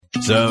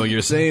So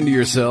you're saying to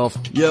yourself,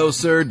 yo,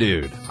 sir,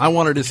 dude, I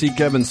wanted to see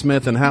Kevin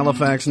Smith in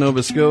Halifax,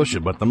 Nova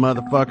Scotia, but the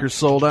motherfucker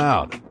sold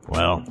out.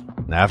 Well,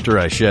 after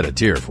I shed a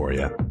tear for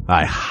you,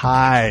 I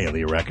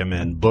highly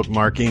recommend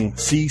bookmarking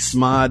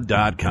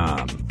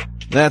csmod.com.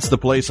 That's the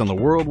place on the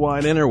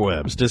worldwide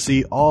interwebs to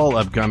see all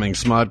upcoming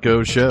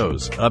Smodco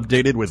shows,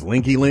 updated with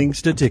linky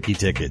links to Tiki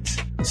Tickets.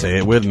 Say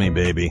it with me,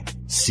 baby.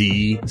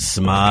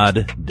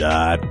 csmod.com.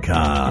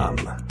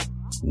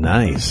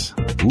 Nice.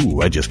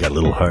 Ooh, I just got a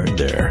little hard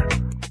there.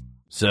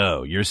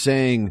 So, you're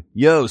saying,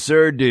 yo,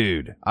 sir,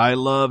 dude, I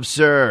love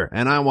sir,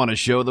 and I want to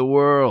show the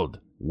world.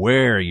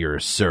 Wear your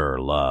sir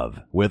love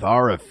with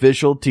our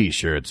official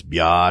t-shirts,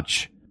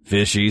 biatch.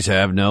 Fishies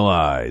have no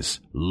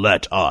eyes.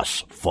 Let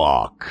us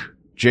fuck.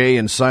 Jay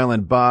and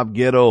Silent Bob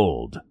get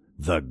old.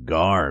 The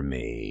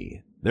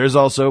Garmy. There's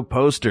also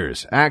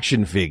posters,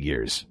 action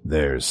figures.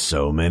 There's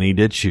so many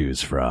to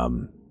choose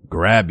from.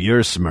 Grab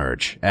your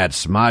smerch at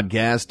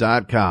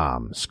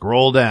smodcast.com.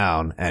 Scroll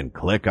down and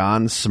click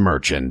on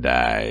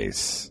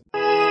Smerchandise.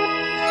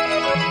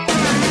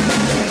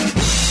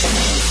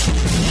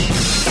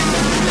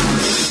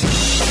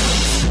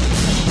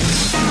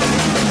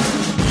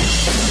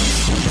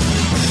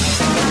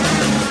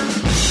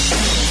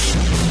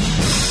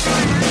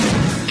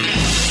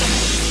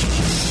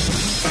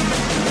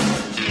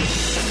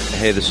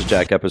 Hey, this is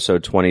Jack,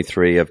 episode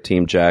 23 of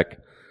Team Jack.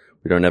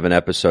 We don't have an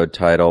episode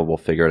title. We'll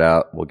figure it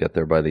out. We'll get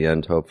there by the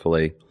end,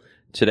 hopefully.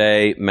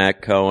 Today,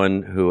 Matt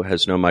Cohen, who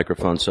has no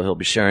microphone, so he'll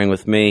be sharing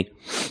with me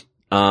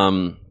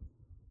on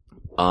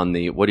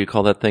the, what do you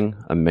call that thing?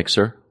 A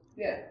mixer?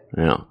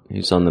 Yeah,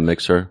 he's on the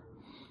mixer.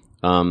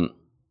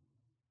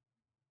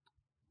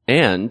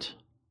 And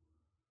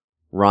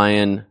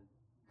Ryan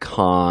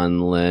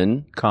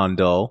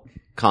Condell.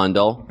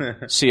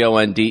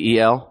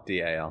 C-O-N-D-E-L?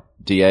 D-A-L.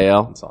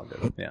 D-A-L? It's all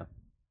good, yeah.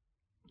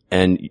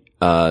 And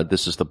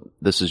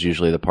this is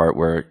usually the part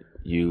where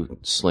you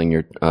sling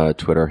your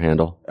Twitter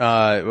handle.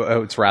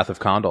 It's Wrath of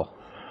Condell.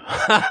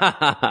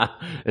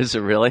 Is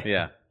it really?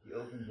 Yeah.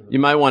 You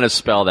might want to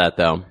spell that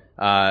though.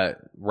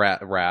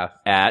 Wrath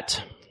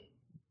At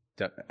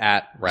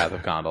Wrath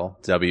of Condell.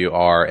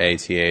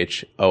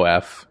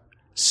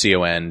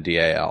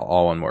 WRATHOFCONDAL.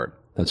 All one word.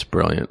 That's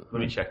brilliant. Let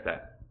me check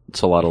that.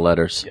 It's a lot of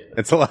letters.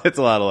 It's a lot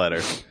of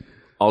letters.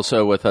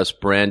 Also with us,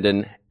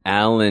 Brandon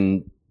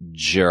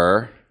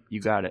Allinger. You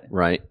got it.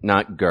 Right,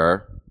 not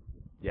Gur.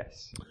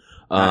 Yes.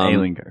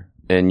 Allinger.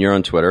 And you're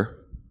on Twitter.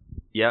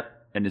 Yep.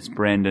 And it's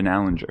Brandon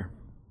Allinger.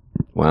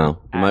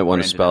 Wow. You might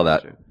want to spell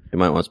that. You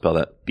might want to spell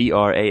that.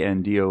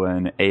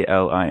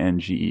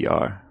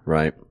 BRANDONALINGER.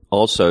 Right.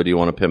 Also, do you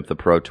want to pimp the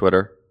pro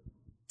Twitter?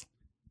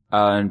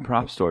 And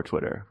Prop Store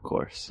Twitter, of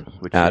course.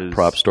 Which At is,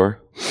 Prop Store?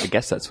 I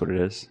guess that's what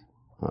it is.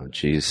 Oh,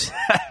 jeez.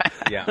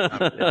 Yeah,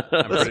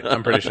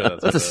 I'm pretty sure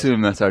that's Let's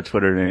assume that's our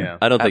Twitter name. Yeah.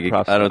 I don't think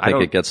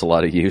it gets a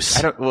lot of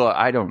use.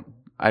 I don't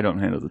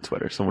handle the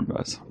Twitter. Someone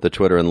does. The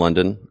Twitter in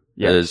London?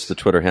 Yes. Is the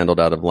Twitter handled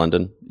out of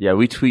London? Yeah,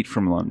 we tweet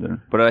from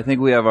London. But I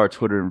think we have our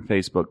Twitter and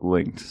Facebook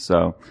linked.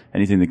 So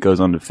anything that goes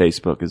onto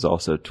Facebook is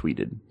also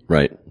tweeted.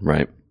 Right.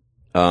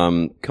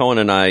 Cohen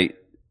and I,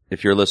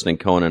 if you're listening,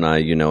 Cohen and I,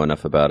 you know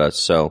enough about us.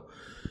 So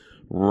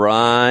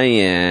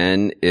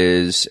Ryan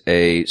is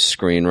a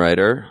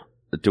screenwriter.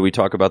 Do we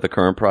talk about the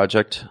current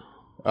project?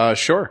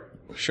 Sure.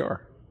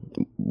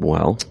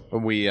 Well,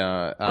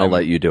 I'll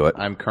let you do it.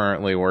 I'm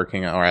currently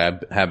working, or I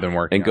have been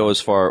working. And go as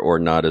far or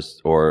not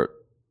as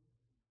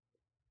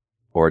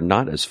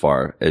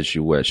far as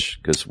you wish,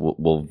 because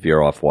we'll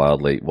veer off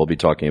wildly. We'll be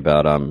talking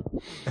about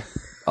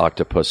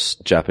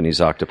Japanese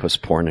octopus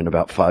porn in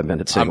about 5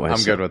 minutes. Anyway,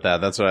 I'm good with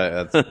that. That's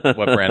what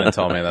Brandon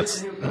told me.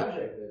 That's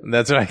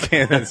what I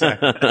can.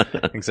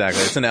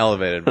 Exactly. It's an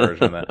elevated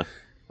version of that.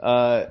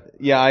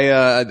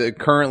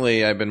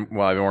 Currently I've been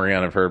working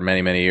on it for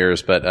many, many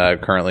years, but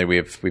currently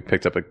we've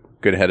picked up a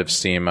good head of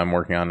steam. I'm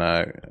working on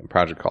a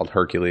project called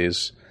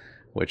Hercules,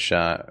 which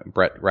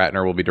Brett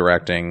Ratner will be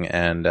directing,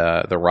 and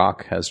The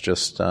Rock has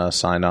just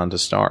signed on to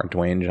star,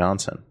 Dwayne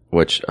Johnson.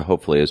 Which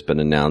hopefully has been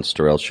announced,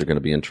 or else you're going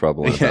to be in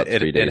trouble in about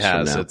 3 days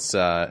from now.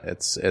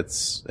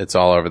 It's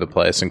all over the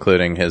place,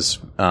 including his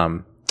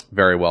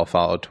very well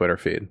followed Twitter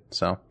feed.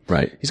 So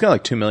right, he's got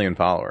like 2 million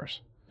followers.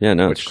 Yeah,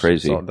 no, it's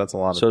crazy. That's a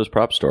lot. So does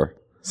Prop Store.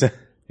 Yeah.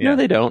 No,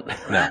 they don't.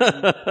 No.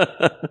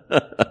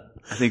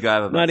 I think I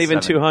have about not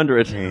even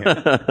 200.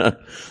 Yeah.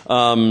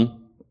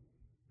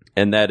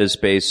 And that is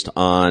based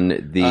on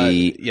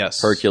the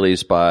yes.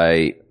 Hercules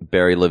by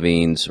Barry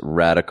Levine's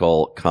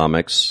Radical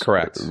Comics.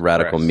 Correct.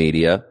 Radical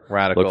Media.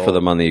 Radical. Look for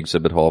them on the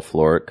exhibit hall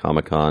floor at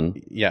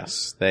Comic-Con.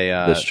 Yes, they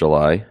this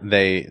July.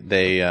 They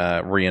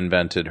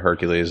reinvented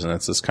Hercules, and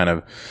it's this kind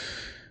of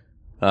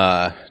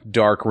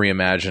dark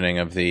reimagining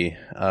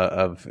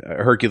of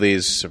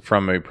Hercules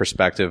from a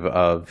perspective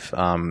of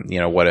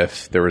what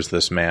if there was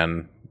this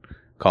man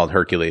called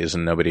Hercules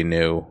and nobody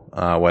knew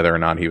whether or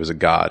not he was a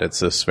god. It's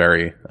this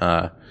very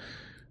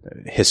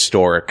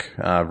historic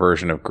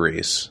version of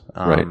Greece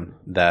right.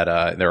 that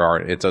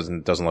it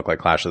doesn't look like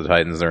Clash of the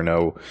Titans. There are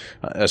no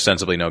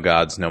ostensibly no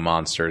gods, no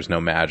monsters,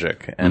 no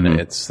magic, and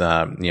it's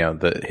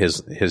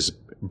his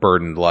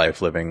burdened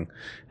life living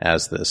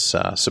as this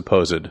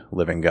supposed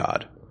living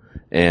god.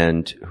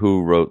 And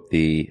who wrote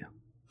the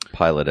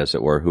pilot, as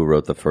it were? Who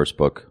wrote the first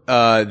book?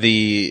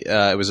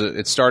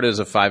 It started as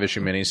a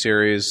 5-issue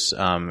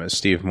miniseries.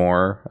 Steve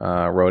Moore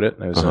wrote it.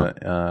 It was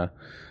an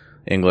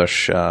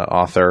English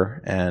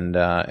author, and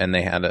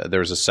there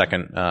was a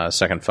second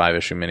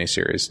 5-issue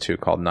miniseries too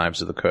called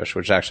Knives of the Kush,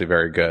 which is actually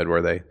very good,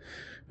 where they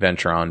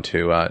venture on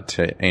to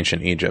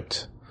ancient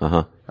Egypt.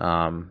 But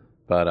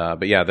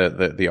yeah,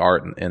 the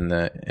art in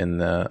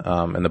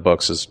the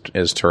books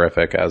is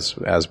terrific,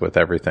 as with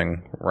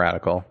everything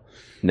Radical.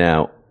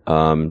 Now,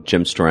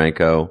 Jim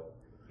Steranko.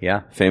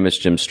 Yeah. Famous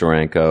Jim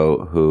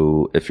Steranko,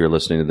 who, if you're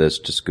listening to this,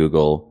 just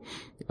Google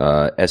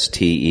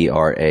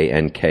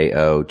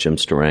Steranko, Jim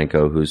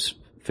Steranko, who's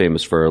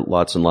famous for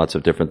lots and lots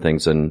of different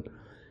things in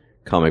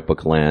comic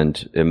book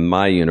land. In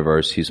my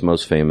universe, he's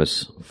most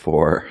famous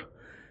for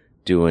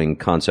doing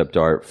concept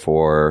art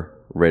for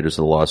Raiders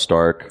of the Lost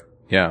Ark.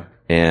 Yeah.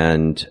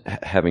 And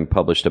having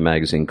published a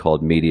magazine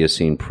called Media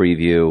Scene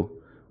Preview,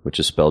 which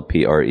is spelled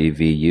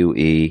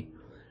Prevue,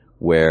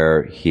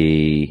 where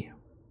he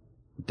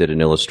did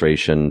an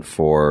illustration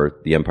for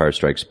The Empire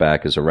Strikes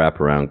Back as a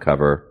wraparound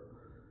cover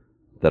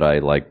that I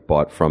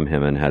bought from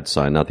him and had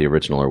signed, not the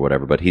original or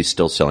whatever, but he's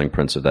still selling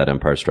prints of that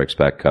Empire Strikes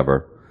Back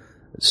cover.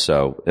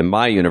 So in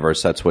my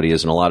universe, that's what he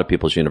is. In a lot of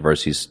people's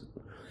universe,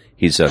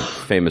 he's a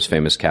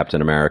famous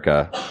Captain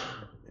America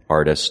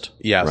artist.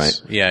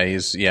 Yes. Right?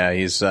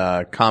 He's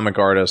a comic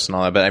artist and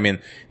all that. But I mean,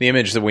 the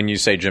image that when you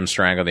say Jim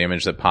Steranko, the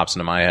image that pops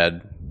into my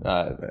head,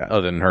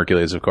 other than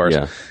Hercules, of course,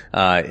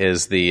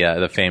 is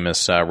the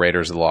famous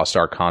Raiders of the Lost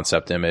Ark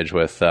concept image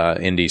with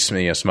Indy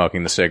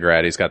smoking the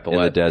cigarette. He's got in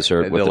the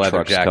desert with the leather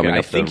trucks jacket. coming I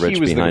up think the ridge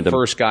he was behind the him.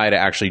 first guy to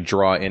actually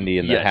draw Indy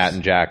in the hat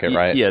and jacket,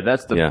 right? Yeah,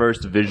 that's the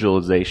first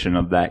visualization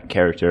of that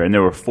character. And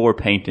there were 4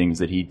 paintings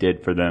that he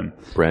did for them.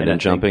 Brandon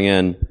jumping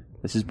in.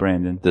 This is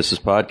Brandon. This is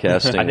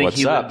podcasting. I think What's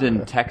he up? lived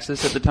in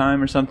Texas at the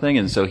time or something,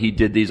 and so he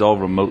did these all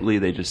remotely.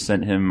 They just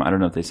sent him, I don't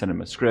know if they sent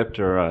him a script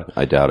or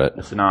I doubt it.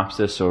 a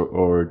synopsis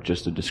or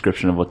just a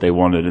description of what they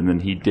wanted, and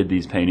then he did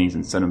these paintings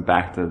and sent them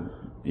back to,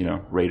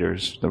 the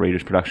Raiders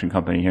production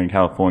company here in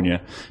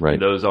California. Right.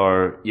 And those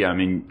are,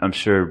 I'm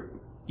sure,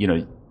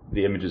 the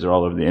images are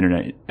all over the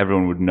internet.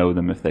 Everyone would know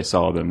them if they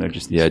saw them. They're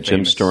just these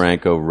Jim famous-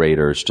 Steranko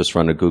Raiders. Just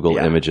run a Google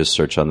Images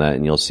search on that,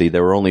 and you'll see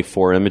there were only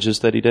 4 images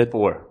that he did.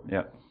 4,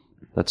 yeah.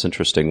 That's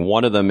interesting.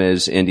 One of them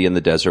is Indy in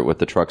the desert with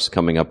the trucks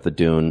coming up the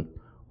dune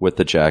with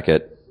the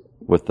jacket,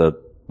 with the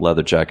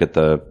leather jacket,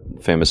 the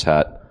famous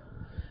hat.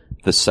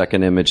 The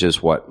second image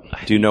is what?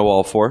 Do you know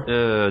all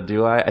 4?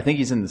 Do I? I think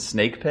he's in the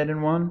snake pit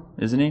in one,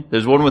 isn't he?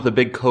 There's one with a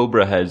big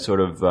cobra head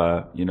sort of,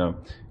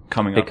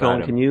 coming Hey, up Colin,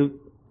 at him. can you,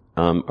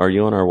 are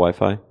you on our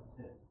Wi-Fi?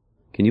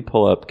 Can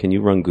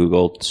you run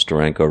Google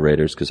Steranko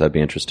Raiders? Because I'd be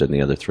interested in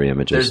the other 3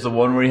 images. There's the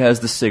one where he has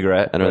the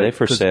cigarette. And are they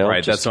for sale?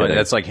 Right. Just That's kidding.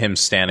 that's like him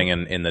standing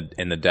in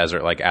the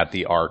desert, like at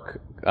the Ark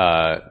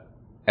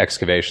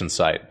excavation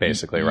site,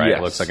 basically, right? Yes.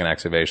 It looks like an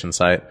excavation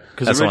site.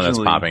 'Cause That's the one that's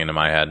originally- popping into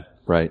my head.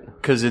 Right.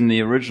 Because in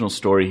the original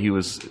story,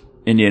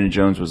 Indiana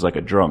Jones was like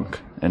a drunk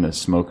and a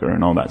smoker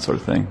and all that sort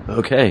of thing.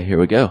 Okay, here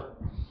we go.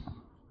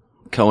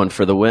 Cohen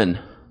for the win.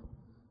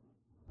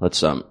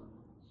 Let's,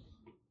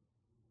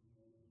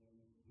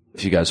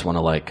 if you guys want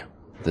to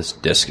this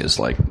disc is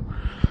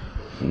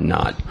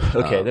not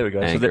Okay, there we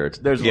go. anchored.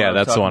 So there's Yeah,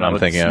 that's the one I'm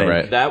thinking of,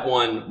 right? That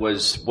one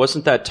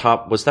wasn't that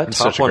top, was that top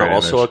such a one great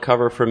also image. a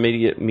cover for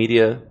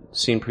media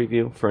scene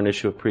preview, for an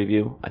issue of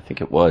preview? I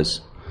think it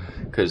was.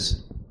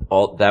 Because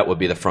all that would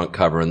be the front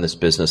cover, and this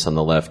business on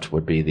the left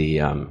would be the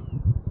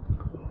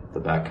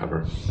back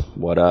cover.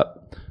 What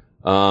up?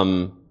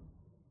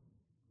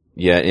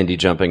 Yeah, Indy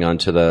jumping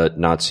onto the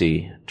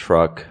Nazi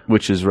truck,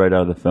 Which is right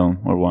out of the film,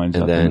 or winds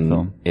and up in the then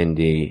film.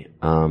 Indy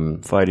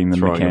Fighting the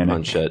throwing a mechanic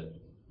punch at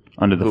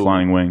under the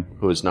flying wing.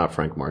 who is not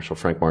Frank Marshall.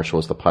 Frank Marshall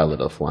was the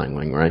pilot of the Flying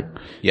Wing, right?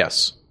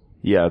 Yes.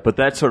 Yeah, but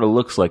that sort of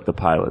looks like the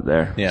pilot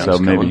there. Yeah, so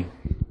it's maybe.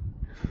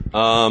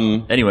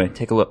 Anyway,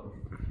 take a look.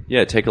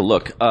 Yeah, take a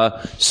look.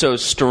 So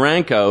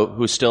Steranko,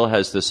 who still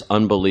has this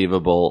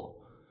unbelievable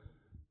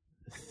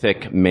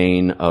thick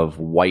mane of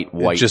white,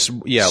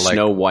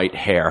 Snow White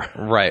hair,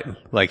 Right.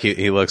 Like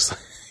he looks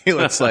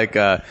like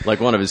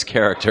like one of his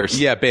characters.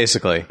 yeah,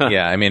 basically.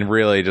 Yeah, I mean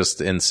really just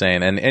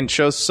insane. And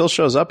still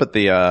shows up at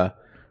the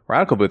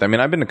Radical booth. I mean,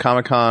 I've been to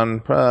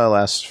Comic-Con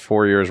last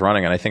 4 years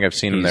running, and I think I've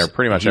seen him there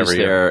pretty much every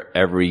year. He's there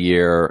every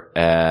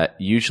year,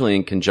 usually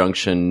in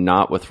conjunction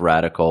not with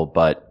Radical,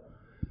 but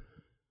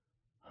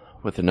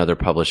with another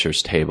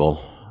publisher's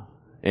table.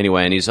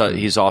 Anyway, and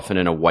he's often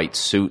in a white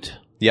suit.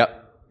 Yep.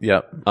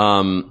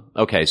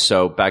 Okay,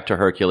 so back to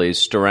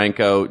Hercules.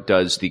 Steranko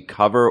does the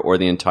cover or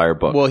the entire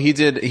book? Well, he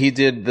did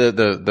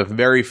the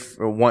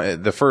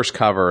first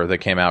cover that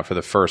came out for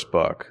the first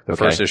book, the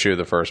first issue of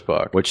the first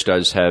book, which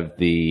does have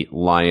the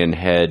lion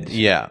head,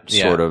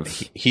 sort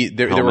of.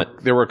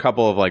 There were a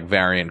couple of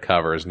variant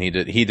covers, and he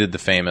did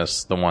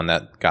the one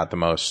that got the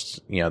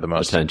most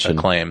Attention.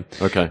 acclaim.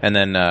 Okay, and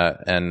then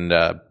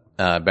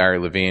Barry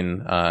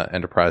Levine,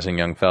 enterprising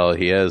young fellow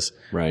he is,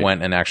 Right.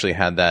 went and actually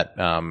had that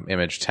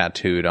image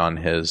tattooed on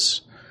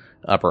his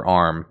upper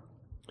arm.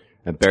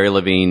 And Barry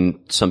Levine,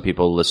 some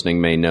people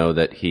listening may know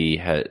that he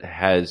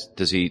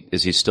is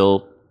he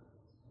still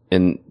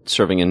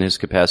serving in his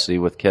capacity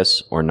with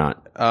KISS or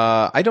not?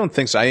 I don't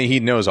think so. He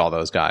knows all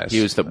those guys.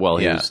 He was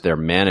their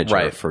manager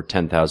Right. for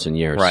 10,000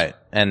 years. Right.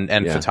 And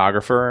Yeah.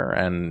 photographer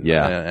and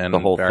the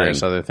whole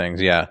various thing. other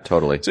things. Yeah.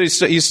 Totally. So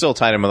he's still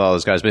tied in with all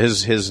those guys, but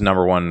his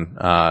number one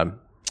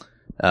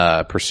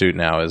pursuit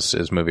now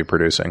is movie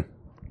producing.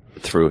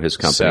 Through his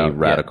company, So,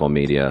 Radical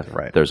Media.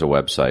 Right. There's a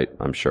website,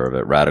 I'm sure of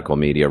it. Radical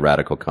Media,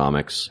 Radical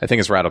Comics. I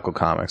think it's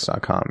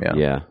radicalcomics.com.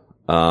 Yeah.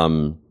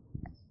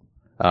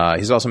 Yeah.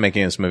 He's also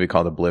making this movie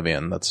called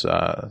Oblivion that's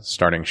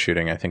starting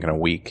shooting, I think, in a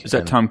week. Is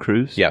that Tom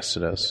Cruise? Yes,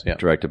 it is. Yeah.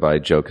 Directed by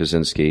Joe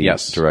Kosinski.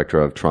 Yes. Director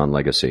of Tron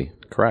Legacy.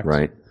 Correct.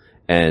 Right.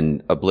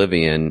 And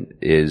Oblivion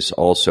is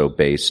also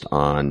based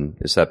on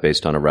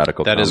a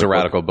Radical That is a comic book?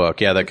 radical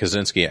book. Yeah, that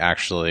Kaczynski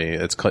actually,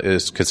 is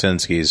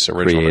Kaczynski's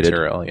original Created.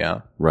 material.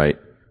 Yeah. Right.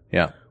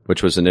 Yeah.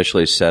 Which was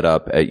initially set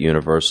up at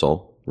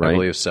Universal, right? I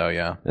believe so,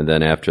 yeah. And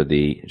then after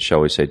the,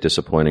 shall we say,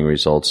 disappointing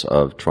results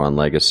of Tron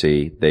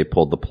Legacy, they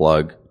pulled the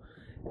plug.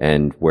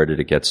 And where did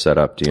it get set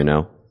up? Do you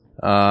know?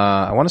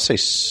 I want to say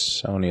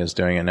Sony is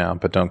doing it now,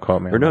 but don't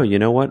quote me. Or no, you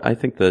know what? I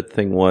think the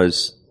thing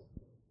was,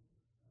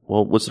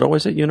 well, was it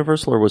always at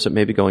Universal or was it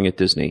maybe going at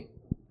Disney?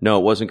 No,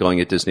 it wasn't going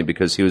at Disney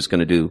because he was going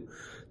to do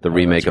the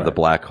remake of The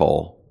Black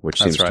Hole, which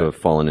That's seems to right. have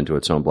fallen into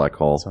its own black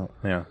hole So,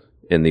 yeah.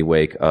 in the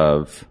wake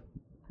of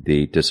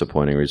the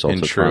disappointing results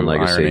In of Tron true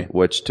Legacy, irony.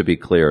 which, to be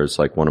clear, is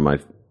like one of my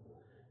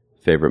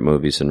favorite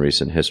movies in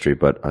recent history.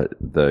 But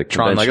the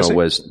Tron conventional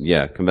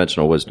Legacy?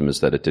 conventional wisdom is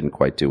that it didn't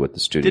quite do what the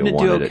studio Didn't it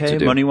do wanted it okay to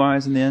do.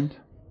 money-wise in the end?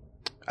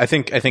 I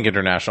think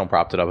International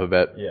propped it up a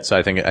bit. Yeah. So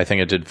I think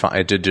it did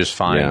it did just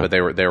fine, Yeah. but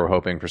they were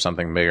hoping for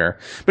something bigger.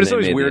 But it's They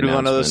always made the weird with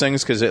one of those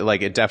announcement. things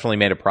because it definitely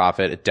made a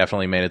profit. It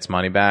definitely made its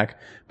money back.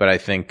 But I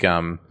think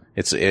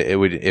it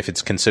would, if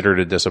it's considered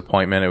a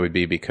disappointment, it would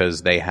be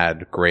because they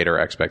had greater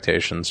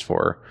expectations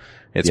for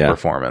its Yeah.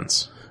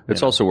 performance.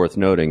 It's also worth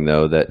noting,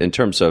 though, that in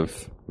terms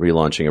of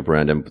relaunching a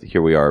brand, and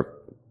here we are,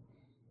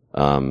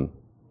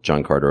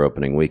 John Carter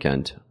opening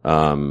weekend.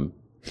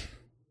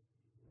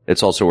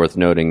 It's also worth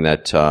noting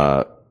that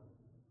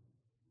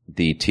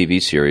the TV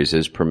series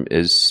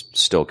is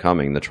still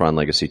coming. The Tron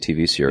Legacy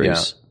TV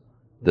series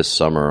this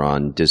summer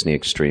on Disney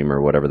Extreme or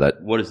whatever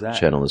that What is that?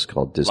 channel is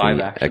called. Disney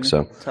Live action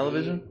XO.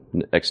 television?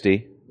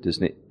 XD?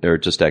 Disney, or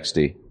just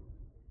XD?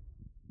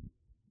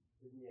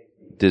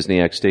 Disney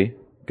XD?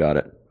 Got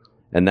it.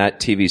 And that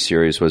TV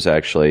series was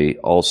actually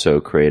also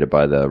created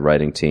by the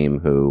writing team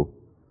who,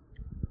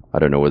 I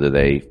don't know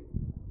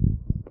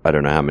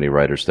how many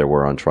writers there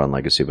were on Tron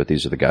Legacy, but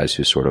these are the guys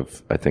who sort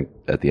of, I think,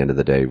 at the end of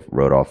the day,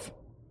 wrote off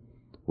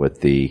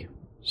with the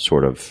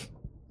sort of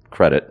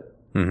credit.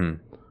 Mm-hmm.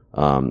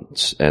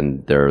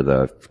 And they're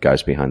the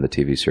guys behind the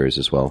TV series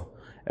as well.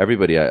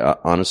 Everybody,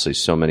 honestly,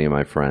 so many of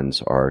my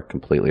friends are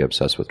completely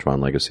obsessed with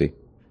Tron Legacy.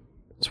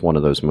 It's one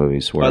of those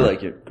movies where I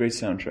like it. Great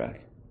soundtrack.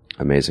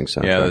 amazing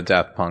soundtrack. Yeah, the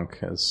Daft Punk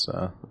is.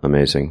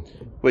 Amazing.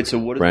 Wait, so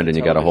what is Brandon, the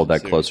you got to hold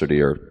that television closer to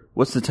your. series?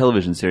 What's the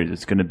television series?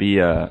 It's going to be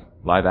a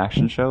live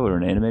action show or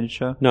an animated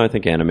show? No, I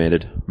think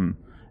animated.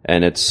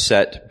 And it's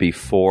set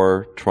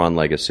before Tron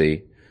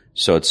Legacy.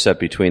 So it's set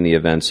between the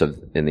events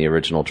in the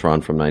original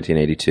Tron from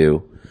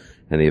 1982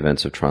 and the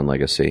events of Tron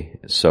Legacy.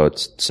 So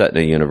it's set in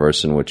a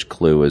universe in which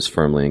Clue is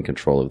firmly in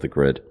control of the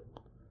grid,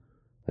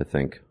 I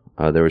think.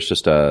 There was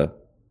just a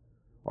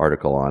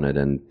article on it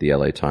in the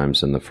LA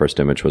Times and the first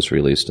image was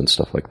released and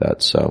stuff like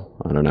that. So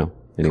I don't know.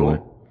 Anyway.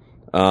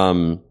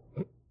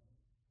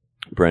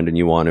 Brandon,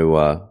 you want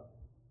to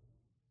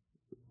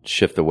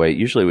shift the weight?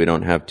 Usually we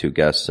don't have two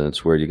guests, and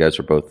it's weird. You guys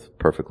are both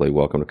perfectly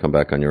welcome to come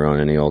back on your own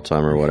any old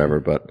time or whatever,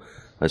 but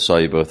I saw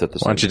you both at the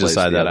same Why don't you place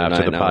decide the that other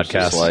after night, the and I was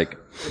just podcast? like,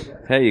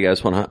 hey, you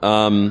guys want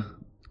to...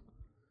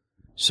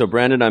 So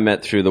Brandon I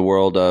met through the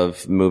world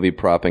of movie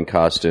prop and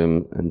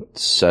costume and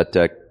set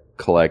deck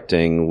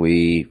collecting.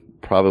 We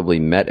probably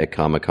met at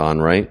Comic-Con,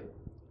 right?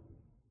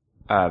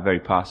 Very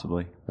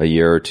possibly. A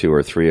year or two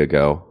or three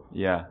ago.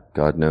 Yeah.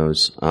 God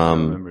knows. I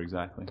don't remember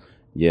exactly.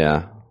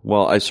 Yeah.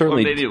 Well, I Or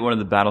certainly... maybe at one of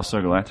the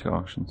Battlestar Galactica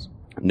auctions.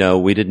 No,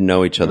 we didn't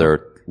know each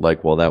other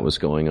like while that was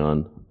going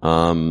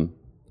on.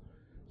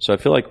 So I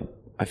feel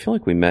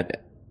like we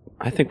met.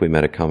 I think we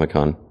met at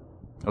Comic-Con.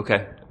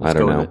 Okay. I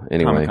don't know.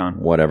 Anyway, Comic-Con.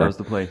 whatever. That was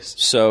the place.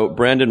 So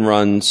Brandon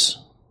runs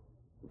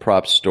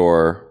Prop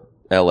Store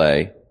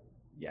LA,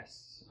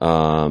 Yes.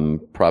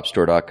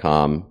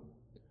 propstore.com,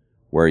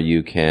 where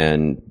you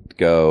can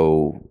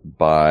go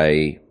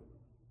buy,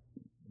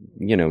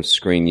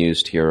 screen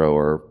used hero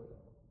or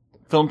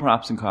Film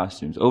props and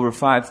costumes. Over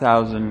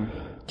 5,000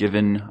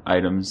 given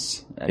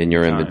items in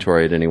your any time.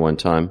 inventory at any one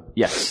time.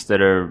 Yes,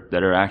 that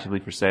are actively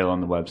for sale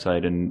on the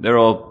website, and they're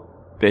all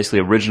basically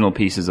original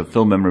pieces of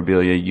film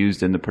memorabilia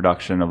used in the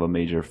production of a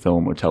major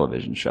film or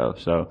television show.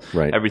 So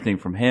Right. everything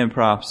from hand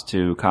props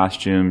to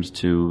costumes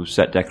to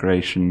set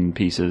decoration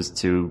pieces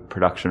to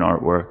production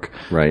artwork.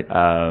 Right.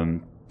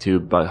 to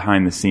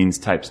behind the scenes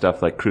type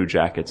stuff like crew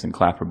jackets and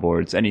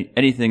clapperboards,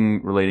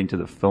 anything relating to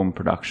the film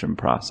production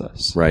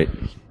process. Right.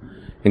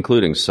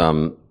 Including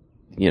some,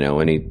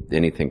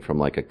 anything from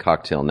like a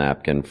cocktail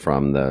napkin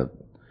from the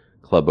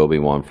Club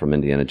Obi-Wan from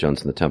Indiana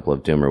Jones and the Temple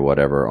of Doom or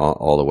whatever,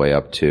 all the way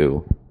up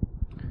to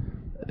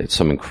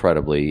some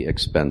incredibly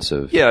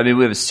expensive. Yeah, I mean,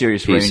 we have a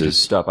serious range of pieces.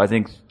 stuff. I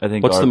think.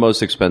 What's the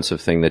most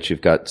expensive thing that you've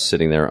got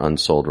sitting there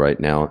unsold right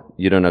now?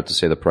 You don't have to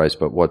say the price,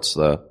 but what's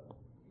the...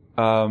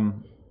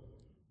 I'm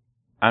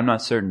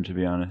not certain, to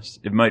be honest.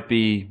 It might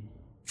be.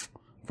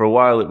 For a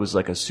while, it was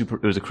like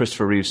it was a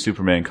Christopher Reeve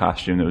Superman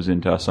costume that was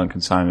into us on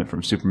consignment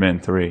from Superman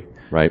 3.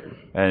 Right.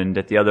 And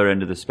at the other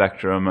end of the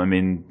spectrum, I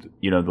mean,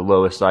 the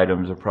lowest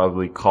items are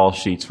probably call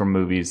sheets from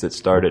movies that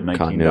start at $19.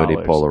 Continuity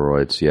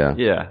Polaroids, yeah.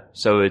 Yeah.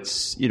 So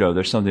it's,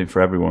 there's something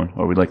for everyone,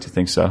 or we'd like to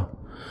think so.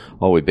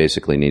 All we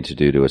basically need to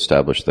do to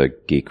establish the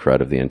geek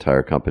cred of the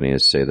entire company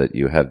is say that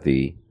you have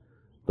the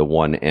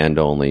one and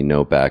only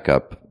no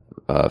backup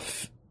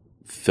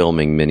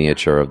filming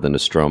miniature of the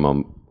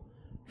Nostromo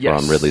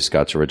from Ridley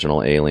Scott's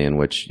original Alien,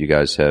 which you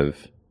guys have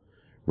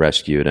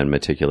rescued and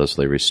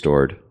meticulously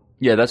restored.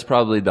 Yeah, that's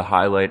probably the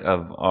highlight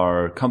of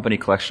our company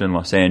collection in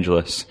Los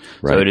Angeles.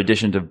 Right. So in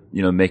addition to,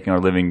 making our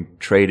living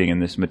trading in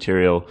this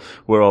material,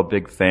 we're all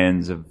big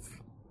fans of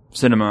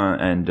cinema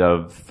and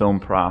of film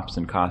props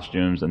and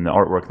costumes and the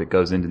artwork that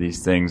goes into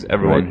these things.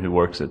 Everyone who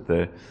works at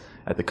the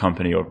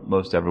company, or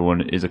most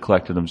everyone, is a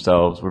collector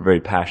themselves. We're very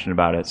passionate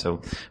about it.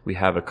 So we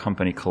have a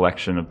company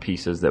collection of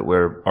pieces that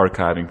we're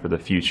archiving for the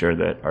future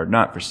that are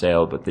not for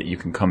sale, but that you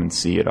can come and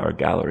see at our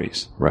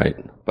galleries. Right.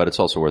 But it's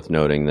also worth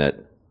noting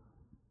that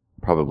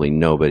probably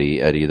nobody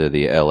at either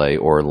the LA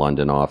or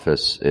London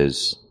office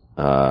is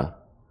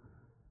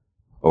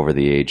over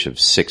the age of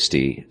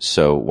 60.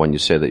 So when you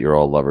say that you're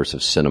all lovers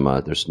of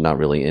cinema, there's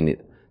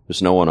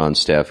no one on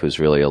staff who's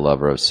really a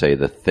lover of, say,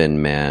 The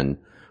Thin Man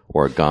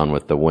or Gone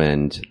with the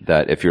Wind,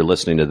 that if you're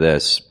listening to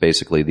this,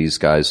 basically these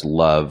guys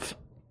love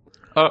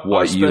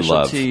what you love.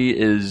 Our specialty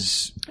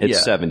is...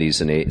 It's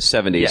 70s and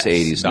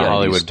 80s, the 90s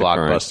Hollywood to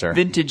current. blockbuster.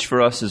 Vintage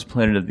for us is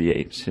Planet of the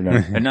Apes, and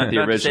not The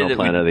original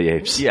Planet of the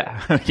Apes.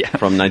 Yeah, yeah.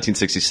 From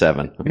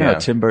 1967. No,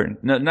 Tim Burton.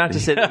 No, not to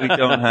say that we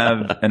don't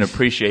have an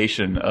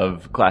appreciation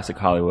of classic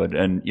Hollywood,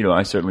 and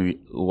I certainly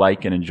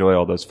like and enjoy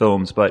all those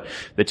films, but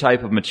the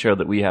type of material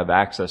that we have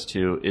access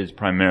to is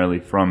primarily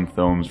from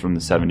films from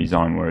the 70s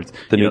onwards.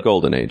 The new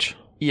golden age.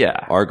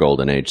 Yeah. Our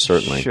golden age,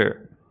 certainly.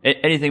 Sure.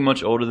 Anything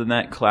much older than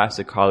that,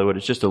 classic Hollywood,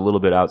 it's just a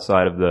little bit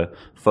outside of the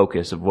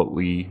focus of what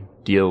we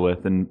deal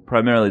with. And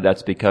primarily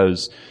that's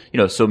because,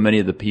 so many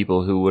of the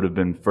people who would have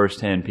been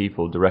first-hand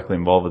people directly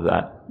involved with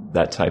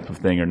that type of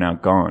thing are now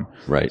gone.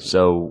 Right.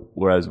 So,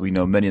 whereas we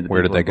know many of the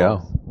Where people did they go?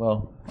 involved,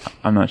 well,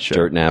 I'm not sure.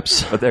 Dirt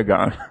naps. But they're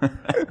gone.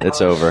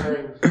 It's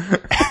over.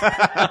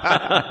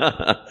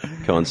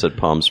 Cohen said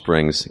Palm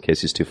Springs, in case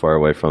he's too far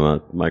away from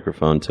a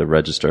microphone to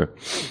register.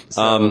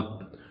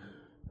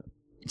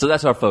 So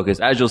that's our focus.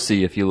 As you'll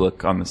see if you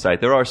look on the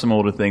site, there are some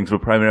older things,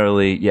 but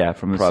primarily,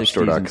 from the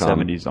 60s and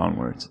 70s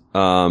onwards.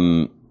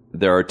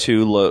 There are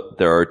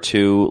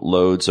two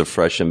loads of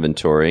fresh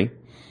inventory.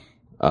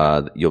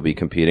 You'll be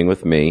competing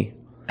with me.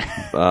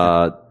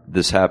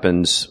 This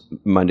happens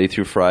Monday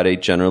through Friday,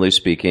 generally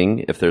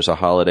speaking. If there's a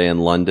holiday in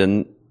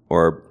London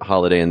or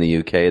holiday in the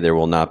UK, there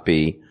will not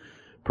be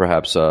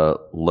perhaps a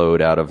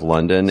load out of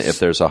London. If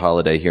there's a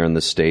holiday here in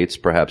the States,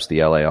 perhaps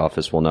the LA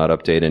office will not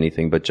update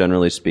anything. But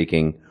generally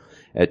speaking,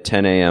 at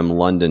 10 a.m.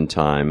 London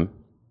time,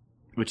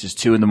 which is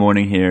 2 a.m.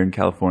 here in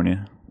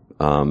California.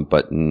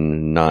 But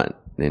not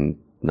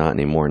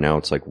anymore. Now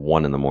it's like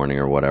 1 a.m.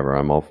 or whatever.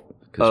 I'm all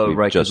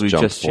because we've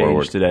just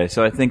changed today.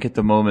 So I think at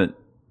the moment,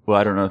 well,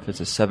 I don't know if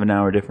it's a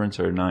 7-hour difference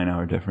or a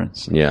 9-hour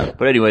difference. Yeah.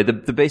 But anyway,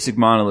 the basic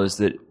model is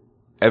that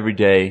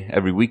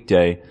every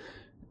weekday,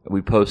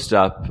 we post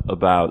up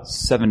about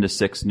 7 to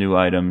 6 new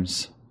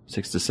items,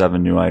 6 to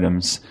 7 new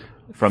items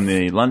from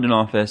the London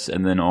office,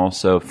 and then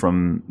also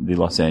from the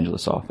Los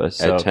Angeles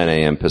office. At 10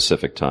 a.m.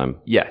 Pacific time.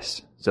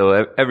 Yes.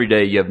 So every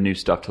day you have new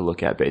stuff to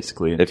look at,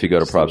 basically. If you go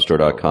to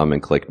propstore.com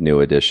and click new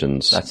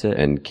editions, that's it.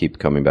 And keep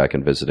coming back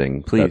and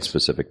visiting that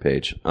specific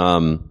page.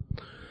 My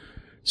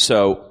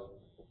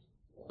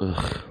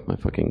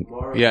fucking...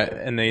 Yeah,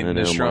 and the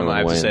Nostromo, I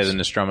have to say the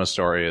Nostromo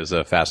story is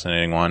a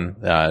fascinating one.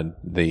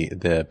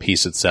 The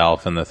piece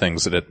itself and the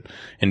things that it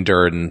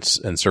endured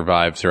and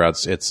survived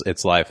throughout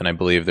its life. And I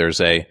believe there's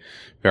a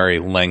very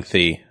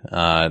lengthy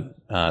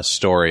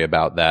story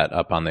about that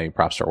up on the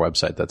Prop Store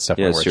website. That's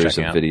definitely worth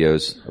checking out. A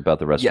series of videos about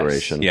the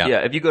restoration. Yes.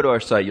 Yeah, if you go to our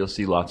site, you'll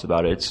see lots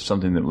about it. It's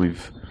something that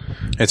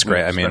It's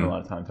great. I mean, spent a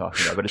lot of time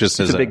talking about, but it's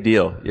a big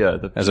deal. Yeah.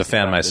 As a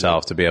fan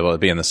myself, to be able to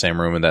be in the same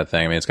room with that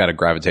thing, I mean, it's got a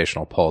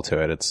gravitational pull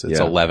to it. It's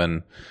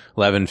 11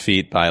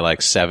 feet by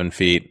like 7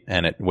 feet,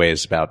 and it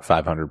weighs about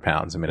 500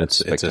 pounds. I mean,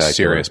 it's a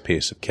serious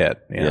piece of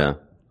kit. Yeah.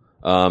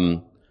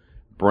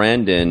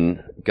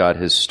 Brandon got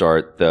his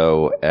start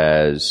though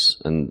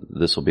and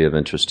this will be of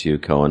interest to you,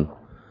 Cohen,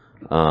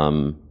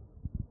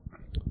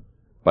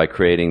 by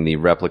creating the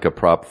Replica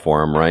Prop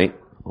Forum, right?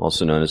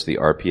 Also known as the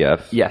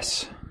RPF.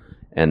 Yes.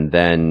 And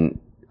then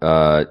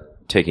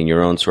 2 taking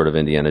your own sort of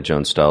Indiana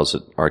Jones styles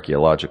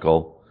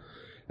archaeological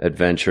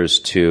adventures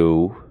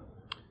to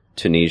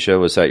Tunisia.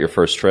 Was that your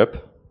first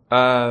trip?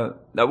 Well,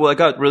 I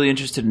got really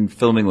interested in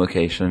filming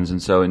locations,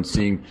 and so in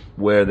seeing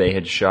where they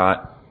had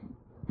shot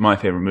my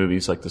favorite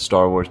movies, like the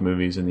Star Wars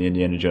movies and the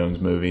Indiana Jones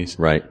movies.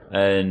 Right.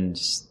 And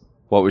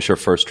what was your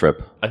first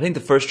trip? I think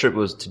the first trip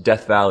was to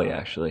Death Valley,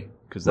 actually,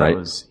 because that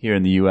was here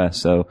in the U.S.,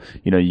 so,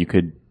 you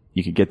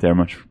could get there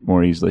much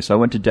more easily. So I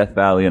went to Death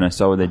Valley, and I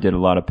saw where they did a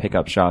lot of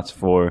pickup shots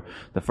for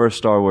the first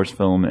Star Wars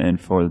film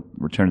and for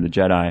Return of the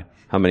Jedi.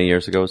 How many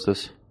years ago was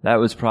this? That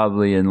was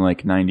probably in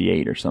like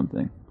 98 or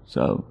something.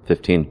 So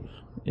 15.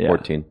 Yeah,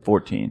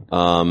 14.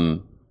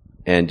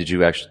 And did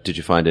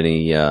you find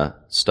any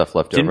stuff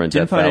left over in Death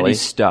Didn't find Valley? any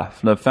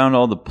stuff. I found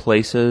all the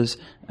places,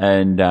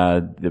 and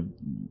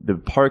the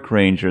park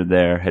ranger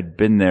there had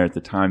been there at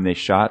the time they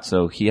shot,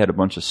 so he had a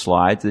bunch of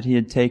slides that he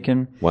had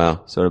taken.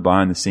 Wow. Sort of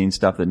behind the scenes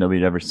stuff that nobody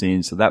had ever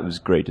seen, so that was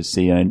great to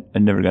see. I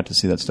never got to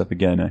see that stuff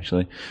again,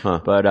 actually. Huh.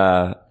 But,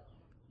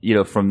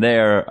 from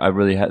there, I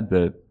really had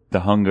the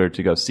hunger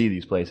to go see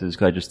these places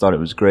because I just thought it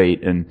was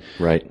great. And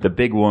the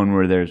big one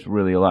where there's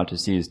really a lot to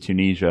see is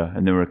Tunisia.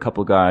 And there were a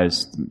couple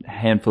guys, a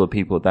handful of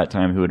people at that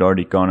time who had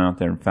already gone out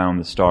there and found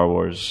the Star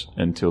Wars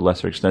and to a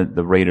lesser extent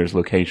the Raiders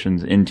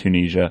locations in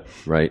Tunisia.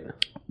 Right.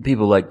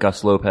 People like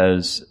Gus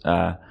Lopez,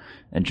 and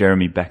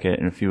Jeremy Beckett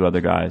and a few other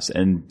guys.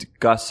 And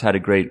Gus had a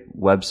great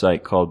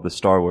website called The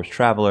Star Wars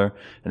Traveler.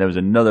 And there was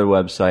another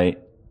website,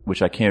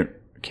 which I can't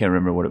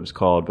remember what it was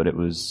called, but it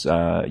was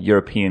a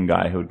European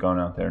guy who had gone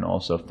out there and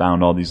also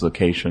found all these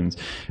locations.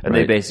 And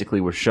they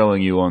basically were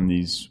showing you on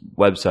these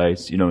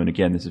websites, and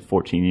again, this is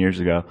 14 years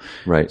ago.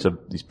 Right. So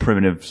these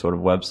primitive sort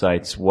of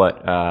websites,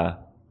 what,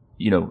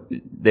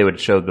 they would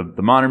show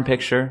the modern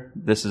picture,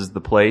 this is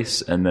the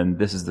place, and then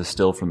this is the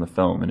still from the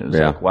film. And it was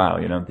like, wow,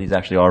 these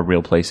actually are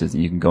real places that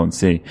you can go and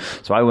see.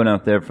 So I went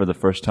out there for the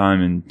first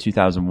time in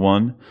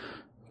 2001,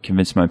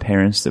 convinced my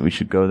parents that we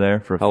should go there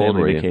for a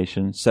family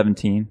vacation.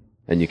 17.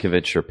 And you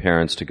convinced your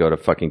parents to go to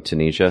fucking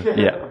Tunisia?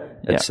 Yeah.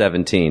 At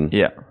 17?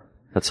 Yeah.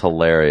 That's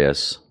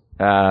hilarious.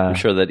 I'm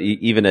sure that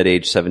even at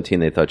age 17,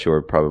 they thought you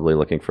were probably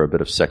looking for a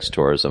bit of sex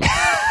tourism.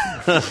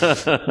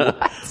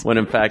 When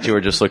in fact you were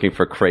just looking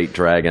for crate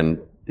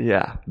dragon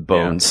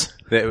bones.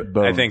 Yeah.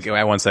 I think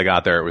once they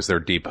got there, it was their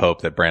deep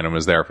hope that Brandon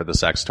was there for the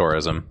sex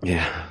tourism.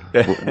 Yeah.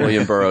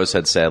 William Burroughs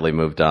had sadly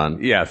moved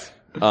on. Yes.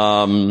 I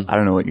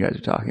don't know what you guys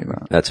are talking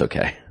about. That's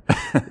okay.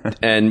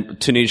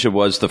 And Tunisia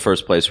was the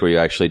first place where you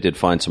actually did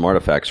find some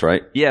artifacts,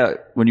 right? Yeah.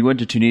 When you went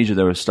to Tunisia,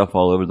 there was stuff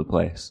all over the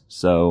place.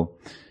 So,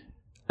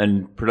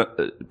 and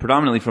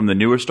predominantly from the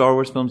newer Star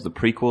Wars films, the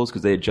prequels,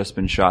 because they had just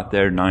been shot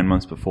there 9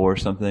 months before or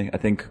something. I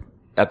think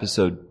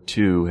Episode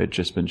 2 had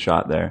just been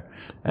shot there.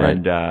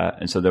 And,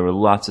 and so there were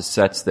lots of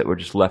sets that were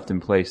just left in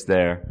place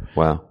there.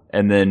 Wow.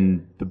 And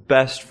then the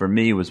best for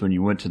me was when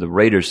you went to the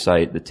Raiders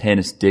site, the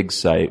Tanis Diggs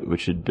site,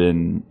 which had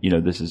been,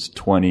 this is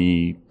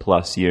 20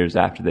 plus years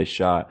after they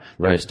shot.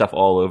 There was stuff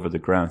all over the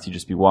ground. So you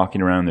just be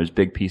walking around. There's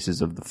big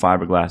pieces of the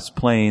fiberglass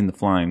plane, the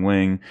flying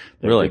wing.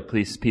 There's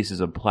big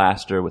pieces of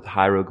plaster with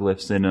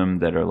hieroglyphs in them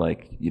that are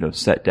like,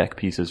 set deck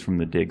pieces from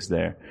the digs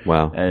there.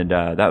 Wow. And,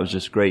 that was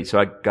just great. So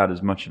I got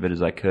as much of it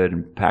as I could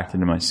and packed it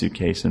into my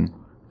suitcase and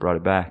brought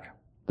it back.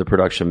 The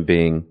production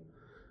being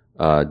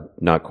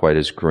not quite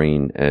as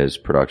green as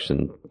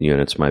production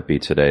units might be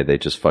today. They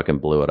just fucking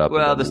blew it up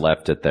and then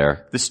left it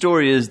there. The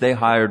story is they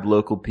hired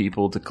local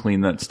people to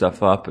clean that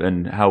stuff up,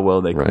 and how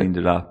well they cleaned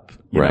it up.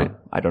 You know,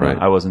 I don't know.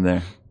 I wasn't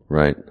there.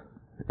 Right.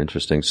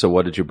 Interesting. So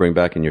what did you bring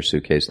back in your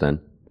suitcase then?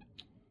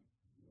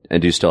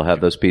 And do you still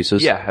have those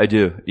pieces? Yeah, I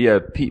do. Yeah,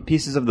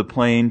 pieces of the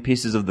plane,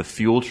 pieces of the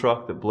fuel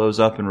truck that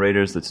blows up in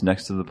Raiders that's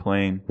next to the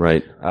plane.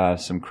 Right.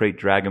 Some crate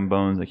dragon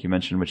bones, like you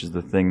mentioned, which is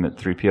the thing that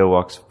 3PO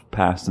walks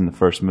past in the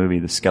first movie,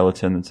 the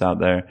skeleton that's out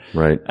there.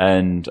 Right.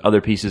 And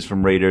other pieces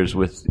from Raiders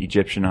with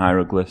Egyptian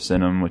hieroglyphs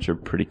in them, which are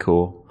pretty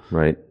cool.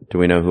 Right. Do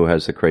we know who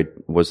has the crate?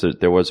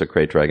 There was a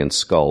crate dragon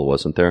skull,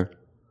 wasn't there?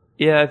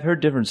 Yeah, I've heard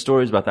different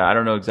stories about that. I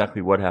don't know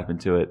exactly what happened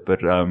to it,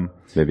 but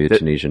maybe a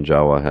Tunisian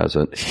Jawa has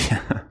it.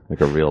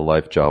 Like a real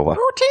life Jawa.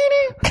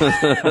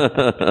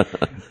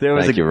 There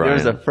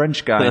was a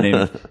French guy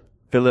named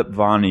Philip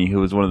Vanni who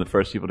was one of the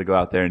first people to go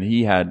out there, and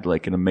he had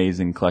like an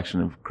amazing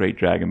collection of crate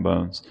dragon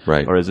bones.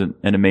 Right. Or as an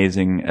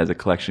amazing as a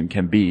collection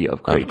can be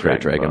of crate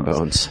dragon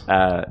bones.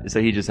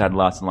 So he just had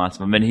lots and lots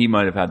of them, and he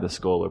might have had the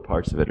skull or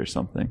parts of it or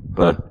something.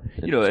 But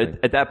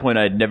at that point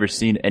I had never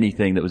seen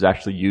anything that was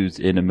actually used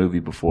in a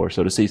movie before.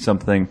 So to see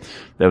something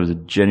that was a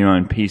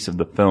genuine piece of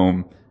the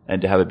film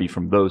and to have it be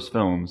from those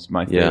films,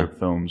 my favorite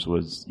films,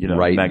 was,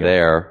 right mega.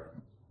 There,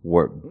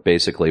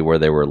 basically where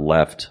they were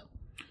left.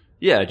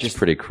 Yeah, just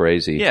pretty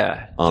crazy.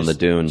 Yeah, on the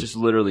dune, just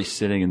literally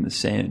sitting in the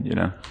sand.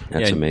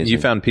 That's amazing. You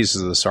found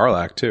pieces of the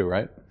Sarlacc too,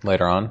 right?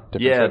 Later on.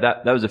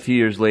 That was a few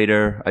years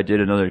later. I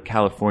did another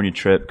California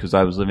trip because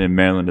I was living in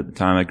Maryland at the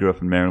time. I grew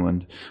up in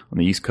Maryland on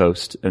the East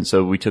Coast, and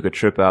so we took a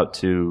trip out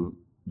to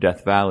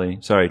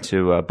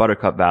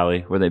Buttercup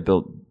Valley, where they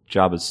built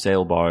Jabba's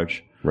sail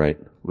barge. Right.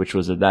 Which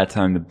was at that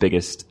time the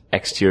biggest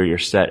exterior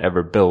set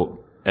ever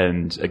built.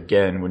 And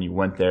again, when you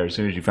went there, as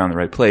soon as you found the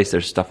right place,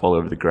 there's stuff all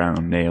over the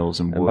ground, nails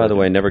and wood. And by the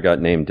way, never got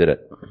named, did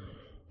it?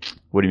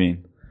 What do you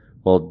mean?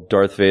 Well,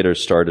 Darth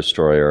Vader's Star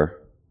Destroyer,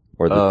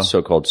 or the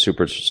so-called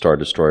Super Star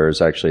Destroyer,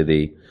 is actually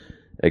the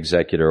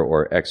executor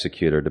or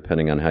executor,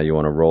 depending on how you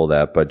want to roll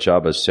that. But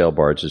Jabba's sail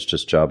barge is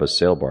just Jabba's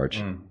sail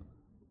barge.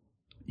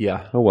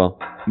 Yeah. Oh, well.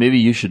 Maybe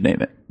you should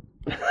name it.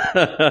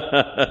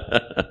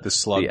 The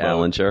slug The boat.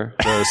 Allinger.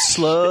 The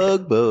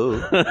slug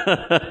boat.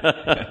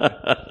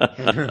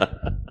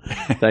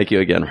 Thank you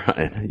again,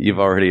 Ryan. You've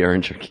already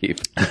earned your keep.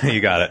 You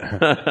got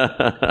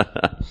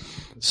it.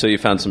 So you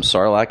found some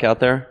Sarlacc out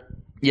there?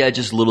 Yeah,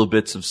 just little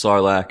bits of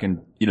Sarlacc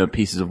and,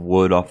 pieces of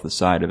wood off the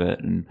side of it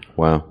and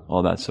Wow.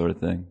 all that sort of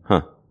thing.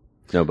 Huh.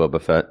 No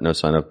Boba Fett. No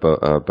sign of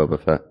Boba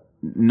Fett.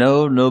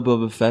 No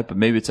Boba Fett, but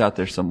maybe it's out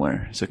there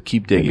somewhere. So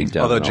keep digging.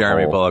 Down Although in a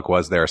Jeremy hole. Bullock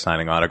was there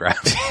signing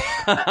autographs.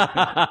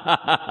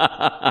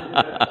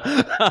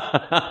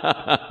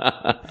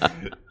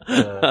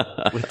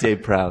 With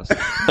Dave Prowse.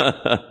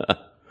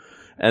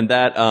 And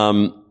that,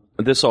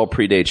 this all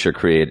predates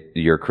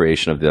your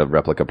creation of the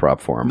replica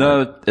prop form.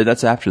 right? No,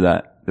 that's after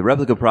that. The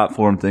replica prop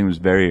form thing was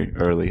very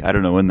early. I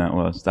don't know when that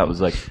was. That was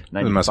like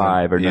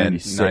 95 or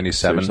 96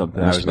 97 or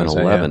something. I Must was have been gonna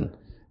say, 11.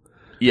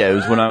 Yeah, it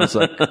was when I was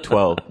like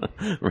 12.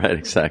 Right,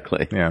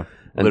 exactly. Yeah.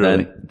 And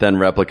Literally. then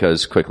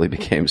replicas quickly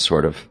became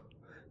sort of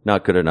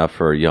not good enough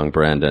for young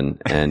Brandon,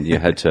 and you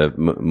had to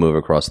move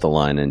across the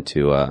line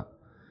into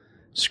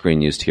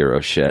screen-used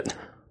hero shit.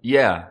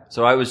 Yeah,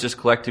 so I was just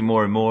collecting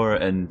more and more,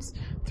 and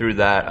through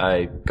that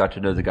I got to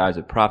know the guys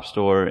at Prop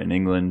Store in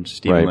England,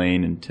 Stephen Right.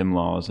 Lane and Tim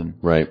Laws, and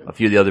Right. a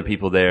few of the other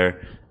people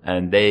there,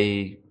 and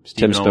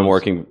Tim's been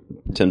working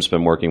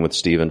with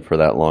Steven for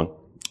that long?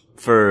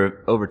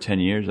 for over 10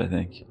 years, I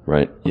think.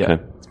 Right. Yeah,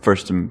 Okay.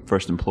 first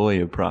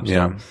employee of Prop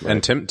Store. Yeah.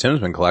 And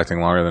Tim's been collecting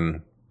longer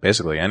than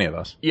basically any of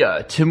us.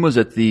 Yeah, Tim was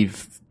at the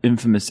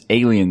infamous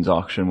Aliens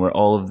auction where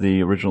all of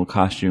the original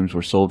costumes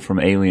were sold from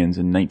Aliens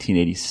in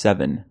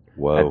 1987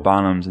 Whoa. at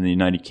Bonhams in the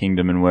United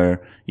Kingdom, and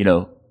where,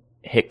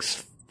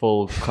 Hicks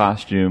full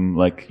costume,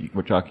 like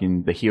we're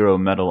talking the hero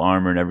metal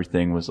armor and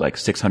everything, was like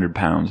 600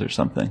 pounds or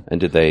something. And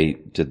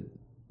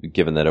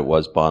given that it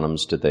was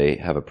Bonhams, did they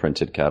have a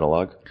printed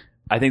catalog?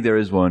 I think there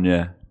is one,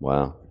 yeah.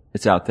 Wow.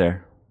 It's out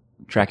there.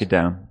 Track it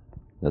down.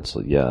 That's,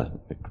 yeah.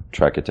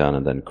 Track it down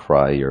and then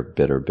cry your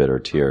bitter, bitter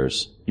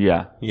tears.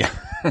 Yeah. Yeah.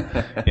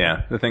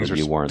 Yeah. The things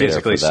You were weren't there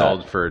basically for that.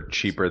 sold for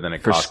cheaper than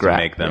it For cost scrap,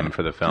 to make them yeah.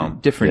 for the film.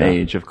 Different Yeah.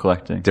 age of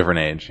collecting. Different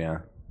age, yeah.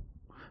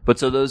 But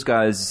so those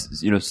guys,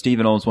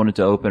 Stephen always wanted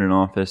to open an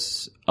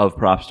office of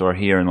Prop Store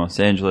here in Los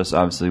Angeles,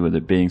 obviously with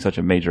it being such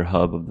a major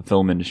hub of the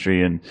film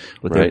industry and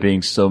with there Right.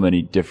 being so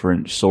many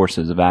different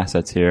sources of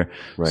assets here.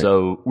 Right.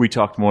 So we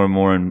talked more and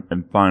more and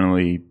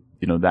finally,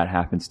 that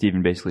happened.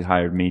 Stephen basically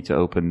hired me to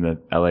open the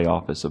LA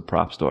office of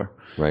Prop Store.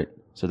 Right.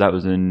 So that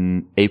was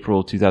in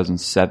April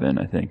 2007,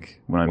 I think,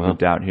 when I Wow.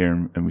 moved out here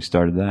and we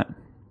started that.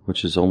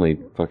 Which is only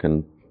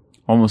fucking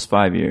Almost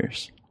 5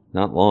 years.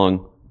 not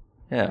long.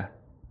 Yeah.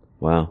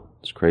 Wow.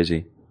 It's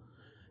crazy.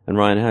 And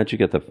Ryan, how'd you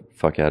get the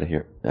fuck out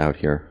here?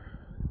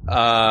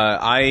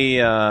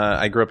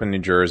 I grew up in New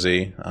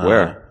Jersey.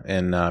 Where?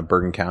 In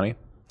Bergen County.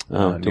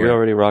 Oh, do we near-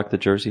 already rock the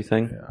Jersey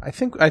thing? I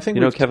think You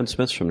know we've- Kevin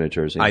Smith's from New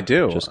Jersey. I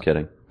do. Just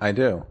kidding. I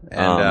do,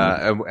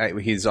 and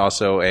he's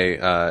also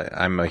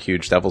I'm a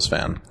huge Devils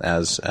fan.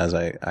 As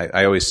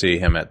I always see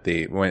him at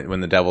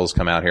when the Devils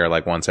come out here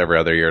like once every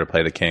other year to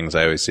play the Kings.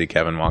 I always see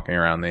Kevin walking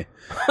around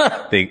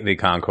the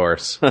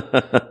concourse.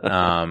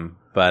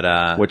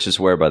 But Which is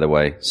where, by the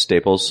way,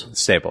 Staples.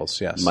 Staples,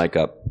 yes. Mic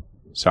up.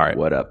 Sorry,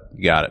 What up?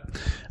 You got it.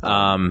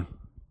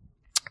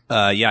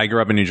 Yeah, I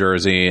grew up in New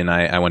Jersey, and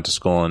I went to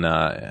school in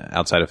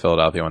outside of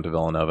Philadelphia. I went to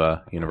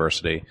Villanova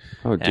University.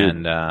 Oh,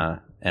 dude.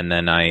 And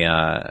then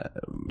I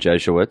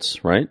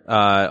Jesuits, right?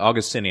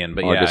 Augustinian,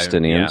 but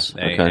Augustinians,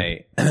 yeah,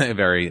 okay. a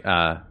very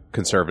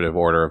conservative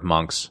order of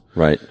monks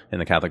Right. in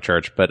the Catholic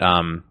Church. But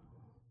I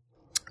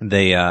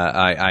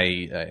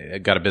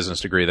got a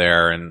business degree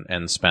there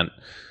and spent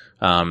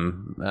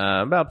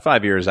about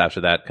 5 years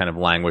after that kind of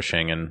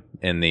languishing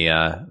in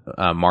the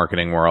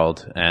marketing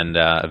world, and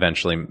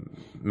eventually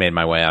made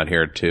my way out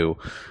here to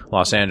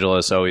Los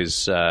Angeles,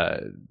 always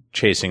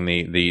chasing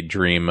the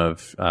dream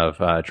of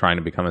trying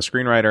to become a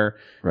screenwriter,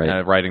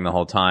 Right. writing the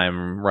whole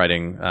time,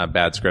 writing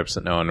bad scripts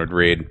that no one would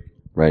read.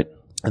 Right.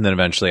 And then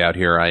eventually out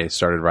here, I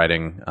started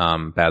writing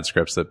bad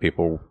scripts that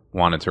people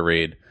wanted to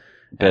read.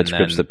 Bad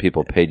scripts that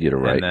people paid you to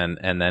write. And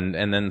then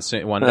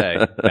one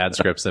day, bad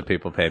scripts that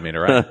people paid me to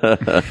write,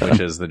 which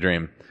is the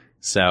dream.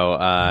 So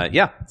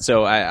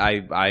so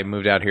I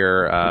moved out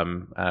here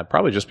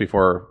probably just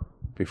before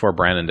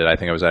Brandon did. I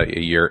think I was a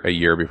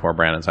year before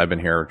Brandon. So I've been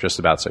here just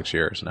about 6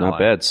 years now. Not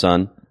bad,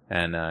 son.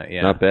 And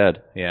yeah, Not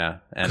bad. Yeah,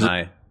 and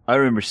I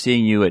remember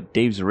seeing you at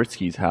Dave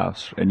Zaritsky's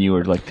house, and you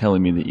were like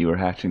telling me that you were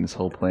hatching this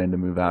whole plan to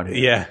move out here.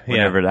 Yeah,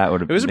 whenever that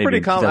would have. It was a maybe pretty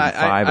in common.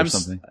 2005 or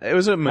something. It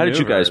was a maneuver. How did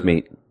you guys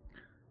meet?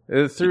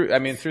 Through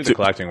the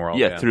collecting world.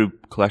 Yeah, through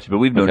collecting, but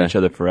we've known Okay. each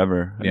other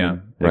forever. I Yeah.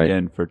 mean, Right.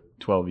 again for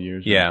 12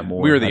 years. or Yeah,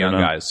 more. we were the I don't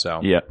young know. guys,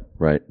 so Yeah,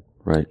 Right.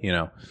 Right. you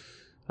know.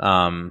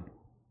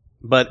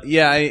 But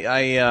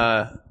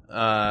yeah,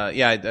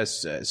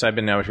 so I've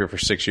been out here for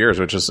 6 years,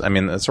 which is, I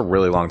mean, that's a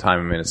really long time.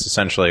 I mean, it's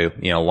essentially,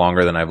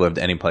 longer than I've lived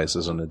any place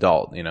as an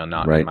adult,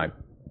 not Right. in my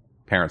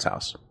parents'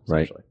 house.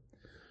 Right. Essentially.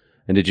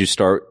 And did you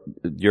start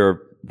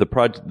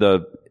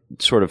the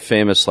sort of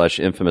famous /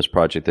 infamous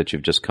project that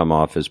you've just come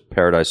off is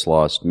Paradise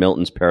Lost,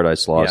 Milton's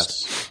Paradise Lost,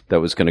 Yes. that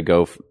was going to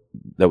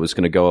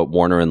go at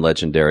Warner and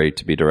Legendary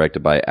to be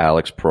directed by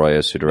Alex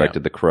Proyas, who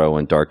directed The Crow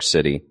and Dark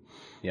City.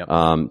 Yep.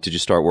 Did you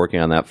start working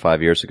on that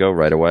 5 years ago,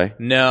 right away?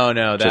 No,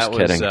 that Just was,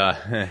 kidding.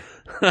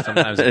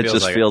 sometimes it It feels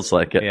just like feels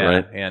like it, yeah,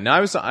 right? Yeah. No, I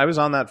was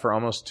on that for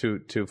almost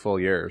two full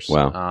years.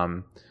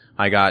 Wow.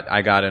 I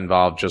got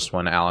involved just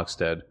when Alex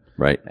did.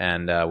 Right.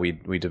 And,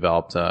 we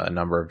developed a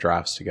number of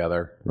drafts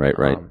together.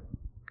 Right.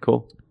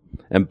 Cool.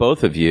 And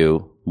both of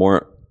you,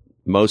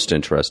 most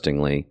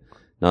interestingly,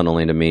 not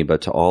only to me,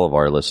 but to all of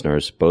our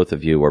listeners, both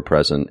of you were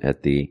present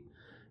at the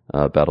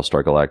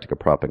Battlestar Galactica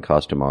prop and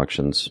costume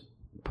auctions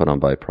put on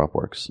by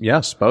PropWorks.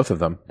 Yes, both of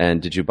them.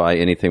 And did you buy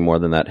anything more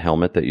than that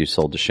helmet that you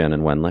sold to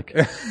Shannon Wenlick?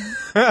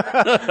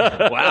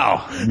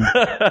 Wow.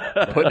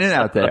 Putting it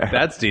out there.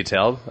 That's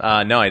detailed.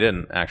 No, I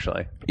didn't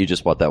actually. You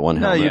just bought that one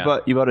No,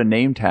 helmet. you bought a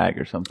name tag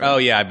or something. Oh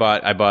yeah, I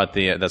bought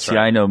the, that's See,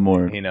 right. I know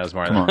more. He knows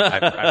more.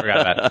 I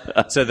forgot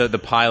that. So the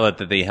pilot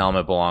that the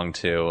helmet belonged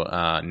to,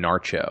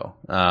 Narcho.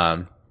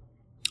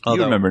 You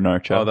remember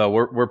Narcho. Although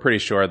we're pretty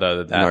sure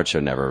though that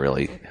Narcho never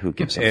really, who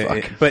gives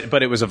a fuck?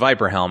 but it was a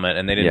Viper helmet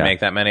and they didn't Yeah.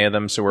 make that many of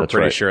them, so we're That's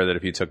pretty right. sure that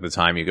if you took the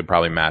time you could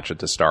probably match it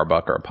to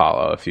Starbuck or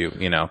Apollo if you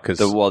cuz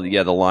The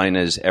line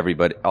is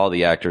all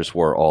the actors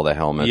wore all the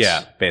helmets.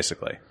 yeah,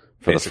 basically.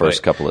 For the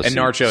first couple of and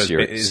Narcho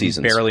is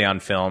seasons. barely on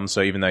film,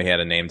 so even though he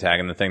had a name tag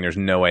and the thing, there's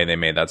no way they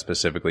made that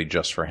specifically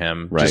just for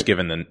him, Right. just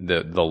given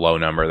the low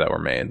number that were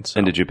made. So.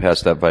 And did you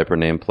pass that Viper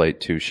nameplate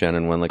to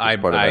Shannon Wenlick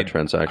as part of that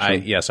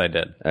transaction? Yes, I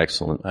did.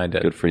 Excellent. I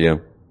did. Good for you.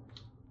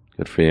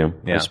 Good for you.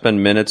 Yeah. I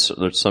spend minutes,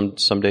 or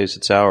some days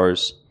it's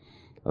hours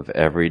of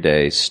every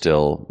day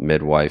still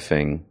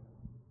midwifing,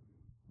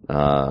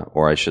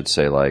 or I should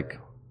say like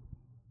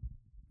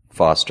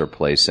foster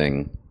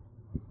placing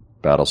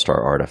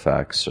Battlestar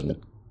artifacts and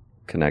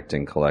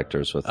connecting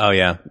collectors with Oh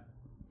yeah.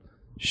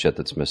 shit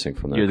that's missing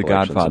from their You're the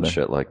collections Godfather. and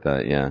shit like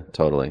that. Yeah,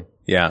 totally.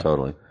 Yeah.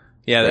 Totally.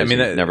 Yeah, I mean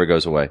it never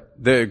goes away.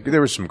 there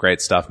was some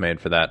great stuff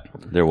made for that.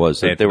 There was.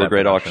 Paid They for were that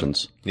great production.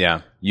 auctions.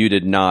 Yeah. You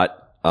did not,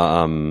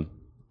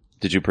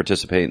 did you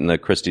participate in the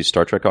Christie's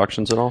Star Trek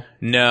auctions at all?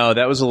 No,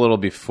 that was a little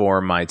before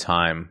my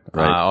time.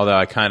 Right. Although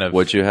I kind of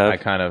What'd you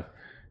have?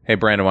 Hey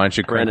Brandon, why don't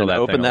you crinkle Brandon,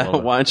 that open thing a that. little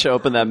bit? Why don't you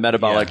open that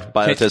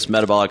Biotest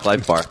metabolic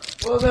life bar?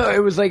 Well, no, it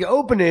was like,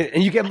 open it,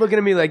 and you kept looking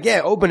at me like,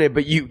 yeah, open it,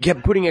 but you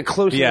kept putting it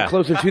closer Yeah. and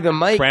closer to the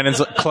mic. Brandon's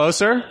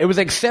closer? It was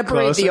like, separate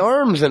Closer? the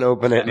arms and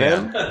open it,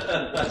 man.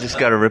 Just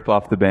got to rip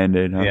off the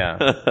Band-Aid, huh? Yeah.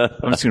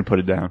 I'm just going to put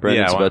it down.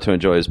 Brandon's Yeah, about to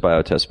enjoy his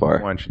Biotest Why bar.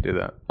 don't you do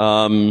that?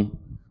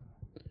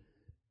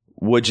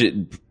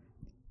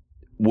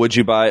 Would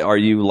you buy? Are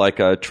you like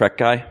a Trek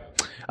guy?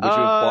 Would you have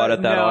bought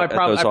at that? No, I at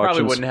probably those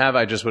auctions? wouldn't have.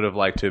 I just would have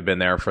liked to have been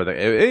there for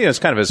it's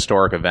kind of a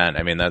historic event.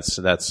 I mean, that's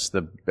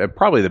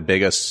probably the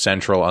biggest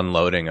central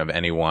unloading of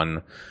any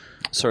one.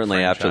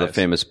 Certainly after the franchise.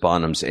 famous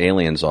Bonham's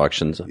Aliens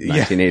auctions of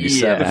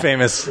 1987. The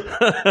famous,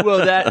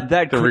 Well,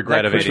 that the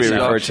regret of Which we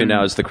 87. refer to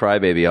now as the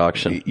Crybaby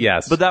auction.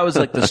 Yes. But that was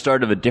like the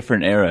start of a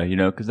different era,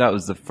 because that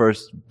was the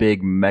first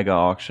big mega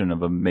auction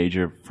of a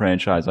major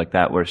franchise like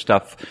that, where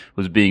stuff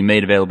was being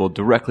made available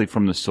directly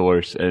from the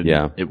source. And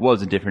Yeah. it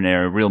was a different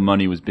era. Real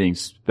money was being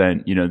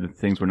spent. The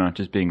things were not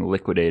just being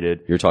liquidated.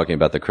 You're talking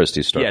about the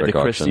Christie's Star Trek the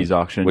Christie's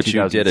auction, which you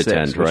did 2006,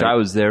 attend, right? which I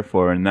was there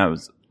for, and that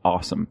was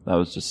awesome. That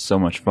was just so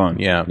much fun.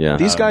 Yeah. Yeah.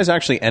 These guys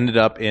actually ended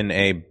up in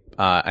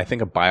I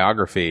think a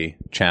biography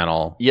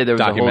channel. Yeah, there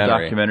was a whole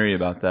documentary documentary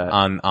about that.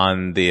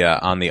 on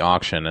the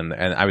auction, and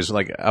I was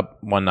like up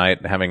one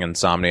night having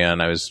insomnia,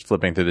 and I was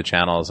flipping through the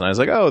channels, and I was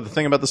like, oh, the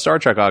thing about the Star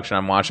Trek auction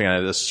I'm watching, and I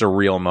had this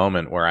surreal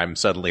moment where I'm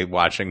suddenly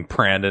watching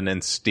Brandon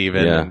and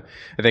Steven, Yeah. and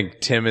I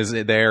think Tim is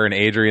there and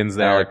Adrian's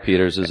there. Alec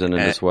Peters is in it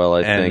as well,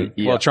 I think.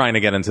 Well, trying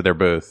to get into their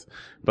booth,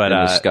 but In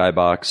the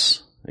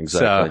Skybox.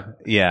 Exactly. so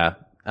yeah.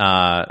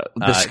 The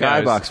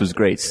Skybox was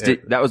great.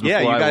 That was before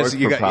Yeah, you I guys- worked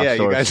you for gu- Prop yeah, you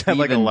Source. guys had,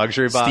 like, a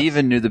luxury box.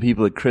 Steven knew the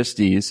people at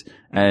Christie's,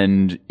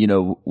 and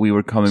we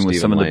were coming with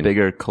Stephen some of Lane. the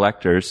bigger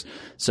collectors,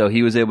 so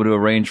he was able to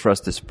arrange for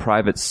us this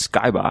private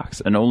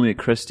Skybox. And only at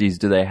Christie's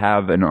do they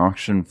have an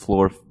auction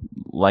floor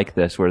like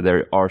this, where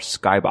there are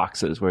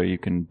Skyboxes where you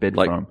can bid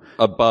Like from.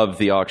 above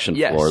the auction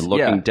Yes, floor,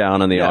 looking yeah.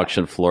 down on the Yeah.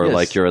 auction floor Yes.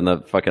 like you're in the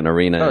fucking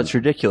arena. Oh, in it's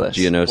ridiculous.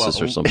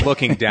 Geonosis or something.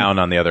 looking down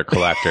on the other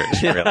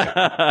collectors. Really.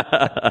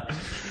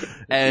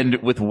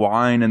 And with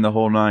wine and the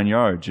whole 9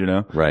 yards,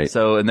 Right.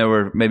 So, and there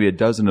were maybe a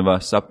dozen of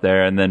us up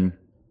there, and then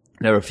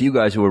there were a few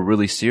guys who were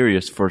really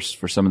serious for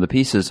some of the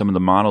pieces, some of the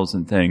models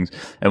and things.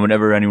 And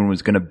whenever anyone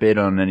was going to bid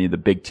on any of the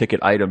big ticket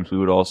items, we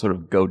would all sort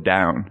of go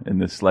down in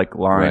this like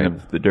line Right.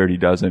 of the Dirty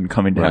Dozen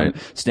coming down,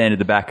 Right. stand at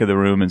the back of the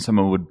room, and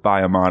someone would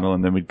buy a model,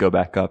 and then we'd go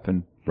back up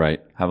and Right.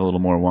 have a little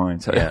more wine.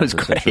 So it was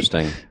that's great.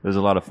 interesting. It was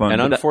a lot of fun. And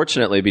But that-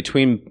 unfortunately,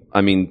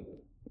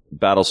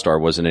 Battlestar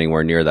wasn't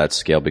anywhere near that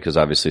scale because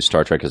obviously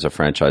Star Trek is a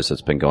franchise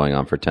that's been going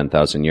on for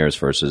 10,000 years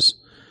versus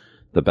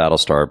the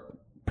Battlestar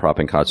prop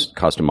and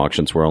costume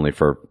auctions were only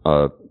for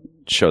a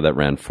show that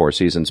ran 4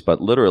 seasons.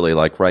 But literally,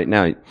 like right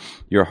now,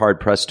 you're hard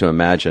pressed to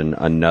imagine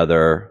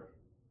another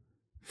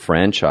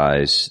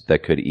franchise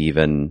that could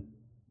even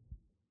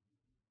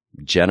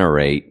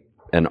generate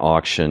an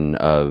auction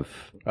of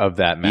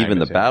that magnitude. even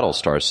the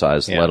Battlestar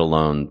size, let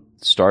alone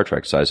Star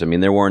Trek size. I mean,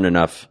 there weren't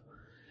enough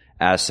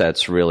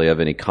assets really of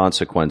any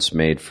consequence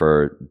made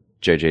for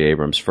J.J.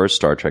 Abrams' first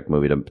Star Trek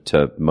movie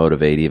to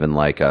motivate even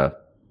like a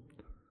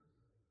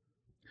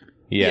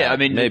I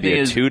mean, maybe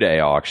a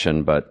 2-day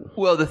auction, but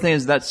well, the thing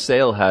is that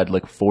sale had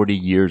like 40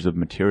 years of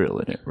material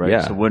in it, right?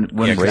 Yeah. So when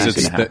Yeah, is that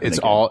it's gonna happen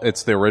again?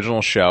 it's the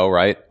original show,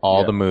 right?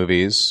 All the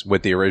movies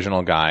with the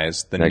original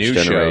guys, the Next new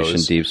Generation,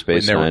 shows, Deep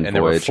Space and Nine,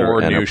 there were Voyager,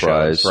 4 new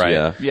Enterprise, shows,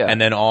 right? yeah. And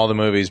then all the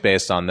movies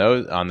based on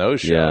those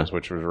shows, Yeah.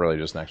 which was really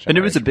just Next Generation. And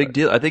it was a big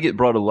deal. I think it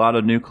brought a lot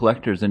of new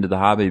collectors into the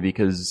hobby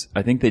because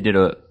I think they did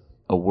a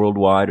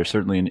worldwide or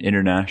certainly an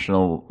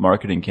international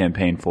marketing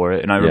campaign for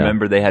it. And I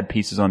remember they had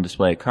pieces on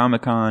display at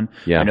Comic-Con.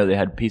 Yeah. I know they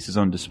had pieces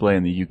on display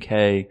in the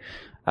UK.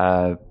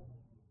 It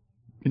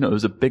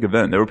was a big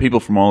event. There were people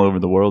from all over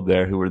the world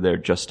there who were there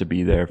just to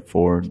be there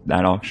for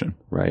that auction.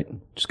 right,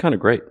 just kind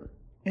of great.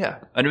 Yeah.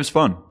 And it was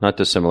fun. Not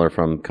dissimilar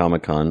from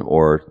Comic-Con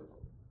or,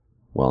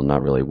 well,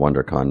 not really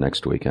WonderCon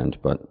next weekend,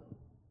 but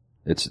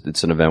it's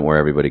an event where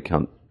everybody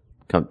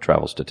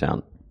travels to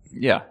town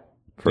Yeah.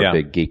 for a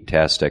big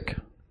geek-tastic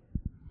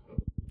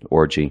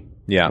orgy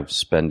of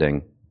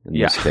spending in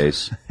this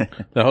case.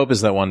 The hope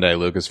is that one day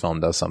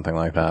Lucasfilm does something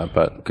like that,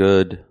 but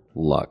Good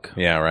luck.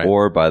 Yeah, right.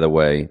 Or, by the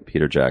way,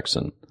 Peter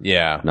Jackson.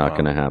 yeah, Not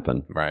going to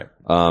happen. right.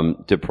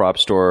 Did Prop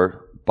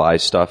Store buy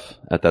stuff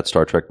at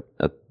that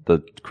at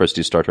the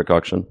Christie's Star Trek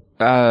auction?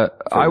 I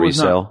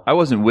resale?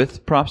 wasn't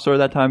with Prop Store at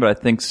that time, but I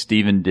think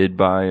Steven did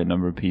buy a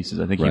number of pieces.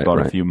 I think he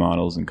bought a few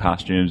models and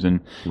costumes, and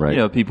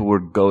people were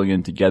going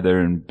in together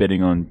and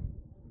bidding on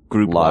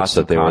group Lots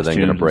that of they were then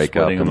costumes gonna break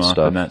up splitting them and up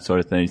stuff. and that sort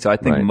of thing. So I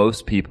think Right.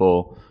 most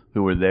people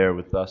who were there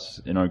with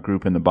us in our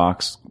group in the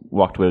box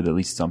walked away with at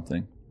least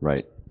something.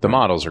 Right. The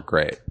models are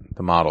great.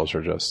 The models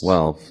are just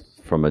Well,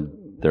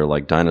 they're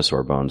like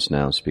dinosaur bones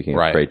now, speaking of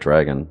Right. Great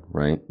Dragon,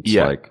 right? It's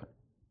Yeah. like,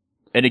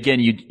 And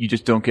again, you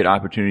just don't get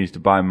opportunities to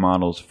buy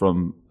models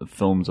from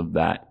films of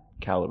that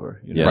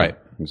caliber. You know? yeah, Right.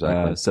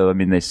 exactly. So I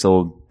mean, they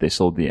sold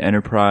the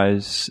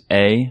Enterprise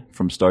A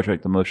from Star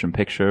Trek: The Motion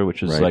Picture,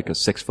 which is Right. like a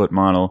 6-foot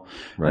model,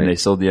 Right. and they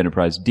sold the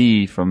Enterprise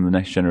D from the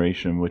Next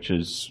Generation, which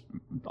is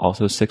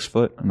also 6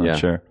 foot. I'm not Yeah.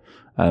 sure,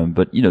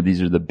 but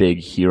these are the big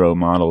hero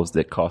models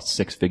that cost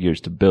 6 figures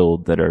to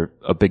build that are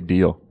a big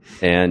deal.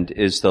 And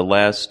is the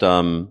last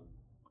science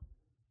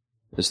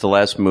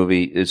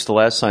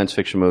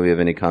fiction movie of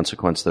any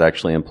consequence that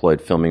actually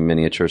employed filming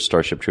miniature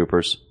Starship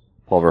Troopers,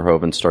 Paul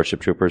Verhoeven's Starship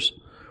Troopers,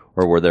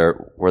 or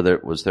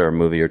was there a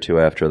movie or two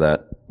after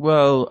that?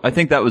 Well, I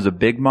think that was a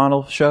big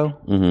model show,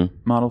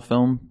 model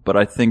film. But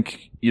I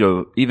think,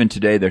 even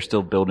today they're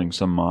still building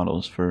some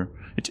models for,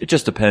 it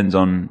just depends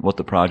on what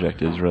the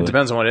project is, really. It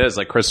depends on what it is.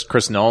 Like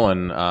Chris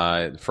Nolan,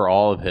 for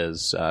all of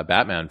his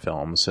Batman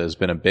films, has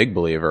been a big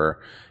believer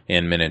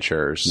in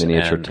miniatures,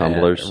 Miniature and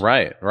tumblers.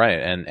 right,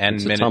 and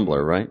It's a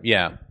tumbler, right?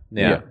 yeah,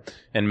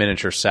 and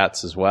miniature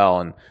sets as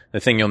well. And the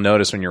thing you'll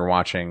notice when you're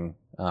watching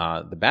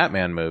the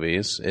Batman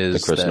movies is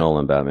The Chris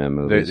Nolan Batman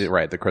movies.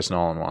 the Chris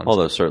Nolan ones.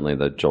 Although certainly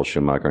the Joel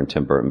Schumacher and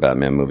Tim Burton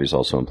Batman movies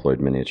also employed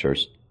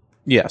miniatures.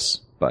 Yes.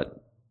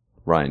 But,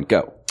 Ryan,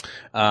 go.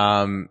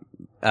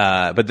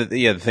 But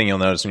the thing you'll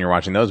notice when you're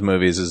watching those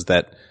movies is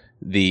that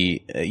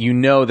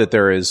that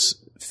there is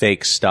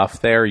fake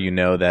stuff there. You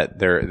know that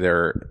there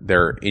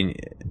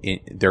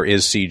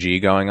is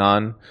CG going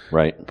on.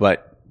 Right.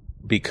 But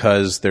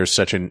because there's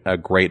such a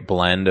great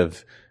blend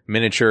of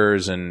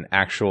miniatures and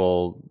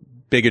actual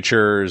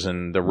bigatures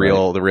and the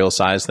real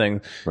size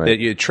thing, that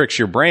it tricks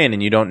your brain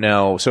and you don't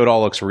know, so it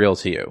all looks real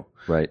to you.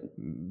 Right.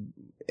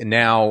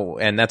 Now,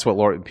 and that's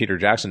what Peter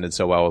Jackson did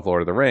so well with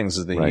Lord of the Rings,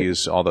 is that he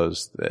used all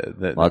those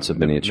Lots of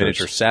miniatures.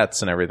 miniature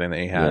sets and everything that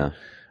he had,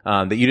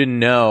 that you didn't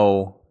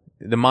know.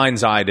 The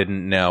mind's eye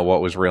didn't know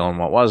what was real and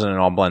what wasn't, and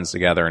it all blends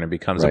together and it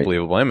becomes a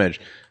believable image.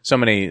 So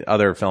many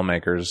other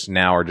filmmakers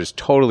now are just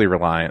totally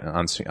reliant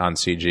on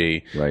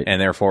CG,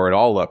 and therefore it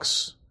all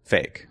looks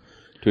fake.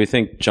 Do we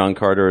think John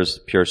Carter is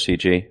pure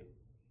CG?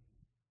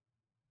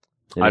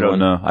 I don't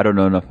know. I don't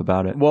know enough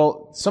about it.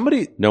 Well,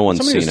 No one's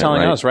somebody seen was it,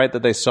 telling right? us, right,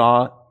 that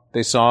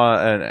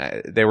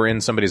they were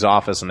in somebody's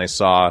office and they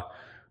saw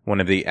one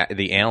of the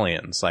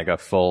aliens, like a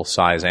full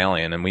size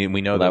alien, and we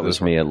know That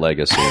was me at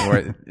Legacy.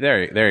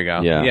 There you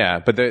go. Yeah.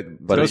 but those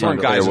it's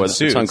weren't guys in it's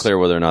suits, unclear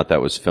whether or not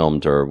that was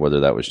filmed or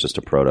whether that was just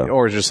a proto.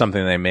 or just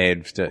something they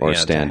made to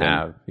stand-in. to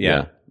have.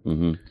 Yeah.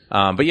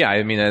 But yeah,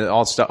 I mean,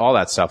 all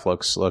that stuff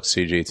looks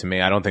CG to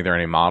me. I don't think there are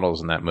any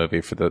models in that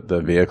movie for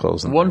the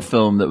vehicles. One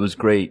film that was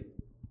great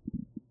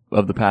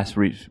of the past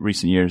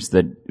recent years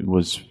that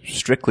was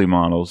strictly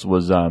models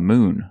was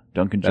Moon.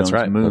 Duncan Jones' That's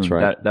right. Moon. That's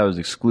right. That was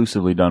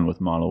exclusively done with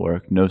model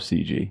work, no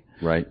CG.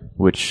 Right.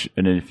 Which,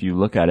 and if you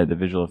look at it, the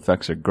visual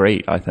effects are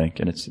great, I think,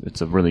 and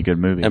it's a really good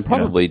movie. And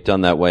probably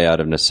done that way out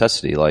of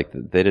necessity. Like,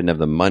 they didn't have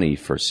the money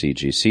for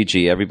CG.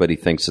 CG, everybody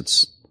thinks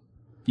it's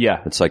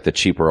like the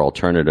cheaper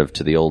alternative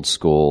to the old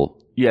school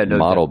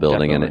model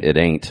building, definitely. and it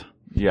ain't.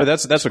 Yeah.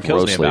 But that's what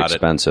kills me Grossly about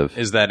expensive.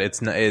 it. Is that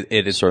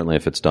it is Certainly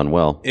if it's done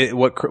well.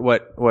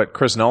 what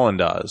Chris Nolan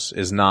does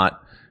is not.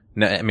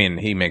 I mean,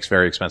 he makes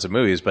very expensive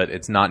movies, but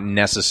it's not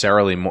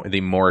necessarily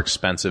the more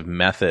expensive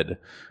method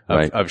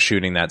of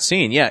shooting that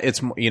scene. Yeah,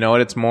 it's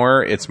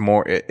more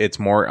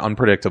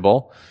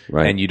unpredictable,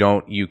 Right. and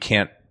you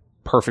can't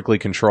perfectly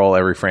control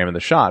every frame of the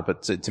shot.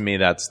 But to me,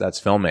 that's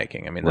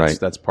filmmaking. I mean,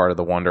 that's part of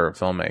the wonder of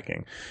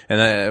filmmaking.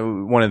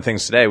 And one of the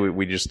things today,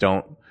 we just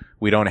don't.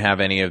 We don't have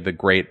any of the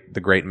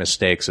great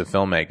mistakes of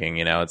filmmaking.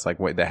 You know, it's like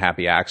the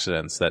happy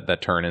accidents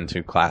that turn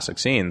into classic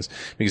scenes,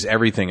 because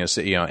everything is,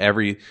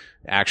 every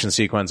action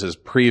sequence is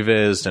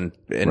prevised and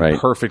Right.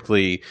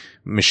 perfectly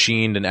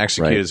machined and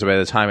executed. Right. So by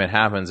the time it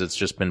happens, it's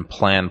just been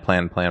planned.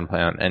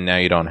 And now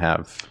you don't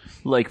have,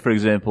 Like, for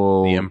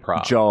example, The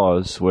improv.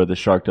 Jaws, where the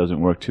shark doesn't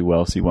work too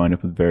well, so you wind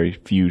up with very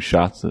few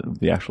shots of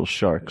the actual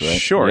shark, right?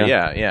 sure.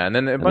 Yeah. Yeah. And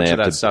then a And bunch they of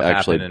have that to stuff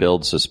actually happened.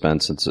 build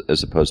suspense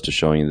as opposed to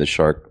showing you the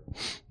shark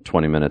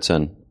 20 minutes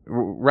in.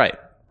 Right.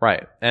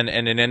 And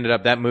it ended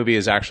up, that movie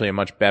is actually a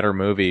much better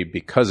movie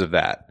because of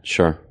that.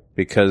 Sure.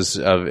 Because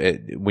of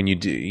it, when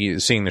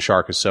seeing the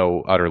shark is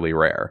so utterly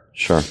rare.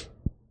 Sure.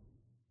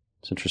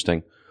 It's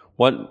interesting.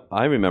 What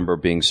I remember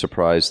being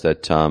surprised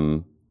that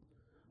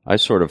I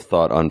sort of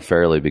thought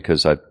unfairly,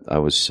 because I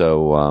was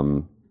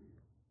so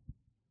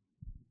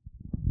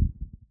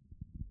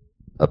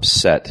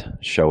upset,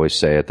 shall we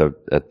say, at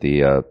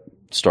the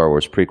Star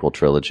Wars prequel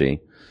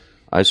trilogy.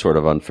 I sort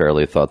of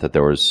unfairly thought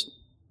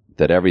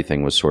that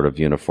everything was sort of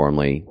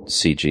uniformly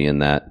CG in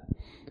that,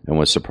 and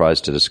was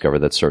surprised to discover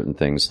that certain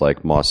things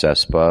like Mos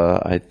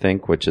Espa, I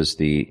think, which is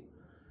the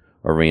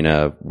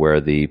arena where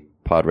the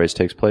pod race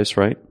takes place,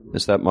 right?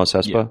 Is that Mos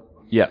Espa?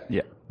 Yeah.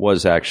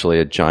 Was actually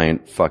a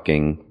giant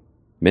fucking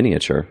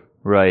miniature.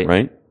 Right.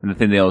 Right? And the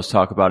thing they always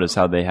talk about is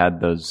how they had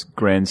those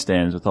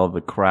grandstands with all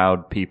the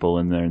crowd people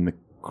in there, and the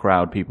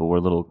crowd people were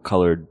little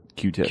colored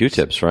Q-tips.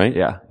 Q-tips, right?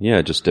 Yeah.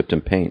 Yeah, just dipped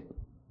in paint.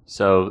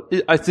 So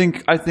I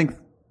think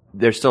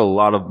there's still a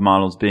lot of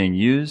models being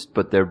used,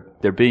 but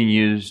they're being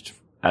used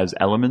as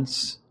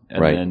elements,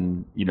 and Right.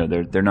 then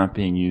they're not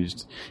being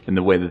used in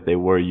the way that they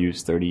were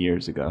used 30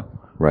 years ago.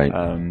 Right.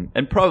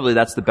 And probably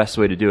that's the best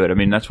way to do it. I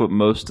mean, that's what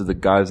most of the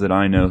guys that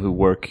I know who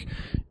work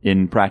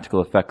in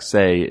practical effects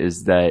say,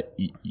 is that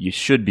you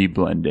should be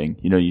blending.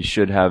 You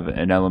should have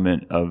an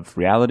element of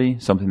reality,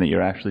 something that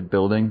you're actually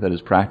building that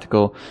is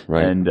practical,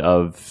 Right. and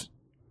of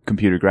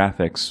computer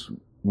graphics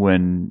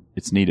when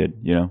it's needed,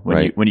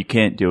 Right. when you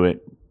can't do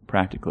it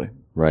practically.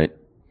 Right.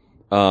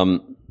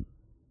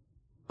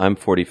 I'm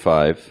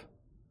 45.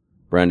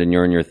 Brandon,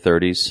 you're in your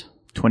 30s.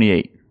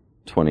 28.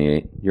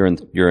 28. You're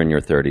in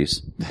your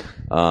 30s.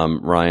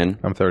 Ryan,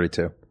 I'm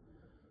 32.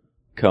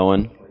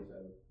 Cohen.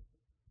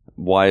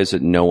 Why is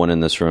it no one in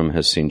this room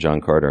has seen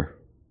John Carter?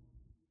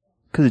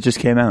 Because it just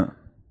came out.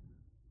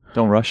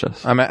 Don't rush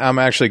us. I'm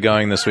actually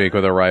going this week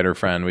with a writer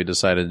friend. We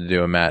decided to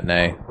do a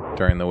matinee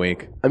during the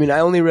week. I mean, I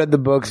only read the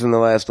books in the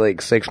last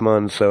 6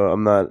 months, so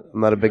I'm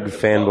not a big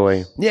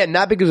fanboy. Yeah,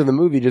 not because of the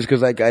movie, just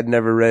because I'd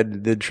never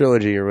read the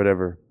trilogy or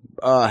whatever.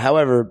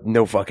 However,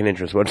 no fucking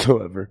interest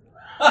whatsoever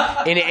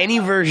in any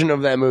version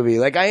of that movie.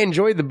 Like, I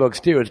enjoyed the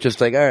books too. It's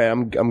just like, all right,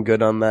 I'm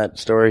good on that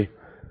story.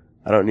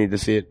 I don't need to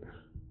see it.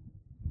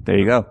 There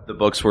you go. The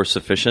books were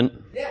sufficient?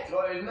 Yeah,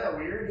 isn't that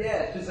weird?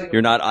 Yeah, it's just like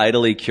You're not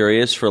idly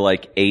curious for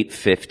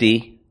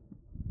 $8.50?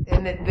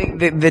 And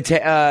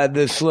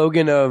the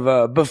slogan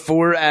of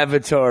before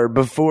Avatar,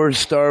 before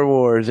Star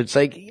Wars, it's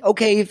like,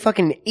 okay,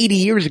 fucking 80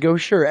 years ago,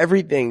 sure,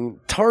 everything.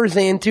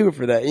 Tarzan too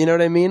for that, you know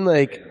what I mean?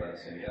 Like,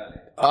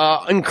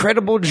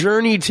 Incredible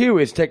Journey too.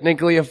 It's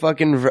technically a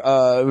fucking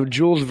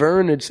Jules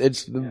Verne. It's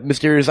the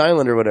Mysterious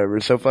Island or whatever.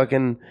 So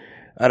fucking,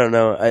 I don't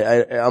know.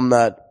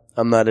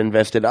 I'm not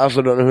invested. I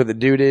also don't know who the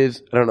dude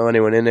is. I don't know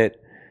anyone in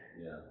it.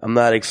 I'm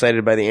not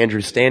excited by the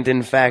Andrew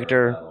Stanton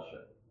factor.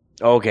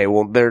 Okay,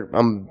 well,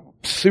 I'm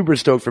super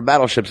stoked for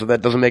Battleship, so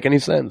that doesn't make any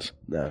sense.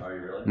 No. Are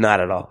you really? Not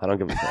at all. I don't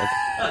give a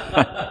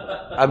fuck.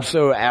 I'm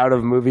so out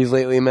of movies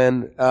lately,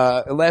 man.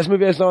 The last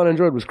movie I saw and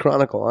enjoyed was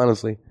Chronicle,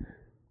 honestly.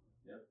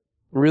 It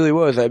really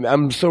was.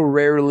 I'm so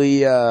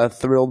rarely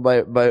thrilled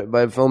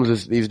by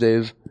films these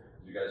days.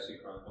 Did you guys see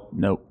Chronicle?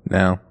 Nope.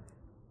 No.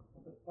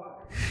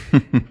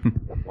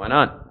 Why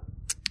not?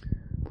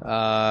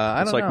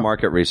 I It's don't like know.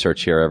 market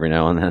research here every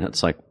now and then.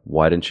 It's like,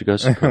 why didn't you go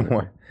see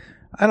Chronicle?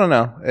 I don't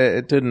know.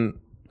 It didn't.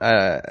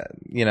 I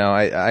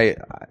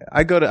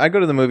go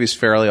to the movies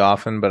fairly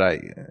often,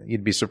 but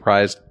you'd be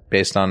surprised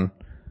based on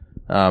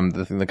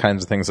the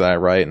kinds of things that I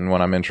write and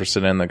what I'm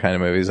interested in, the kind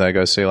of movies I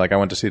go see. Like I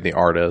went to see The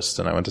Artist,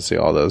 and I went to see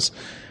all those.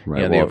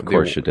 Right. Well, of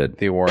course you did.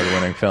 The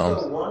award-winning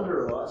films.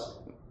 Wanderlust.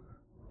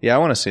 Yeah, I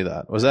want to see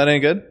that. Was that any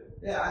good?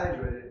 Yeah, I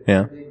enjoyed it.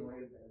 Yeah.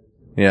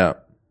 Yeah.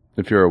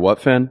 If you're a what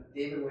fan?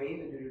 David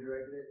Wayne, the dude who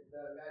directed it. The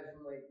guys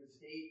from like The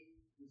State,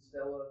 and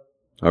Stella,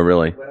 Oh,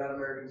 really? Wet Hot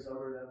American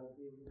Summer, that whole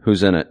team.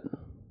 Who's in it?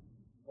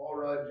 Paul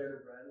Rudd,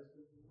 Jennifer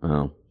Aniston,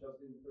 Oh,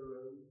 Justin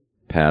Theroux.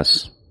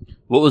 pass.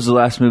 What was the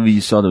last movie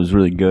you saw that was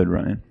really good,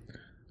 Ryan?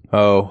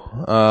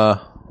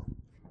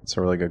 That's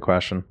a really good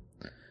question.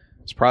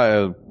 It's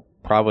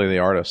probably The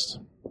Artist.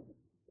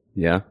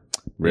 Yeah?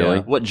 Really?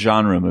 Yeah. What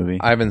genre movie?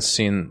 I haven't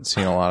seen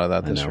a lot of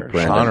that this know, year.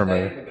 Brandon. Genre I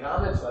movie. in the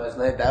comments last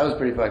night. That was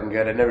pretty fucking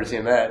good. I'd never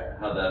seen that.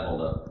 How'd that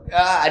hold up?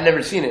 I'd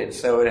never seen it,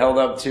 so it held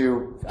up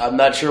to. I'm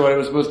not sure what it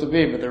was supposed to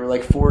be, but there were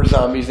like 4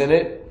 zombies in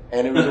it,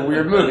 and it was a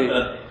weird movie.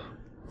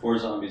 4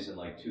 zombies and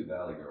like 2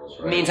 Valley Girls,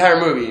 right? The entire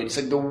movie. It's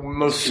like the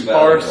most 2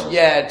 Valley sparse. Girls.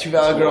 Yeah, 2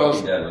 Valley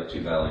Girls. Dead with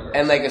 2 Valley Girls.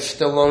 And like a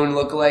Stallone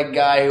lookalike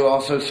guy who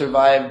also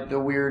survived the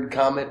weird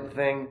comet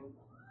thing.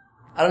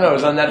 I don't know. It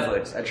was on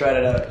Netflix. I tried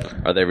it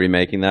out. Are they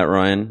remaking that,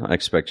 Ryan? I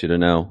expect you to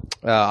know.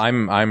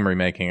 I'm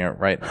remaking it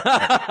right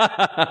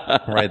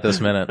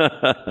this minute.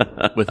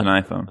 With an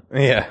iPhone.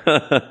 Yeah.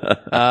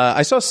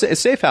 I saw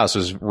Safe House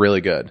was really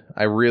good.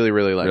 I really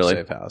liked Really?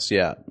 Safe House.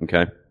 Yeah.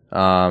 Okay.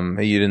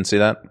 You didn't see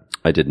that?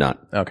 I did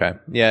not. Okay.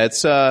 Yeah,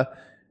 it's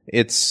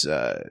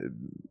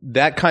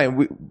that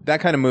kind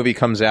of movie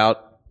comes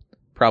out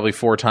probably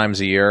 4 times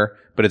a year,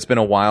 but it's been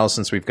a while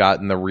since we've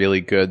gotten the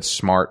really good,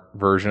 smart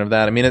version of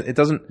that. I mean, it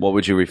doesn't. What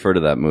would you refer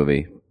to that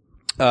movie?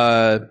 What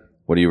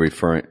are you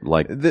referring,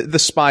 like? The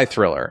spy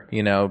thriller,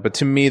 you know. But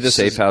to me, this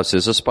Safe House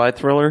is a spy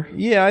thriller?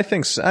 Yeah, I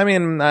think so. I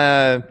mean,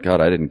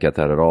 God, I didn't get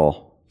that at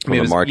all. From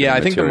the marketing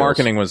I think the materials.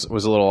 marketing was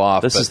a little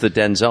off. This but is the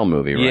Denzel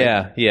movie,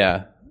 right?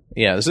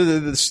 Yeah. So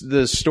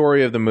the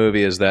story of the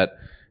movie is that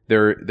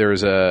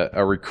there's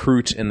a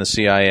recruit in the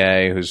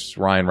CIA who's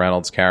Ryan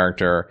Reynolds'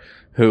 character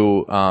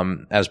who,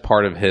 as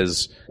part of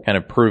his kind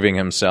of proving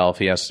himself,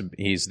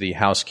 he's the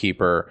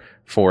housekeeper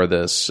for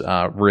this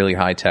really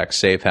high tech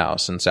safe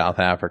house in South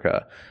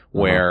Africa,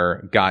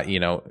 where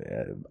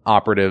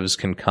operatives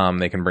can come,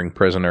 they can bring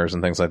prisoners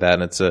and things like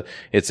that, and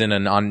it's in a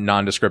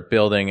nondescript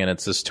building, and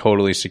it's this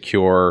totally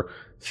secure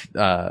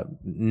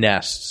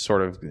nest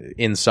sort of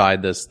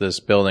inside this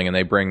building, and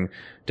they bring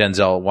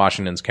Denzel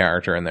Washington's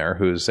character in there,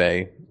 who's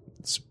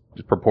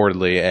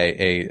purportedly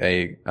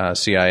a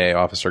CIA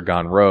officer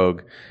gone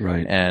rogue,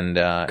 Right. And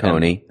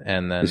Coney.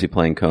 and then Is he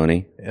playing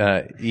Coney?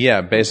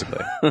 yeah,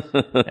 basically,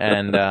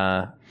 and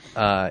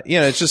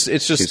it's just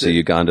He's a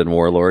Ugandan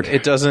warlord.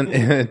 it doesn't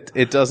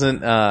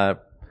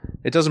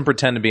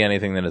pretend to be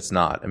anything that it's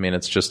not. I mean,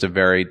 it's just a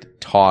very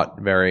taut,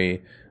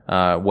 very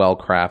well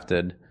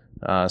crafted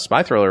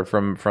spy thriller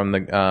from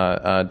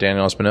the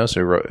Daniel Espinosa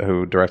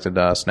who directed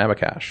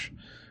Snabbakash.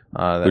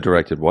 Who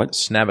directed what?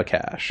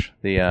 Snabbakash.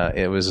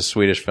 It was a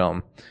Swedish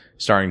film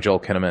starring Joel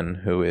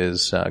Kinnaman, who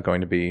is going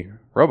to be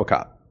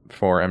RoboCop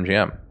for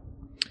MGM.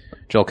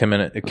 Joel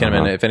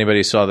Kinnaman. If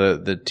anybody saw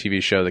the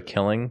TV show The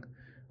Killing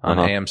on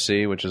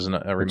AMC, which is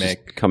a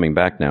remake, It's coming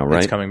back now, right?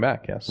 It's coming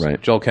back. Yes. Right.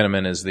 Joel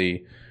Kinnaman is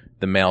the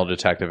male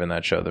detective in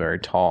that show, the very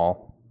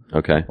tall,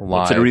 Okay.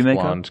 lithe, it a remake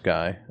of? blonde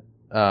guy.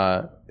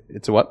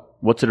 It's a what?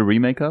 What's it a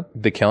remake of?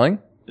 The Killing?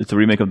 It's a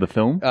remake of the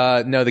film?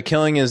 No, The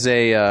Killing is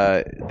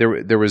there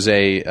was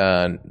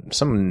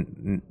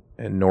some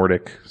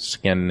Nordic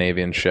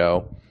Scandinavian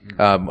show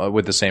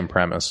with the same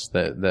premise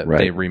that Right.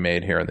 they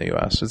remade here in the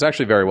US. It's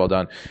actually very well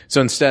done. So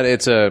instead,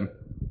 it's a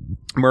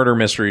murder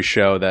mystery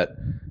show that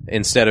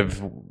instead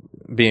of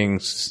being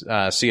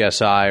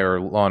CSI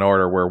or Law and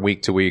Order, where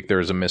week to week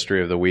there's a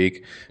mystery of the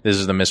week, this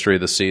is the mystery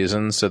of the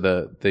season. So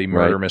the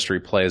murder Right. mystery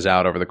plays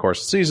out over the course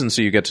of the season.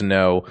 So you get to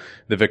know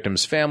the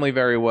victim's family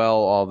very well,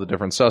 all the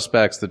different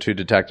suspects, the 2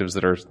 detectives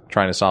that are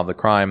trying to solve the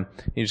crime.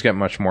 You just get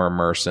much more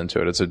immersed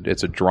into it.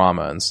 It's a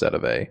drama instead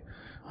of a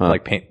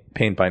like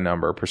paint by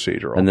number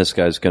procedural. And this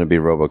guy's going to be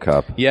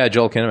RoboCop. Yeah,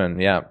 Joel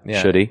Kinnaman. Yeah.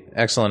 Should he?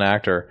 Excellent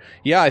actor.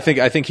 Yeah, I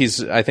think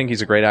he's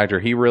a great actor.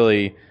 He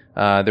really.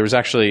 There was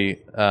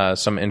actually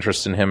some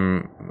interest in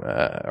him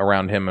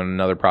around him in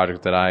another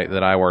project that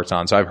I worked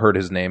on. So I've heard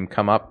his name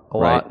come up a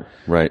lot,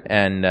 Right.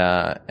 And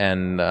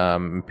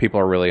people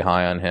are really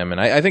high on him,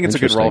 and I think it's a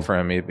good role for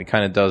him. He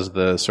kind of does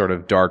the sort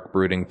of dark,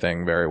 brooding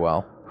thing very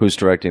well. Who's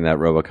directing that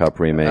RoboCop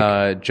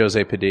remake?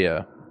 Jose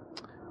Padilla,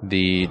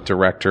 the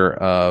director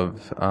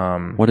of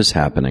What is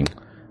happening?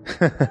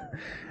 Who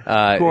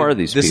are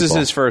these This people? is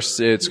his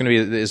first. It's going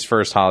to be his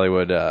first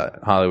Hollywood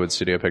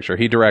studio picture.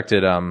 He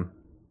directed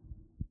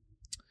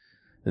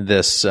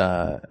this.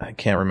 I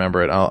can't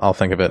remember it. I'll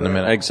think of it in a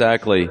minute.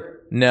 Exactly.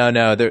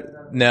 No.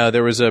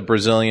 There was a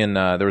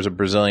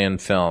Brazilian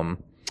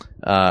film,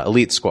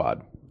 Elite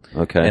Squad.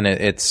 Okay. And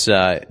it's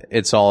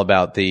all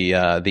about the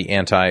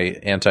anti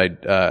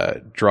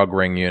drug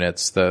ring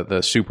units,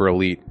 the super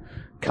elite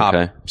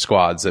cop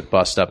squads that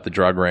bust up the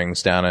drug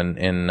rings down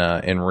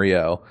in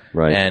Rio.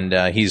 Right.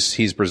 And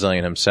he's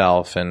Brazilian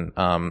himself, and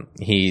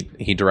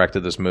he directed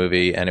this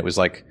movie, and it was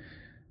like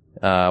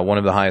one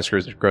of the highest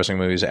grossing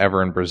movies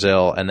ever in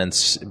Brazil, and then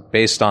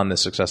based on the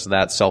success of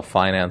that,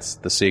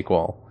 self-financed the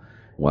sequel.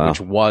 Wow.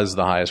 which was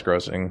the highest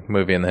grossing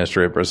movie in the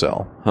history of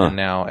Brazil. Huh. And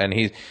now, and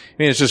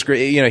it's just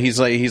great. You know, he's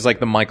like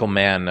the Michael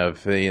Mann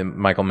of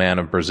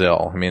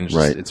Brazil. I mean,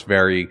 it's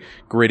very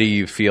gritty.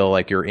 You feel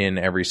like you're in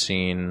every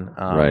scene.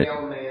 Right.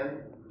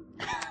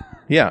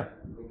 Yeah.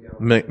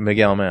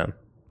 Miguel Mann.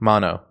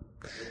 Mono.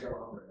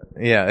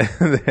 Yeah.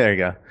 There you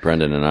go.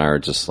 Brendan and I are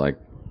just like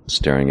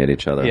staring at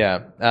each other.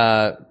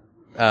 Yeah.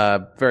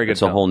 Very good.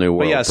 It's a whole new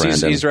world. But yes,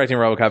 Brandon. he's directing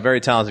RoboCop.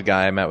 Very talented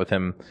guy. I met with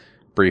him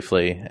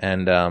briefly,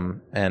 and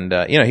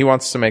you know, he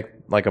wants to make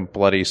like a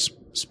bloody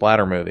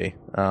splatter movie.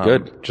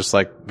 Good. Just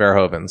like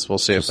Verhoeven's. We'll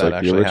see Just if that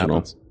like the actually original.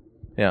 happens.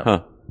 Yeah.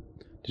 Huh.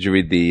 Did you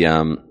read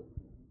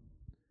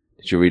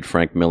Did you read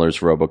Frank Miller's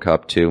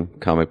RoboCop 2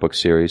 comic book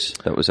series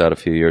that was out a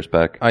few years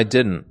back? I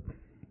didn't.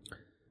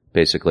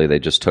 Basically, they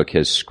just took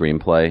his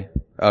screenplay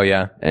Oh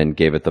yeah. and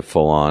gave it the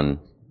full-on,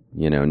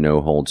 you know,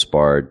 no holds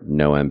barred,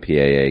 no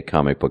MPAA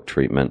comic book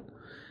treatment,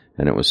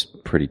 and it was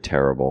pretty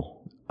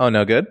terrible. Oh,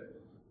 no good.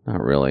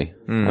 Not really.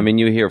 I mean,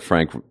 you hear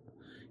Frank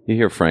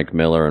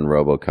Miller and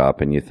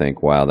RoboCop, and you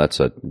think, "Wow, that's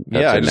a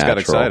Yeah, I just got natural."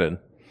 excited.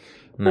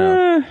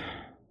 No.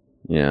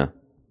 Yeah,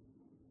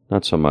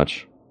 not so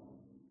much.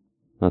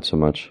 Not so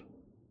much.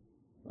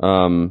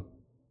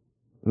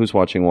 Who's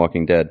watching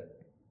Walking Dead?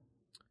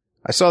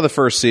 I saw the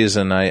first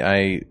season.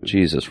 I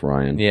Jesus,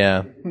 Ryan.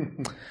 yeah.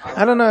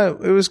 I don't know.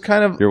 It was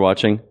kind of. You're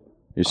watching?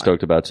 You're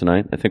stoked about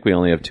tonight? I think we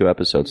only have 2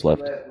 episodes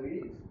left.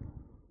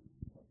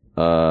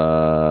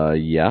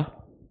 Yeah.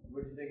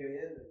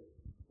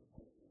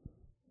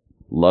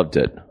 Loved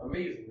it.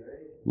 Amazing, right?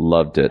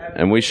 Loved it.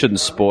 And we shouldn't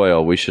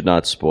spoil. We should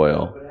not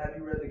spoil. But have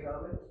you read the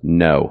comics?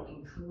 No.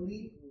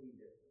 Completely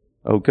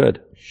Oh,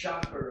 good.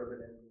 shocker of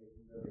an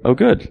ending. Oh,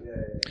 good.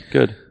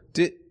 Good.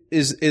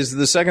 Is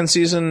the second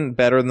season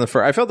better than the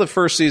first? I felt the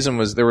first season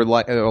there were a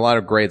lot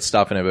of great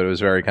stuff in it, but it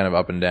was very kind of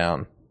up and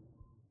down.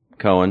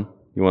 Cohen,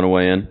 you want to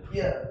weigh in?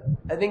 Yeah,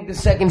 I think the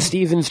second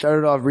season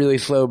started off really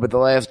slow, but the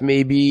last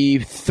maybe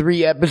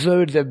 3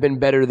 episodes have been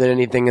better than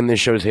anything in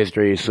this show's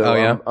history. So, Oh,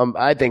 yeah?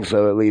 I think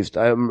so at least.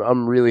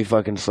 I'm really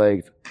fucking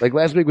psyched. Like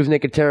last week was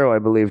Nicotero, I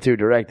believe, too,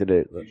 directed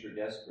it.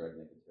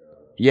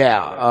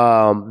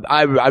 Yeah,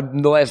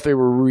 the last 3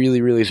 were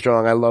really, really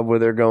strong. I love where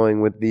they're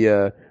going with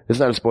the. It's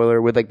not a spoiler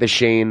with like the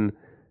Shane,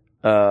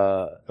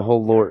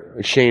 whole lore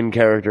Shane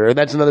character.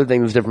 That's another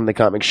thing that's different from the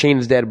comic.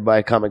 Shane's dead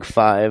by comic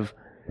 5.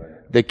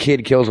 The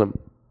kid kills him.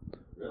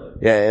 Really?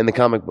 Yeah, in the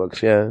comic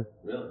books. Yeah.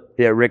 Really?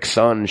 Yeah, Rick's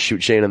son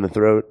shoots Shane in the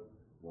throat.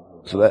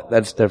 Wow. So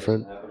that's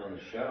different. Happened on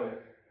the show.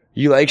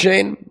 You like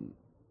Shane?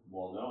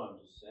 Well, no, I'm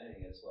just saying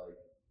it's like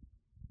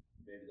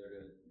maybe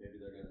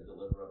they're gonna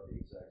deliver up the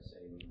exact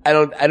same.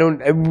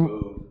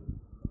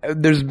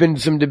 There's been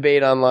some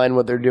debate online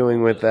what they're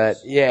doing with that.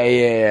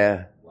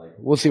 Yeah.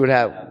 We'll see what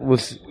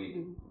happens.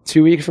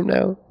 2 weeks from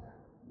now?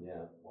 Yeah.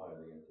 Why are they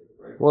going to take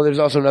a break? Well, there's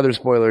also another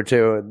spoiler,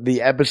 too.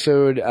 The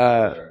episode,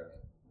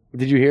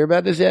 did you hear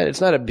about this yet?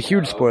 It's not a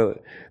huge spoiler.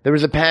 There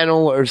was a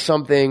panel or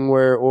something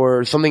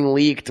or something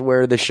leaked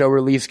where the show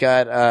release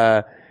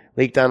got,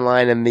 leaked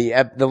online, and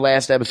the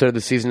last episode of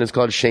the season is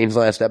called Shane's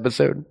Last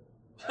Episode.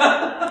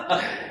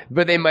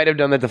 But they might have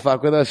done that to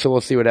fuck with us, so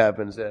we'll see what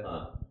happens.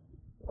 Yeah.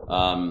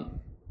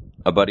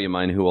 A buddy of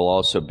mine who will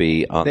also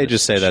be on They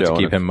just say that to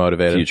keep him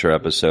motivated. Future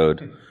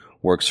episode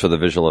works for the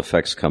visual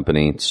effects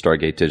company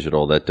Stargate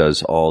Digital that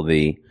does all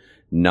the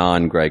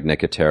non-Greg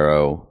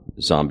Nicotero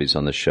zombies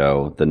on the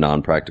show, the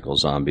non-practical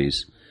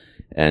zombies.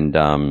 And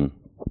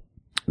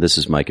this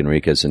is Mike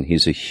Enriquez, and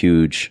he's a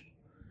huge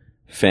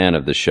fan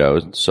of the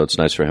show, so it's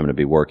nice for him to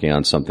be working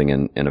on something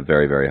in a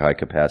very, very high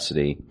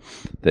capacity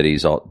that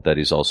he's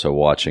also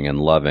watching and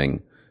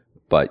loving.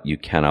 But you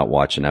cannot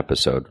watch an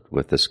episode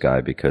with this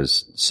guy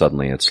because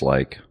suddenly it's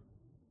like,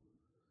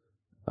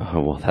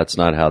 oh, well, that's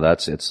not how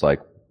it's like,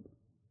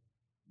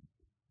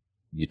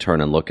 you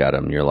turn and look at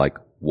him and you're like,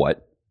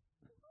 what?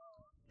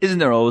 Isn't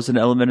there always an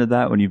element of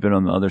that when you've been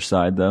on the other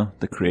side, though?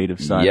 The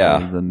creative side?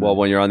 Yeah. Well,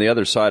 when you're on the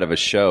other side of a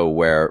show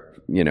where,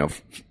 you know,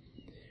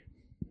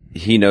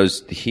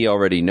 he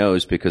already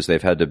knows because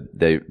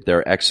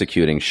they're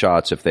executing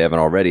shots if they haven't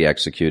already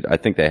executed. I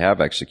think they have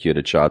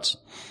executed shots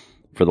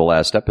for the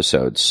last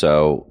episode.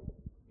 So,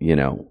 you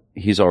know,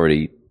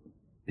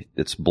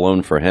 it's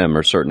blown for him,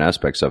 or certain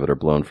aspects of it are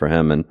blown for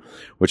him, and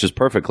which is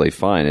perfectly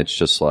fine. It's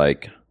just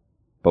like,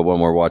 but when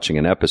we're watching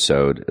an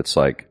episode, it's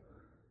like,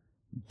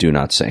 do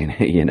not say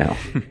anything, you know,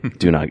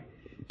 do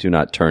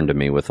not turn to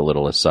me with a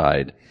little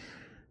aside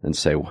and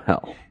say,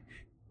 well,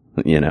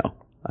 you know,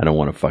 I don't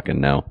want to fucking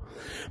know.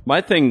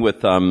 My thing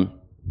with,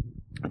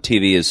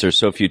 TV is there's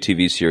so few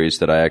TV series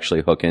that I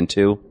actually hook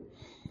into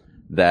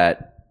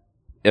that,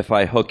 if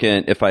I hook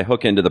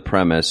into the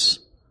premise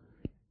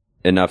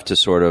enough to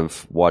sort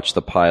of watch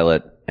the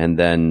pilot and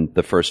then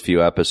the first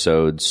few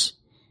episodes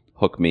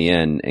hook me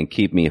in and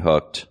keep me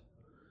hooked,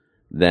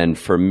 then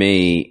for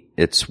me,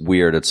 it's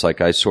weird. It's like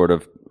I sort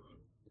of,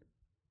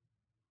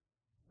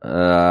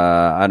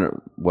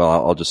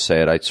 I'll just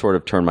say it. I sort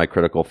of turn my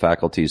critical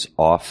faculties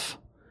off.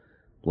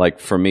 Like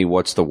for me,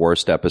 what's the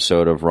worst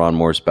episode of Ron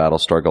Moore's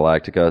Battlestar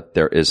Galactica?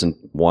 There isn't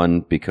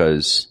one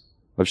because,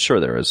 I'm sure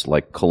there is,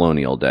 like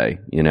Colonial Day,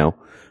 you know?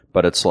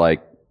 but it's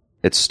like,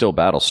 it's still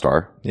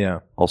Battlestar. Yeah.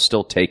 I'll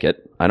still take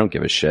it. I don't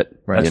give a shit.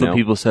 Right. That's you what know?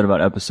 people said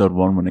about episode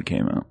 1 when it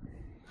came out.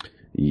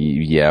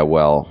 Yeah,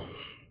 well,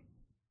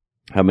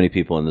 how many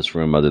people in this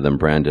room other than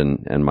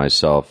Brandon and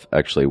myself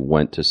actually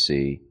went to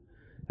see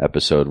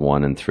episode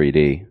 1 in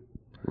 3D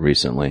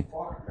recently?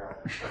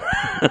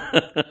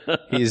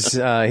 He's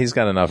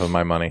got enough of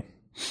my money.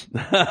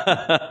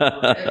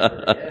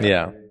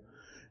 Yeah.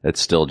 It's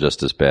still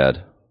just as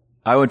bad.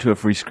 I went to a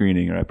free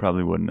screening, or I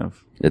probably wouldn't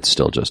have. It's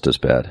still just as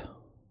bad.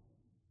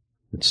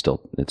 It's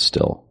still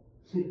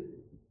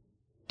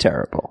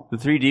terrible. The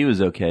 3D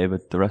was okay,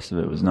 but the rest of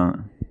it was not.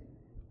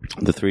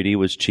 The 3D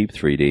was cheap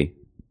 3D. It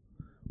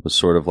was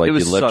sort of like It you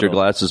was lift your subtle.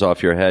 glasses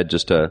off your head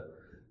just to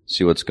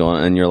see what's going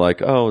on, and you're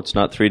like, oh, it's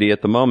not 3D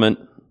at the moment.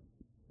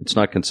 It's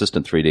not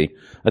consistent 3D.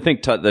 I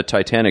think the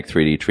Titanic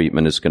 3D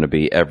treatment is going to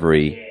be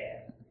every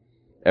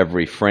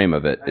frame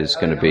of it is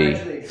going to be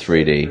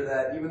 3D.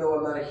 Even though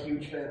I'm not a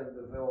huge fan of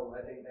the film,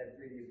 I think that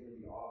 3D is going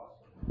to be awesome.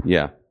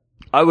 Yeah.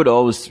 I would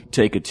always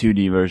take a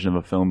 2D version of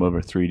a film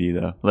over 3D,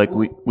 though. Like,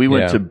 we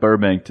went Yeah. to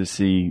Burbank to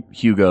see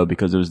Hugo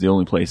because it was the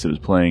only place it was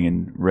playing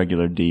in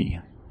regular D.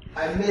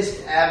 I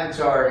missed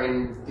Avatar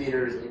in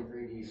theaters in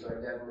 3D, so I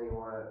definitely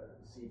want to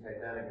see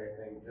Titanic,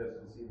 I think, just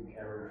to see the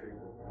camera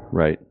treatment.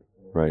 Right.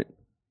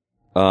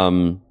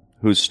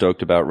 Who's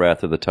stoked about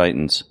Wrath of the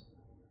Titans?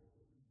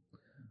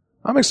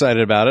 I'm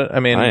excited about it. I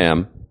mean, I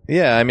am.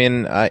 Yeah. I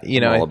mean, I'm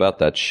all about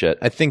that shit.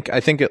 I think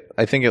it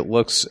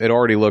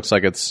already looks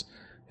like it's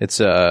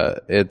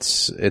a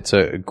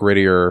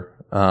grittier,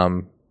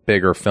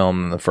 bigger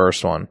film than the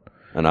first one.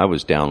 And I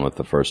was down with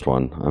the first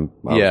one.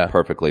 I Yeah. was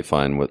perfectly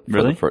fine with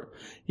Really? the first.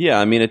 Yeah,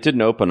 I mean, it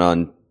didn't open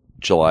on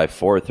July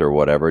 4th or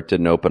whatever. It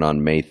didn't open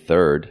on May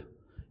 3rd.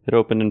 It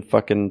opened in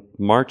fucking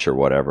March or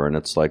whatever. And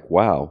it's like,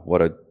 wow,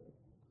 what a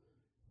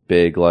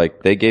big,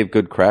 like, they gave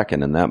good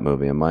cracking in that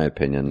movie, in my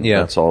opinion. Yeah.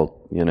 That's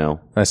all, you know.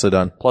 Nicely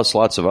done. Plus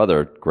lots of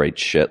other great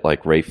shit,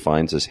 like Ralph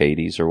Fiennes as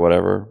Hades or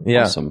whatever.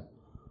 Yeah. Awesome.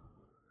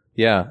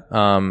 Yeah.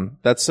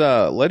 That's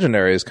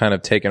Legendary has kind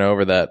of taken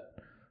over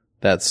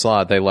that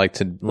slot. They like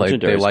to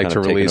Legendary's kind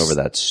of release taken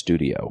over that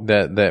studio.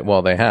 that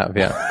well they have,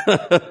 yeah.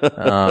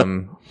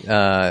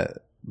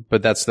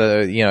 But that's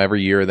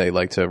every year they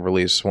like to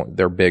release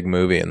their big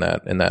movie in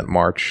that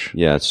March.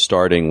 Yeah,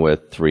 starting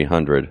with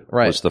 300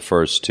 Right. was the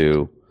first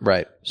to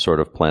Right. sort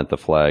of plant the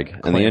flag.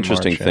 And the Claim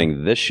interesting March, yeah.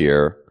 thing this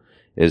year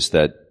is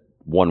that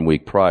 1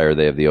 week prior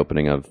they have the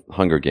opening of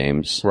Hunger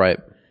Games. Right.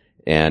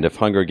 And if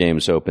Hunger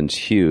Games opens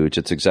huge,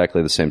 it's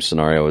exactly the same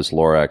scenario as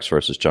Lorax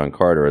versus John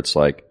Carter. It's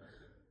like,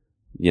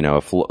 you know,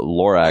 if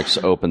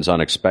Lorax opens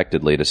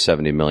unexpectedly to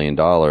 $70 million,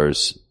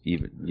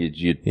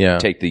 you Yeah.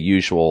 take the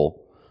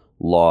usual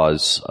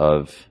laws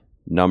of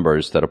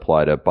numbers that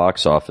apply to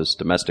box office,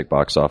 domestic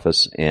box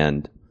office,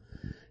 and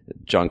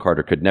John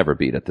Carter could never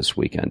beat it this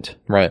weekend.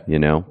 Right. You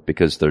know,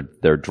 because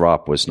their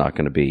drop was not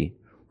going to be,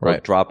 Right.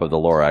 the drop of the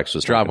Lorax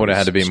was Drop not would gonna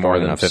have had to be more strong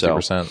than enough.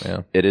 50%. So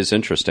Yeah. it is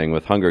interesting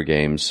with Hunger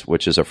Games,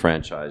 which is a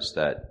franchise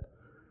that,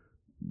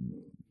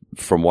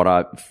 from what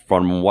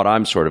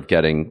I'm sort of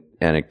getting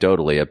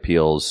anecdotally,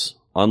 appeals,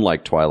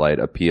 unlike Twilight,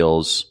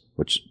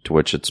 to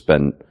which it's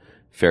been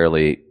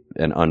fairly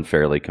and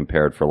unfairly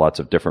compared for lots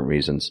of different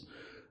reasons.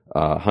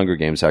 Hunger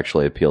Games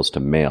actually appeals to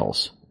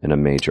males in a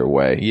major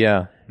way.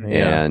 Yeah.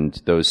 Yeah. And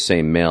those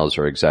same males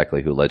are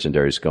exactly who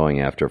Legendary is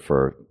going after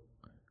for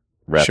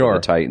Wrath Sure.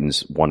 of the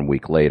Titans 1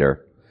 week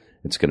later.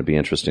 It's going to be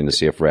interesting to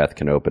see if Wrath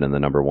can open in the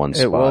number 1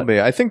 spot. It will be.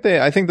 I think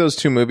those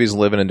two movies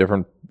live in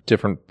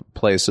different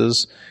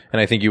places, and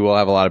I think you will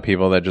have a lot of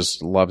people that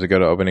just love to go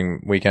to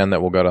opening weekend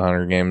that will go to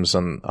Hunger Games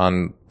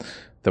on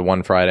the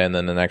one Friday, and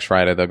then the next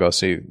Friday they'll go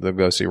see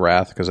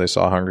Wrath because they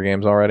saw Hunger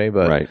Games already.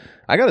 But Right.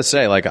 I gotta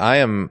say, like, I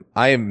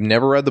have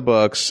never read the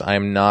books. I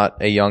am not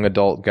a young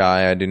adult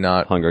guy. I do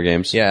not. Hunger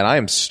Games. Yeah, and I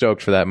am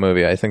stoked for that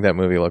movie. I think that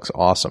movie looks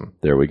awesome.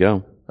 There we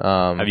go.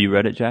 Have you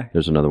read it, Jack?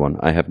 There's another one.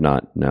 I have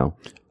not. No.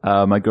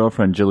 My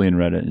girlfriend Jillian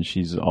read it, and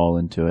she's all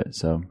into it.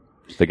 So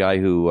The guy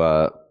who,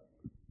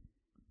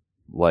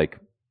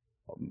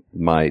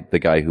 the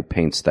guy who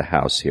paints the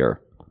house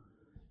here.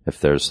 If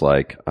there's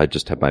like, I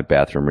just have my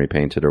bathroom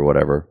repainted or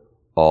whatever,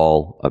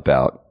 all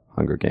about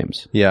Hunger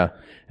Games. Yeah.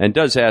 And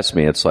does ask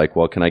me, it's like,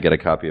 well, can I get a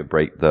copy of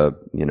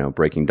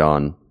Breaking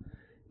Dawn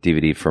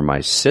DVD for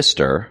my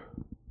sister,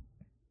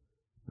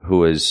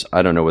 who is,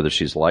 I don't know whether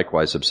she's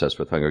likewise obsessed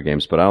with Hunger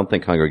Games, but I don't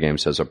think Hunger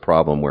Games has a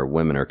problem where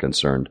women are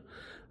concerned.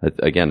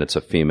 Again, it's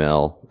a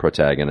female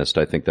protagonist.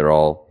 I think they're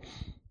all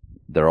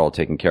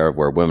taken care of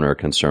where women are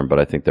concerned, but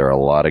I think there are a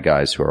lot of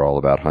guys who are all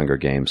about Hunger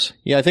Games.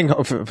 Yeah, I think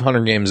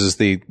Hunger Games is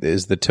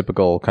the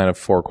typical kind of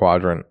four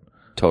quadrant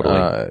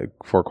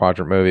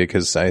movie,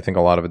 because I think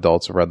a lot of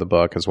adults have read the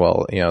book as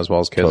well, as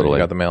well as kids. Totally.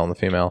 You got the male and the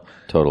female.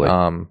 Totally.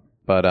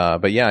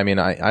 But yeah, I mean,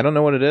 I don't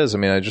know what it is. I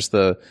mean, I just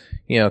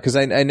because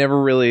I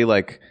never really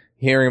like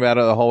hearing about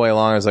it the whole way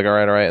along. I was like, all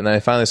right, and then I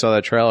finally saw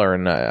that trailer,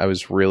 and I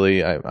was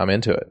really, I'm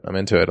into it.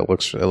 It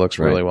looks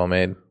really Right. well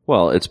made.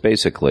 Well, it's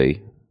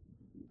basically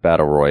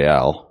Battle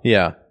Royale,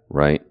 Yeah,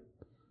 right?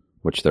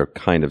 Which they're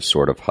kind of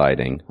sort of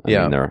hiding. I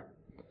Yeah. mean, they're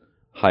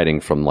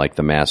hiding from like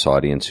the mass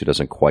audience who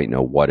doesn't quite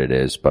know what it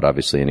is. But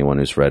obviously anyone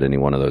who's read any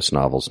one of those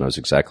novels knows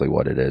exactly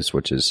what it is,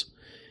 which is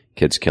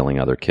kids killing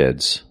other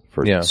kids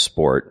for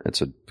sport.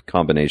 It's a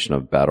combination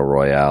of Battle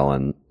Royale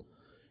and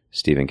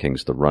Stephen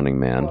King's The Running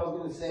Man. Well, I was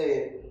going to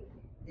say,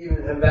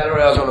 even Battle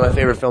Royale is one of my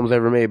favorite films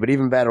ever made, but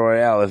even Battle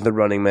Royale is The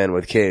Running Man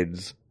with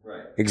kids.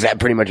 Right.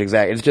 Pretty much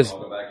exact. It's just.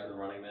 I'll go back to The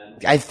Running Man.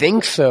 I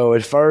think so.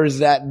 As far as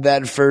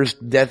that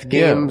first Death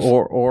Games,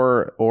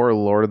 or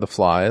Lord of the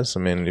Flies.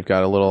 I mean, you've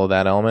got a little of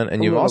that element,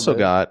 and you've also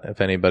got,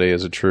 if anybody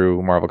is a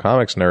true Marvel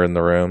Comics nerd in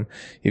the room,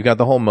 you've got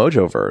the whole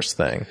Mojoverse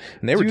thing,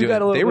 and they were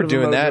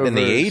doing that in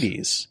the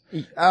 80s.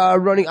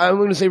 I'm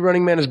going to say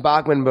Running Man is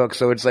Bachman book,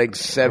 so it's like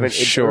it's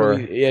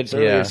early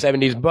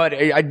 70s, but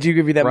I do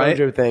give you that Right?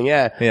 Mojo thing.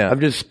 Yeah. I'm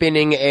just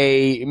spinning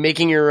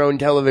making your own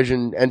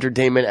television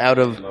entertainment out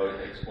of.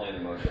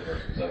 Explain the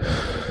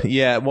Mojoverse.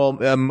 Yeah, well,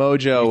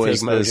 Mojo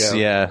is this. Mojo.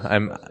 Yeah,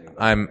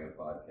 I'm.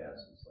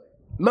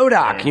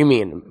 MODOK, you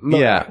mean?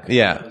 MODOK.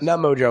 Yeah. Not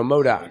Mojo,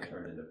 MODOK.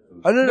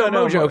 Oh, no,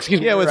 Mojo, excuse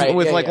me. Yeah, with right,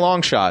 like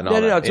Longshot and all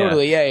No, that.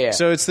 totally, yeah.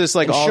 So it's this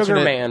like And alternate.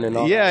 Sugar Man and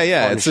all yeah, that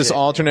yeah. fun It's this shit.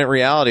 alternate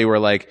reality where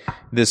like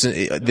this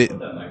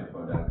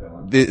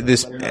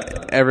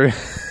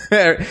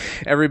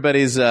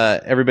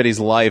everybody's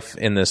life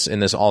in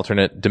this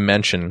alternate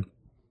dimension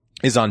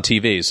is on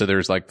TV. So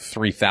there's like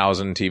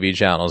 3,000 TV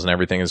channels and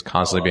everything is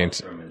constantly being.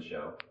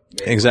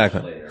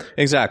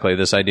 Exactly.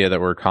 This idea that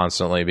we're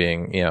constantly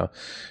being,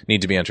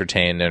 need to be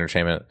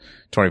entertainment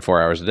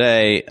 24 hours a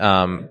day.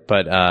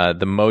 But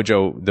the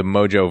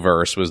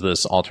Mojoverse was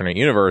this alternate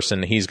universe,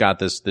 and he's got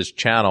this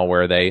channel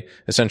where they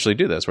essentially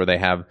do this, where they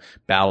have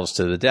battles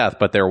to the death,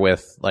 but they're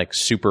with like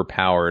super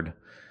powered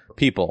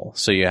people.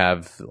 So you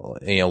have,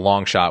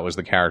 Longshot was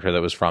the character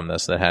that was from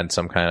this that had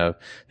some kind of,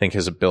 I think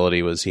his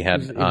ability was he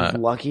had, He was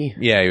lucky.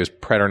 Yeah, he was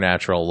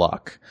preternatural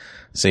luck.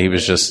 So he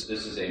was just.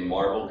 This is a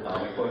Marvel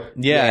comic book?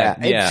 Yeah.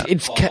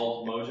 It's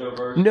Called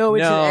Mojoverse? no,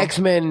 it's No. an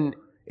X-Men.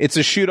 It's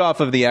a shoot off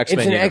of the It's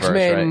X-Men an universe,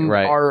 X-Men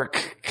right?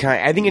 arc.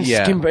 I think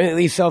it's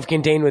completely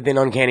self-contained within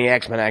Uncanny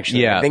X-Men.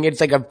 Actually, Yeah. I think it's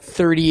like a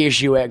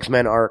 30-issue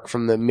X-Men arc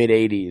from the mid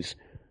 '80s.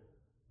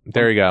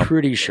 There you go.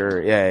 Pretty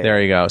sure. Yeah.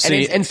 There you go.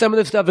 And some of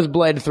the stuff is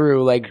bled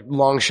through. Like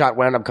Longshot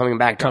wound up coming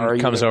back to our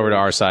comes over to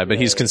our side, but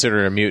he's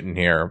considered a mutant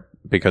here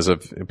because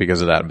of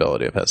that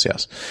ability of his.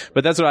 Yes,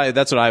 but that's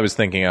what I was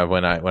thinking of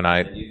when I.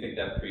 Do you think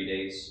that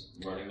predates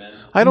Running Man?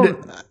 I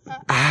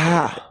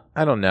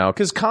don't know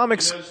because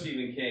comics.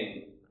 Stephen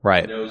King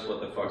Right. knows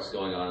what the fuck's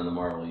going on in the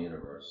Marvel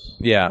universe.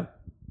 Yeah.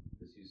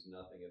 Because he's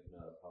nothing if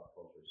not a pop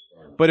culture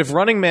star. But if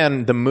Running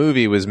Man the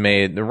movie was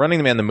made, the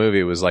Running Man the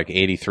movie was like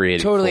 83,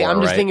 84. Totally.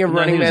 I'm just right? thinking of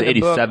Running Man the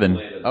book.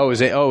 87. Oh,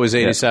 it was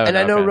 87. And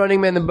I know okay. Running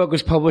Man the book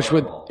was published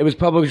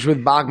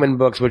with Bachman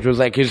Books, which was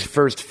like his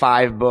first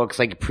 5 books,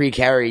 like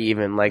pre-Carrie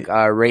even, like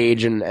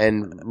Rage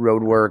and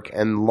Road Work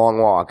and Long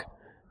Walk.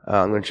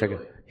 I'm gonna check it.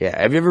 Yeah,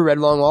 have you ever read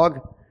Long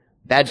Walk?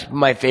 That's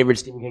my favorite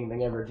Stephen King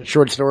thing ever. It's a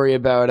short story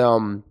about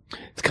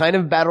it's kind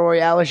of Battle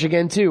Royale-ish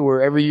again too,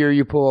 where every year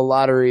you pull a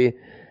lottery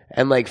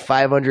and like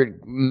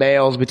 500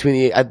 males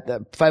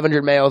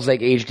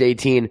like aged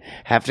 18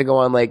 have to go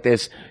on like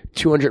this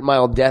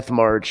 200-mile death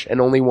march, and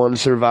only one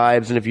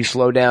survives. And if you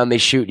slow down, they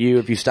shoot you.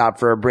 If you stop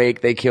for a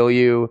break, they kill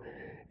you.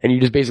 And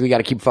you just basically got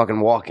to keep fucking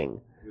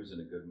walking. He was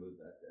in a good mood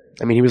that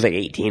day. I mean, he was like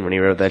 18 when he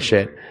wrote that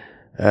shit.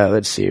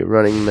 Let's see,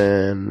 Running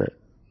Man,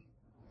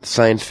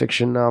 science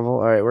fiction novel.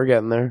 All right, we're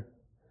getting there.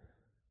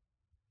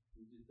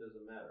 It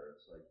doesn't matter.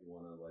 It's like you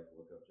want to like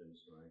look up Jim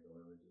Strangle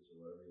images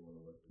or whatever you want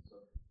to look this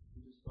up.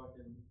 You just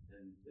fucking and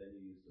then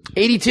you use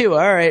the 82.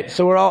 All right,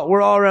 so we're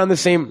all around the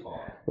same.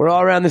 We're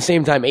all around the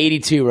same time.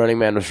 82, Running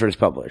Man was first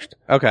published.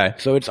 Okay.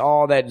 So it's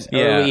all that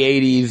early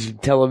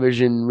 80s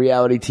television,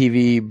 reality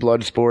TV,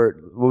 blood sport.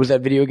 What was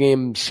that video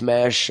game?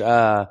 Smash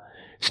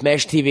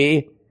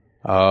TV.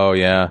 Oh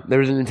yeah. There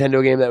was a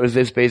Nintendo game that was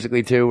this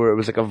basically too, where it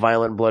was like a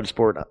violent blood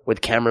sport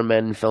with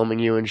cameramen filming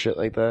you and shit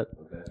like that.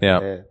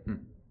 Yeah.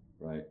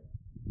 right.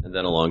 And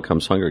then along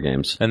comes Hunger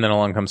Games. And then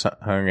along comes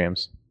Hunger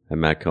Games. And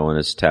Matt Cohen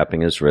is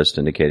tapping his wrist,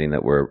 indicating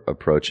that we're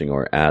approaching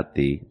or at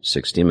the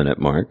 60-minute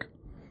mark.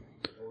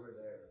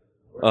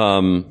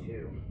 I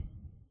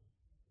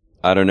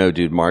don't know,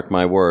 dude. Mark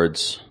my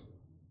words.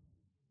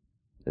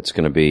 It's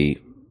going to be,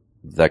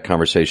 that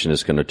conversation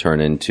is going to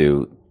turn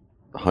into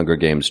Hunger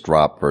Games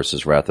drop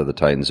versus Wrath of the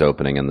Titans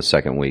opening in the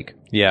second week.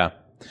 Yeah.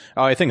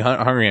 Oh, I think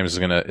Hunger Games is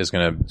gonna It's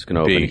going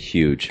to open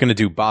huge. Going to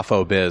do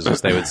boffo biz,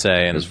 as they would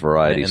say, As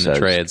Variety in says, the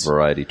trades.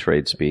 Variety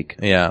trade speak.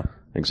 Yeah.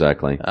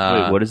 Exactly.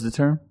 Wait, what is the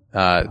term?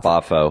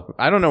 Boffo.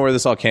 I don't know where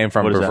this all came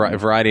from, What does but that mean?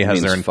 Variety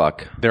has Means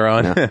fuck. their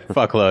own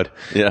fuckload.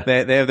 Yeah.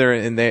 They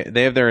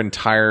have their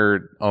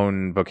entire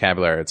own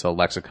vocabulary. It's a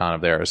lexicon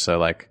of theirs. So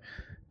like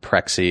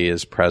Prexy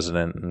is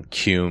president and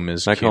Cume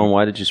is Matt Cohen,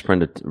 why did you spread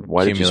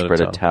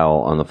Cumulative a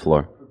towel on the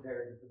floor?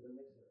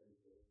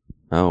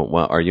 Oh,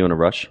 well, are you in a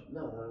rush?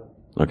 No.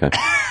 Okay.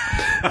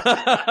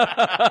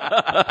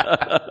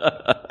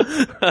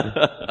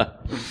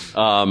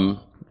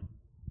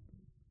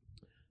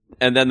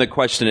 And then the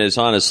question is,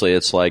 honestly,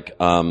 it's like,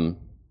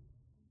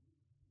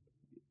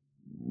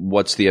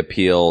 what's the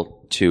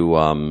appeal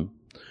to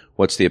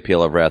What's the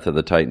appeal of Wrath of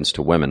the Titans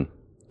to women?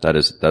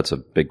 That's a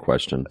big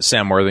question.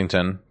 Sam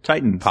Worthington,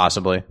 Titans.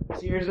 possibly.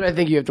 So here's what I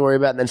think you have to worry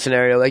about in that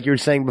scenario. Like you were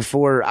saying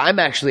before, I'm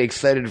actually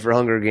excited for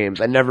Hunger Games.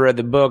 I never read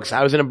the books.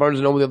 I was in a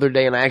Barnes & Noble the other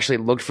day and I actually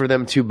looked for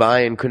them to buy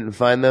and couldn't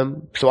find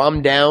them. So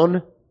I'm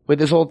down with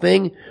this whole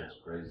thing.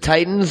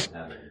 Titans,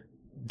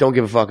 don't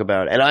give a fuck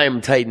about it. And I am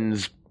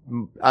Titans'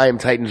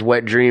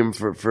 wet dream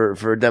for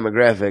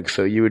demographics.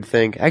 So you would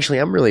think, actually,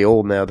 I'm really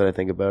old now that I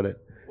think about it.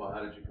 Well,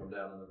 how did you come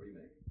down on the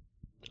remake?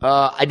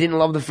 I didn't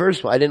love the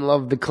first one. I didn't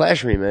love the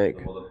Clash remake.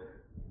 Well,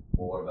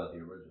 what about the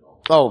original?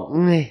 Oh,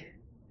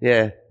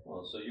 yeah.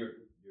 Well, so you're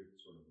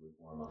sort of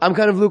lukewarm on I'm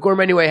kind of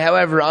lukewarm anyway.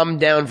 However, I'm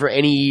down for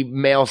any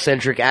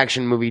male-centric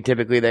action movie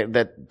typically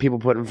that people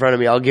put in front of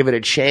me. I'll give it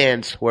a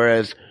chance,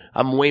 whereas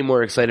I'm way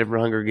more excited for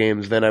Hunger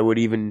Games than I would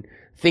even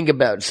think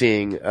about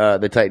seeing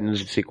the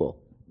Titans sequel.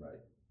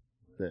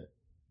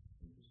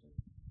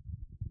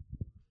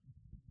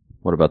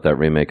 What about that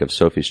remake of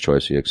Sophie's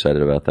Choice? Are you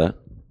excited about that?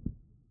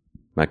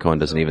 Matt Cohen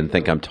doesn't even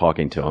think I'm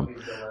talking to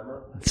him.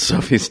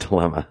 Sophie's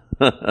Dilemma.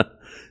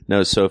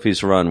 No,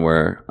 Sophie's Run,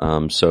 where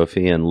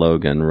Sophie and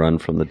Logan run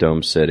from the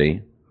Dome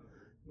City.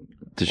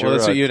 Well,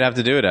 that's what you'd have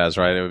to do it as,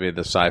 right? It would be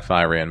the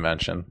sci-fi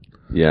reinvention.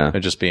 Yeah. It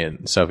would just be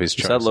in Sophie's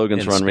Choice. Is that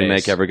Logan's in Run space.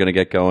 remake ever going to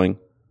get going?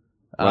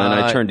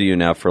 Ryan, I turn to you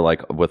now for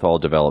with all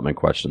development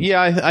questions.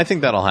 Yeah, I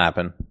think that'll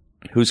happen.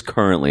 Who's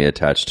currently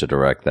attached to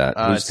direct that?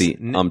 Who's the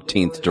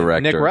umpteenth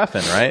director? Nick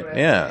Refn, right?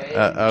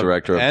 Yeah.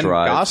 Director of and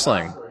Drive.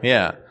 Gosling.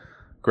 Yeah.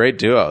 Great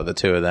duo, the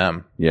two of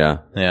them. Yeah.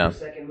 Yeah.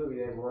 Second movie,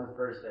 they have one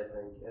first, I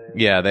think.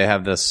 Yeah, they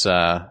have this,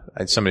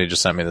 somebody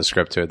just sent me the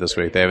script to it this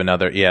week. They have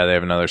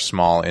another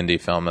small indie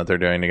film that they're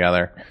doing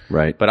together.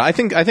 Right. But I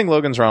think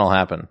Logan's Run will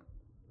happen.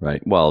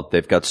 Right. Well,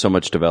 they've got so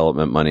much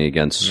development money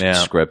against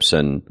scripts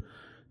and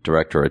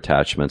director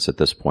attachments at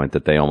this point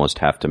that they almost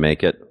have to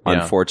make it.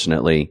 Yeah.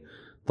 Unfortunately,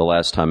 the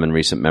last time in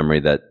recent memory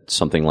that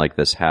something like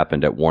this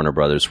happened at Warner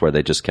Brothers, where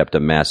they just kept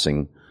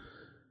amassing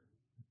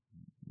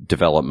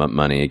development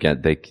money.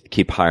 Again, they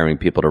keep hiring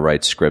people to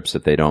write scripts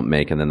that they don't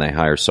make, and then they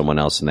hire someone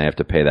else and they have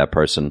to pay that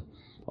person.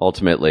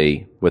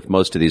 Ultimately, with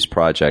most of these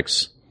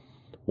projects,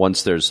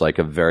 once there's like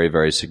a very,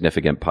 very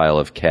significant pile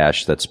of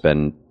cash that's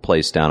been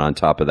placed down on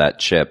top of that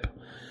chip,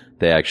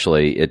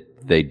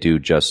 they do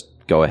just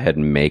go ahead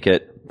and make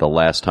it. The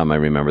last time I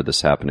remember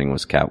this happening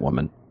was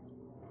Catwoman.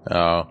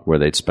 Oh. Where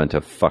they'd spent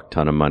a fuck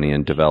ton of money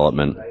in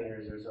development.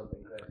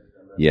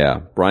 Yeah.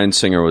 Bryan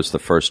Singer was the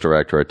first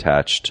director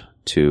attached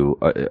to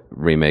a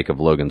remake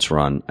of Logan's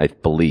Run, I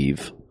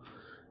believe,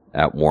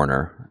 at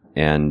Warner.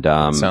 And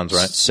sounds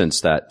right.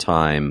 Since that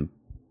time,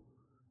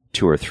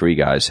 2 or 3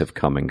 guys have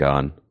come and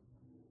gone.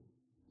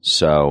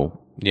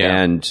 So,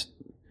 and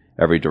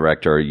every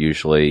director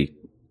usually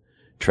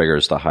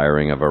triggers the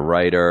hiring of a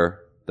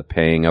writer, the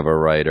paying of a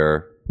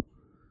writer.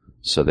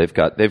 So I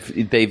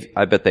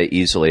bet they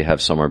easily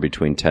have somewhere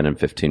between $10 and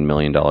 $15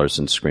 million in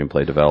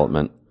screenplay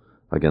development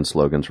against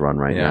Logan's Run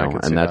right now.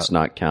 And that's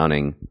not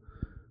counting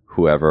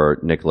whoever,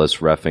 Nicholas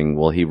Refn,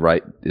 will he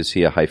write, is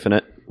he a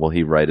hyphenate? Will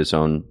he write his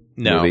own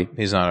movie? No,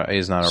 he's not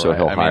a so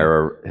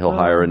writer. He'll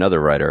hire another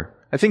writer.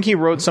 I think he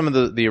wrote some of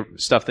the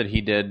stuff that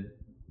he did,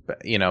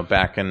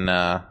 back in,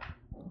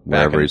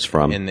 wherever he's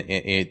from. In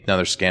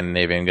another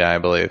Scandinavian guy, I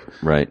believe.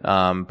 Right.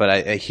 But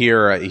I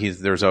hear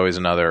there's always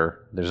another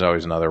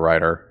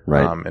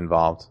writer,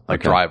 involved.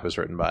 Like Drive was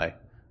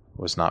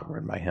not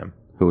written by him.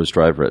 Who was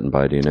Drive written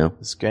by? Do you know?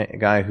 This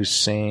guy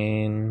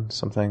Hussein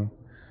something.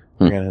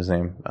 I forget his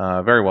name.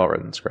 Very well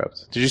written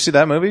script. Did you see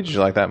that movie? Did you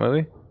like that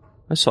movie?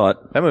 I saw it.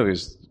 That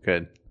movie's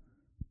good.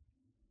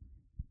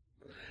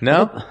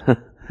 No?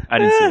 I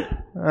didn't see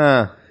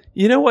it.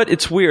 You know what?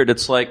 It's weird.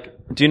 It's like,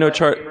 do you know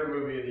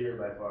Movie of the year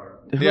by far.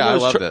 I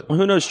loved it.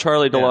 Who knows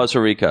Charlie de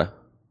Lauzarica?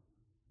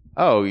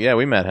 Oh, yeah,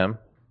 we met him.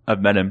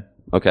 I've met him.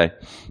 Okay.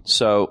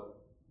 So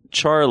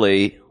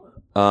Charlie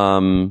put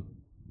on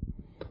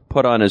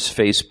his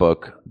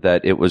Facebook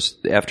that it was,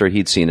 after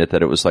he'd seen it,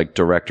 that it was like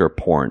director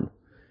porn.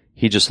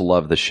 He just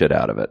loved the shit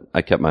out of it.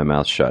 I kept my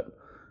mouth shut.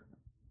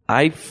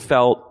 I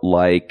felt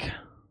like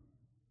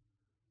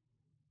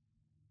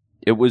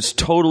it was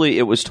totally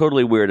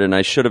weird, and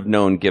I should have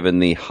known given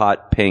the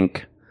hot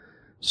pink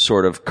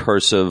sort of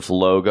cursive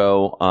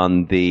logo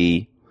on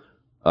the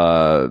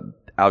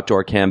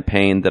outdoor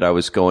campaign that I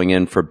was going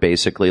in for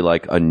basically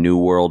like a New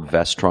World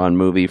Vestron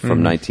movie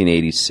from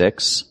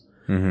 1986.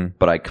 Mm-hmm.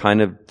 But I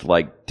kind of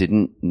like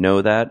didn't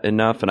know that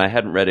enough, and I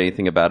hadn't read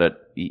anything about it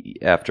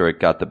after it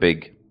got the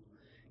big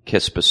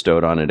kiss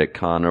bestowed on it at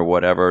Cannes or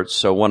whatever.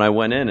 So when I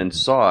went in and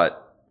saw it,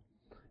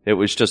 it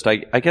was just, I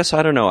guess,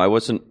 I don't know, I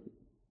wasn't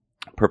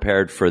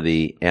prepared for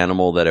the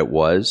animal that it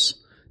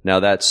was.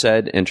 Now that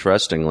said,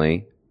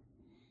 interestingly,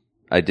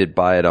 I did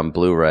buy it on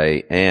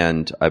Blu-ray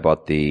and I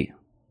bought the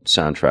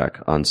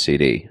soundtrack on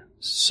CD.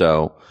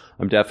 So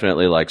I'm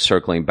definitely like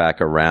circling back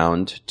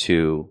around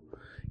to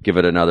give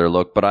it another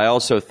look. But I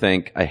also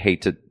think, I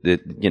hate to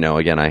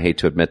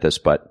admit this,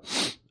 but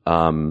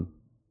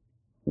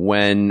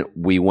when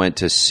we went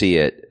to see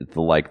it,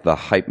 like the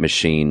hype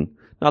machine,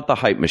 not the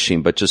hype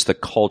machine, but just the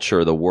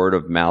culture, the word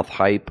of mouth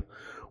hype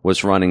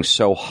was running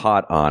so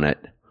hot on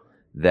it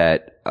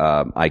that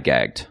I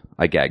gagged.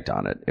 I gagged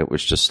on it. It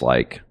was just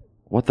like,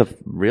 what the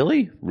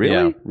really?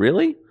 Yeah.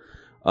 Really?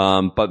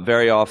 But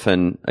very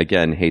often,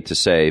 again, hate to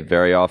say,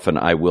 very often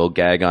I will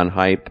gag on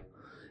hype,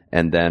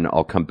 and then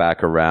I'll come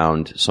back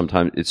around.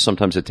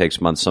 Sometimes it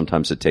takes months,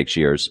 sometimes it takes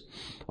years.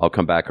 I'll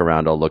come back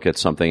around, I'll look at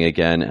something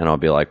again, and I'll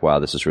be like, wow,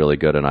 this is really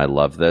good, and I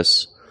love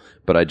this.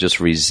 But I just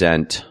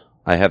resent.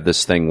 I have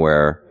this thing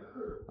where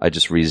I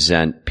just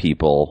resent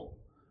people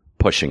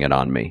pushing it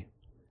on me.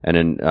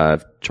 And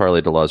if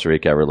Charlie de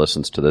Lazarica ever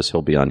listens to this,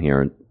 he'll be on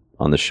here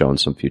on the show in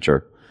some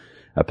future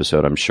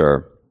episode, I'm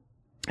sure.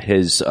 He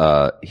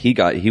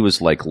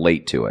was like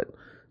late to it.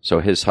 So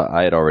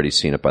I had already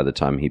seen it by the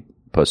time he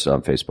posted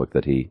on Facebook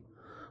that he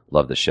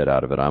loved the shit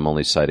out of it. I'm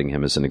only citing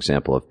him as an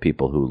example of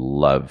people who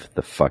love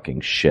the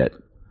fucking shit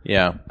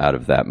out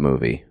of that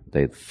movie.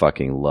 They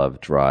fucking love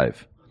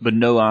Drive. But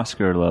no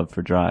Oscar love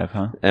for Drive,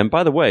 huh? And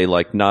by the way,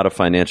 like, not a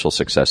financial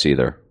success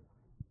either.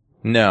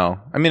 No.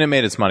 I mean, it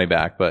made its money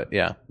back, but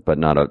yeah. But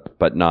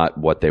not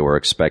what they were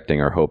expecting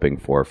or hoping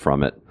for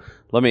from it.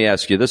 Let me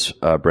ask you this,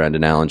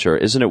 Brandon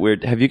Allinger. Isn't it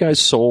weird? Have you guys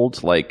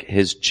sold, like,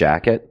 his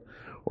jacket?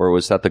 Or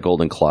was that the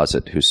Golden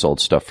Closet who sold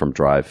stuff from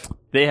Drive?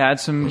 They had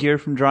some gear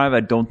from Drive.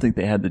 I don't think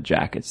they had the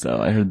jackets, though.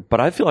 I heard.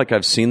 But I feel like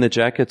I've seen the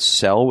jackets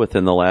sell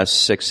within the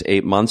last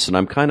 6-8 months, and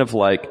I'm kind of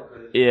like...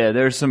 Yeah,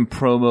 there's some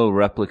promo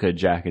replica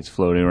jackets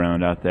floating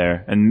around out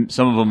there. And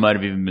some of them might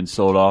have even been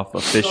sold off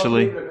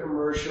officially.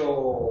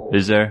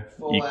 Is there?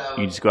 You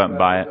just go out and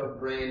buy it?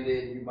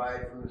 Branded, you buy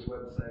it from this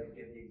website,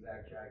 get the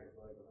exact jacket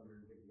for like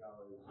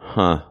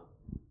 $150. Huh.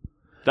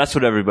 That's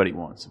what everybody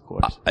wants, of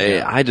course.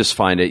 I just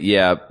find it,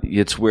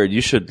 it's weird. You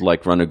should,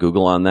 like, run a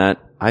Google on that.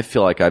 I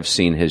feel like I've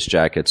seen his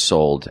jacket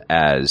sold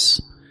as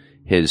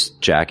his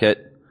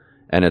jacket,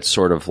 and it's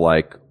sort of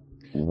like,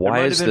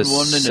 why is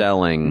this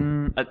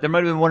selling? There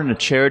might have been one in a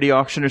charity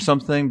auction or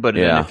something, but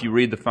then if you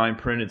read the fine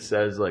print, it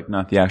says, like,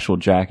 not the actual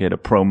jacket, a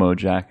promo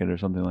jacket or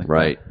something like that.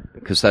 Right.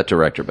 Because that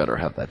director better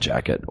have that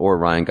jacket. Or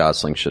Ryan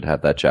Gosling should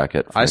have that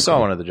jacket. I saw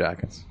one of the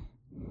jackets.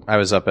 I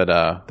was up at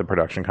the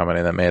production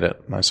company that made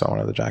it, and I saw one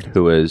of the jackets.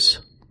 Who is?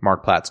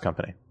 Mark Platt's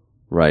company.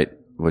 Right.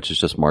 Which is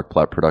just Mark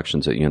Platt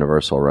Productions at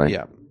Universal, right?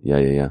 Yeah.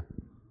 Yeah.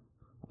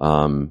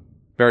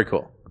 Very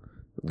cool.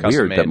 Custom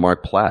Weird made. that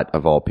Mark Platt,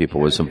 of all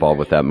people, was involved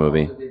with that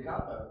movie.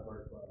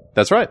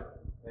 That's right.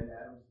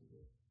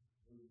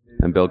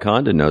 And Bill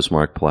Condon knows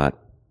Mark Platt.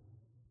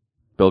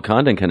 Bill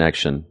Condon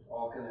connection.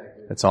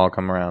 It's all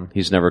come around.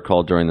 He's never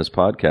called during this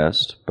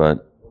podcast,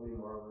 but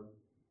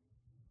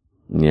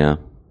yeah.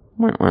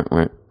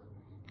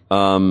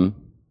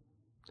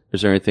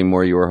 Is there anything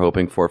more you were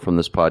hoping for from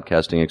this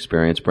podcasting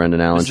experience, Brendan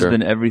Allinger? This has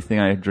been everything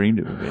I dreamed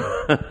it would be.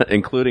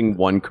 Including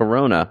one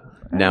Corona,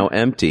 now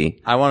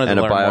empty, I wanted to and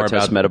a learn more Biotest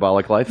about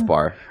Metabolic Life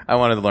Bar. I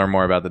wanted to learn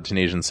more about the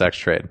Tunisian sex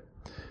trade.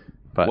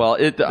 But Well,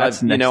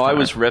 I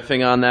was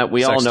riffing on that.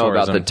 We all Sex know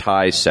about tourism. the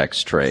Thai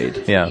sex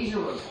trade, yeah. Tunisia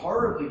was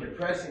horribly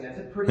depressing. That's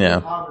a pretty Yeah.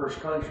 impoverished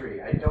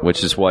country.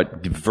 which is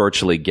what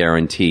virtually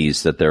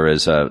guarantees that there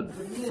is a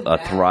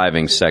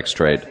thriving sex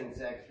trade. Sex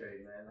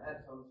trade, man.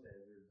 That's some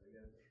standards,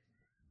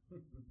 I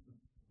guess.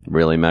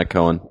 Really, Matt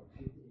Cohen?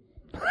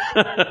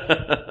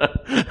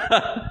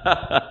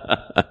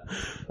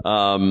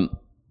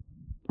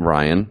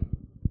 Ryan,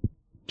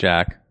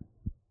 Jack.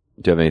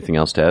 do you have anything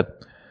else to add?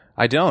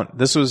 I don't.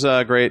 This was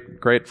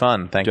great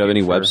fun. Thank you. Do you have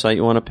any for website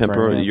you want to pimp?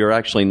 bringing me. You're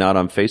actually not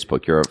on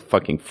Facebook. You're a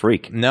fucking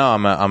freak. No,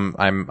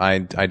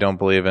 I don't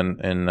believe in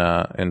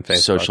Facebook.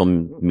 Social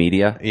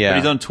media. Yeah. But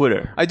he's on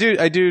Twitter. I do.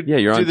 Yeah,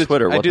 you're on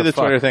Twitter. I What do the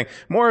the Twitter fuck? thing.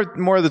 More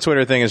of the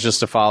Twitter thing is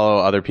just to follow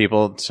other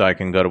people, so I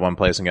can go to one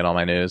place and get all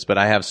my news. But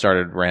I have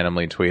started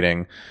randomly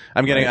tweeting.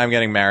 I'm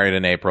getting married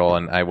in April,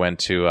 and I'm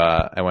getting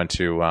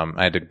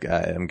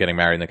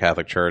married in the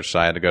Catholic Church, so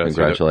I had to go.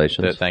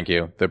 Congratulations. Thank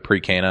you. The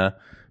pre-Cana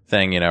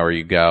thing, where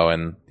you go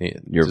and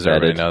You're does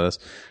everybody vetted. know this?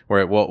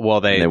 Where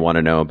they want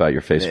to know about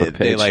your Facebook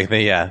page.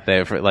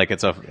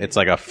 It's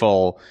like a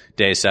full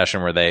day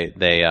session where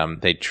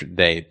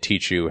they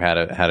teach you how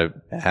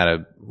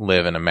to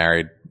live in a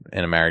married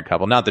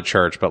couple, not the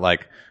church, but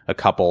like a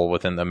couple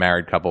within the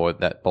married couple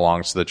that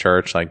belongs to the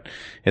church. Like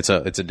it's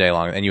a day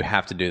long, and you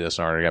have to do this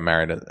in order to get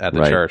married at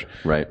the church.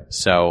 Right.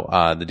 So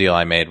the deal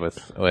I made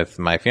with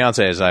my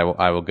fiance is I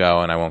will go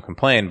and I won't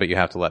complain, but you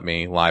have to let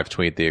me live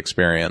tweet the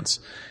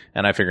experience.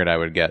 And I figured I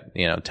would get,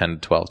 10 to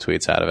 12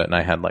 tweets out of it. And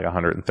I had like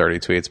 130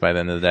 tweets by the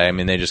end of the day. I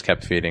mean, they just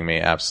kept feeding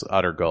me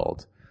utter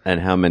gold.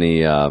 And how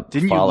many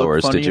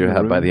followers did you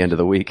have by the end of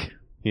the week?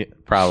 Yeah,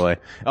 probably.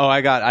 Oh,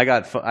 I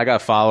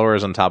got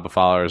followers on top of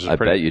followers. I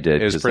bet you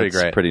did. It was pretty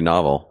great. Pretty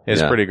novel. It was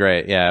Yeah. pretty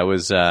great. Yeah, it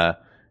was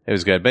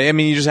good. But I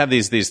mean, you just have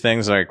these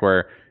things like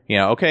where,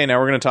 okay,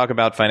 now we're going to talk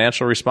about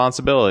financial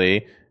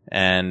responsibility.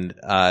 And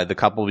the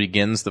couple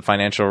begins the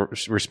financial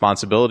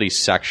responsibility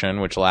section,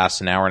 which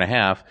lasts an hour and a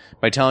half,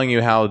 by telling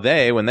you how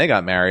when they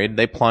got married,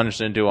 they plunged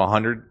into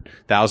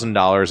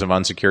 $100,000 of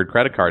unsecured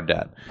credit card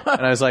debt.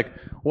 And I was like,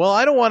 Well,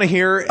 I don't want to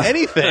hear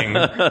anything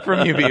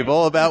from you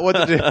people about what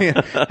to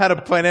do, how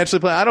to financially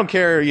plan. I don't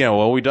care,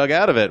 well, we dug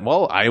out of it.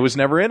 Well, I was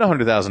never in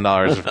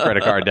 $100,000 of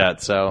credit card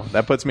debt, so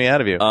that puts me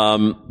out of you.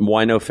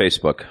 Why no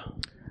Facebook?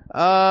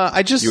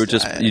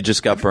 You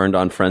just got burned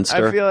on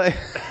Friendster? I feel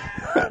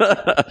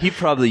like He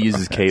probably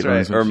uses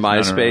Caitlin's. or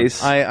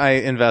MySpace? I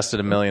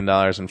invested $1 million in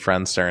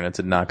Friendster and it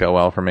did not go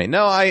well for me.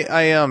 No,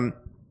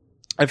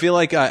 I feel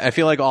like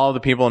all the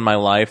people in my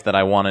life that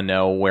I want to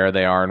know where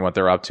they are and what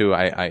they're up to,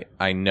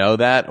 I know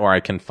that, or I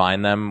can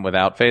find them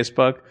without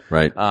Facebook.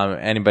 Right.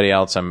 Anybody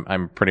else,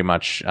 I'm pretty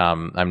much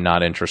I'm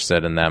not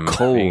interested in them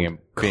being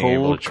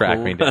able to track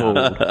me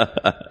down.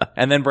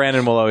 And then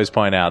Brandon will always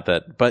point out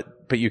that, but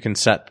you can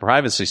set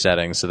privacy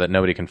settings so that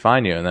nobody can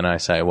find you. And then I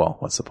say, well,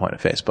 what's the point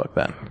of Facebook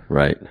then?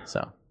 Right.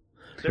 So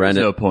There's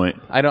Brandon, no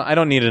point. I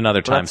don't need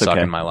another time that's suck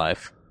okay. in my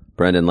life.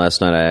 Brendan,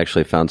 last night I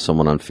actually found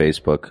someone on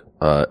Facebook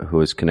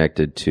who is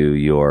connected to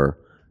your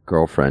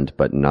girlfriend,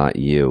 but not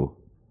you,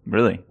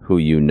 Really? who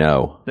you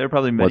know. There are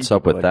probably many What's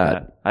up people with like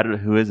that? I don't know.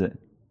 Who is it?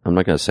 I'm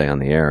not going to say on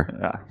the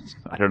air.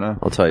 I don't know.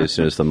 I'll tell you as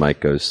soon as the mic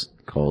goes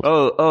cold.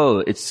 Oh,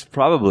 it's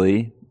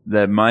probably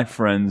that my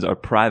friends are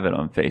private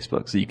on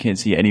Facebook, so you can't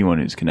see anyone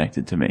who's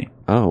connected to me.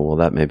 Oh, well,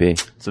 that may be.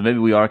 So maybe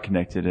we are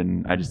connected,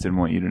 and I just didn't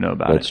want you to know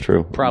about That's it.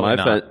 true. Probably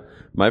not.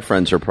 My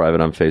friends are private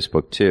on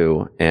Facebook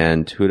too.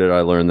 And who did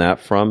I learn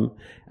that from?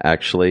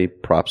 Actually,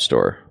 Prop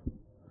Store.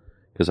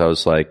 Because I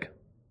was like,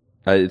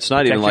 it's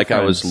not even your like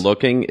I was friends.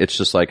 looking. It's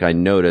just like I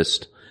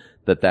noticed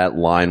that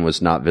line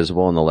was not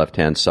visible on the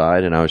left-hand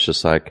side. And I was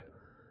just like,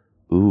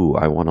 ooh,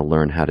 I want to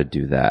learn how to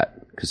do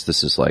that. Because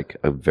this is like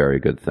a very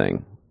good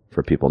thing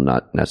for people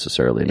not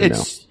necessarily to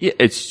know.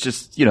 It's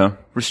just,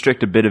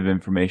 restrict a bit of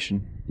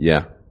information.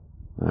 Yeah,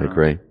 I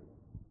agree.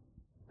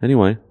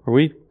 Anyway, are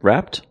we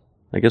wrapped?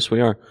 I guess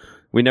we are.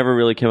 We never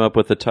really came up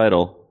with a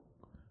title.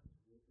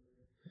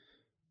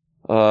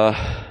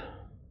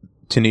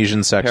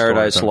 Tunisian sex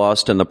Paradise tourism.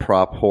 Lost in the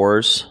Prop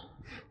Whores.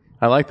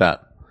 I like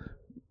that.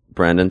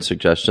 Brandon,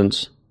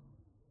 suggestions?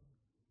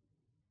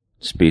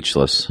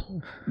 Speechless.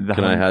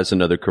 Can I has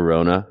another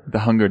Corona? The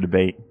hunger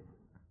debate.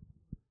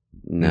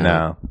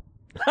 No.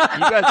 You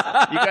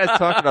guys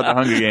talked about the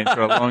Hunger Games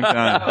for a long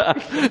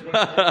time.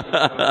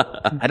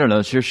 I don't know.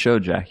 It's your show,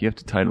 Jack. You have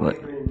to title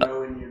it.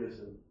 No in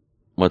unison.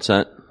 What's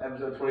that?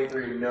 Episode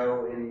 23,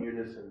 No in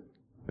unison.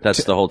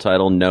 That's the whole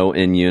title, No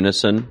in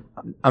Unison?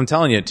 I'm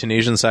telling you,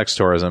 Tunisian sex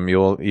tourism,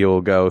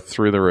 you'll go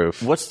through the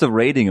roof. What's the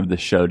rating of the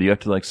show? Do you have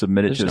to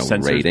submit it There's to the no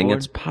censors rating. board?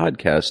 It's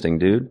podcasting,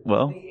 dude.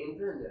 Well,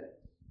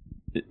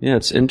 Yeah,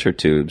 it's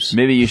intertubes.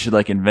 maybe you should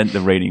invent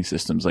the rating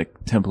systems like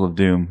Temple of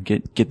Doom.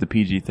 Get the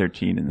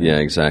PG-13 in there. Yeah,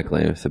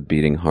 exactly. With a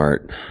beating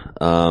heart.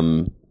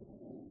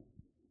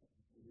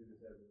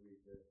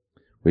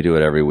 We do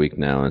it every week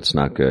now. It's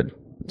not good.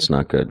 It's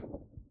not good.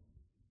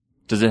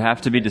 Does it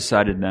have to be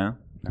decided now?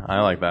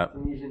 I like that.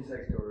 Tunisian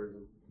sex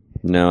tourism.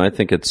 No, I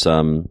think it's,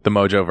 The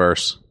Mojo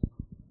verse.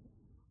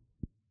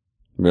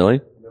 really?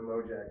 The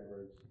Mojack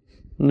verse.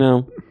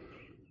 No.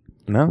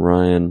 No?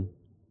 Ryan,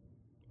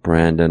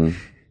 Brandon,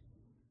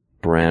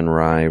 Bran,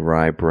 Rye, Bran.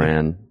 Rye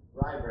brand.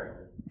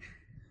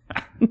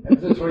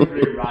 Episode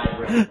 23,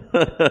 Rye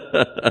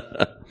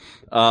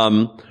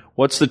brand.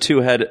 What's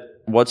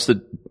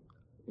the,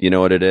 you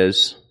know what it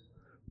is?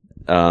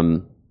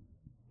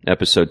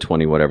 Episode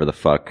 20, whatever the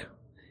fuck.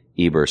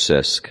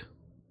 Eber-Sisk.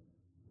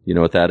 You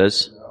know what that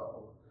is?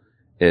 No.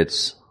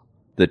 It's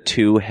the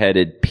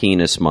two-headed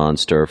penis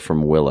monster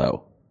from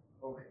Willow.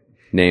 Okay.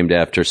 Named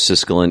after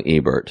Siskel and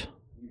Ebert.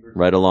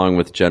 Right along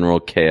with General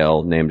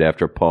Kale, named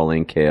after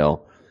Pauline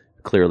Kael.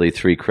 Clearly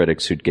 3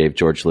 critics who gave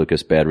George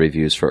Lucas bad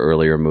reviews for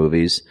earlier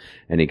movies.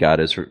 And he got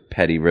his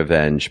petty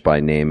revenge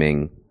by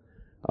naming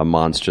a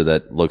monster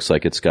that looks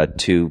like it's got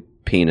 2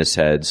 penis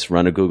heads.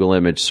 Run a Google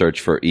image search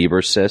for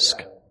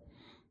Eber-Sisk.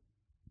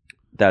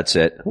 That's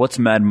it. What's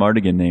Mad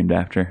Mardigan named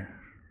after?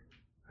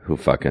 Who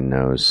fucking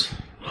knows?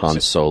 Han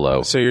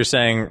Solo. So you're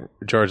saying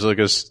George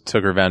Lucas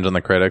took revenge on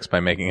the critics by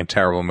making a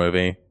terrible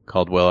movie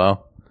called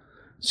Willow?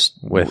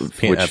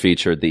 With which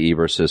featured the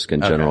Eber-Sisk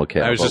and General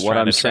Okay. Kale. I was But just what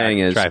trying I'm to saying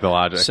is, track the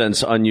logic.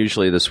 since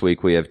unusually this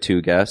week we have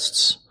 2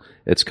 guests,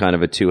 it's kind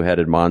of a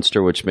 2-headed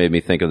monster, which made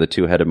me think of the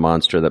 2-headed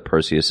monster that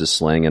Perseus is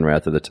slaying in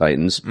Wrath of the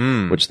Titans,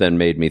 which then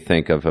made me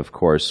think of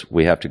course,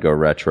 we have to go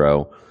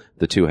retro,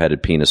 the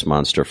 2-headed penis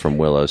monster from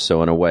Willow.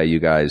 So in a way, you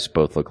guys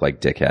both look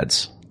like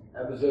dickheads.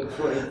 Episode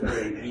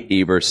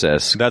 23.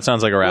 Eber-Sisk. That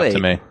sounds like a rap to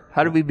me.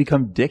 How did we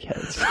become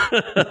dickheads?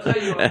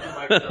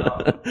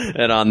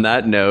 And on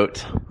that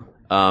note,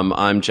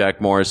 I'm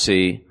Jack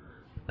Morrissey,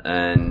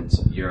 and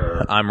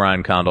you're... I'm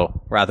Ryan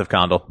Condell, Wrath of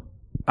Condell.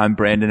 I'm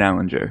Brandon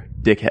Allinger,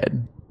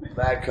 dickhead.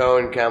 Matt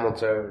Cohen, Camel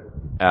Toad.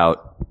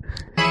 out.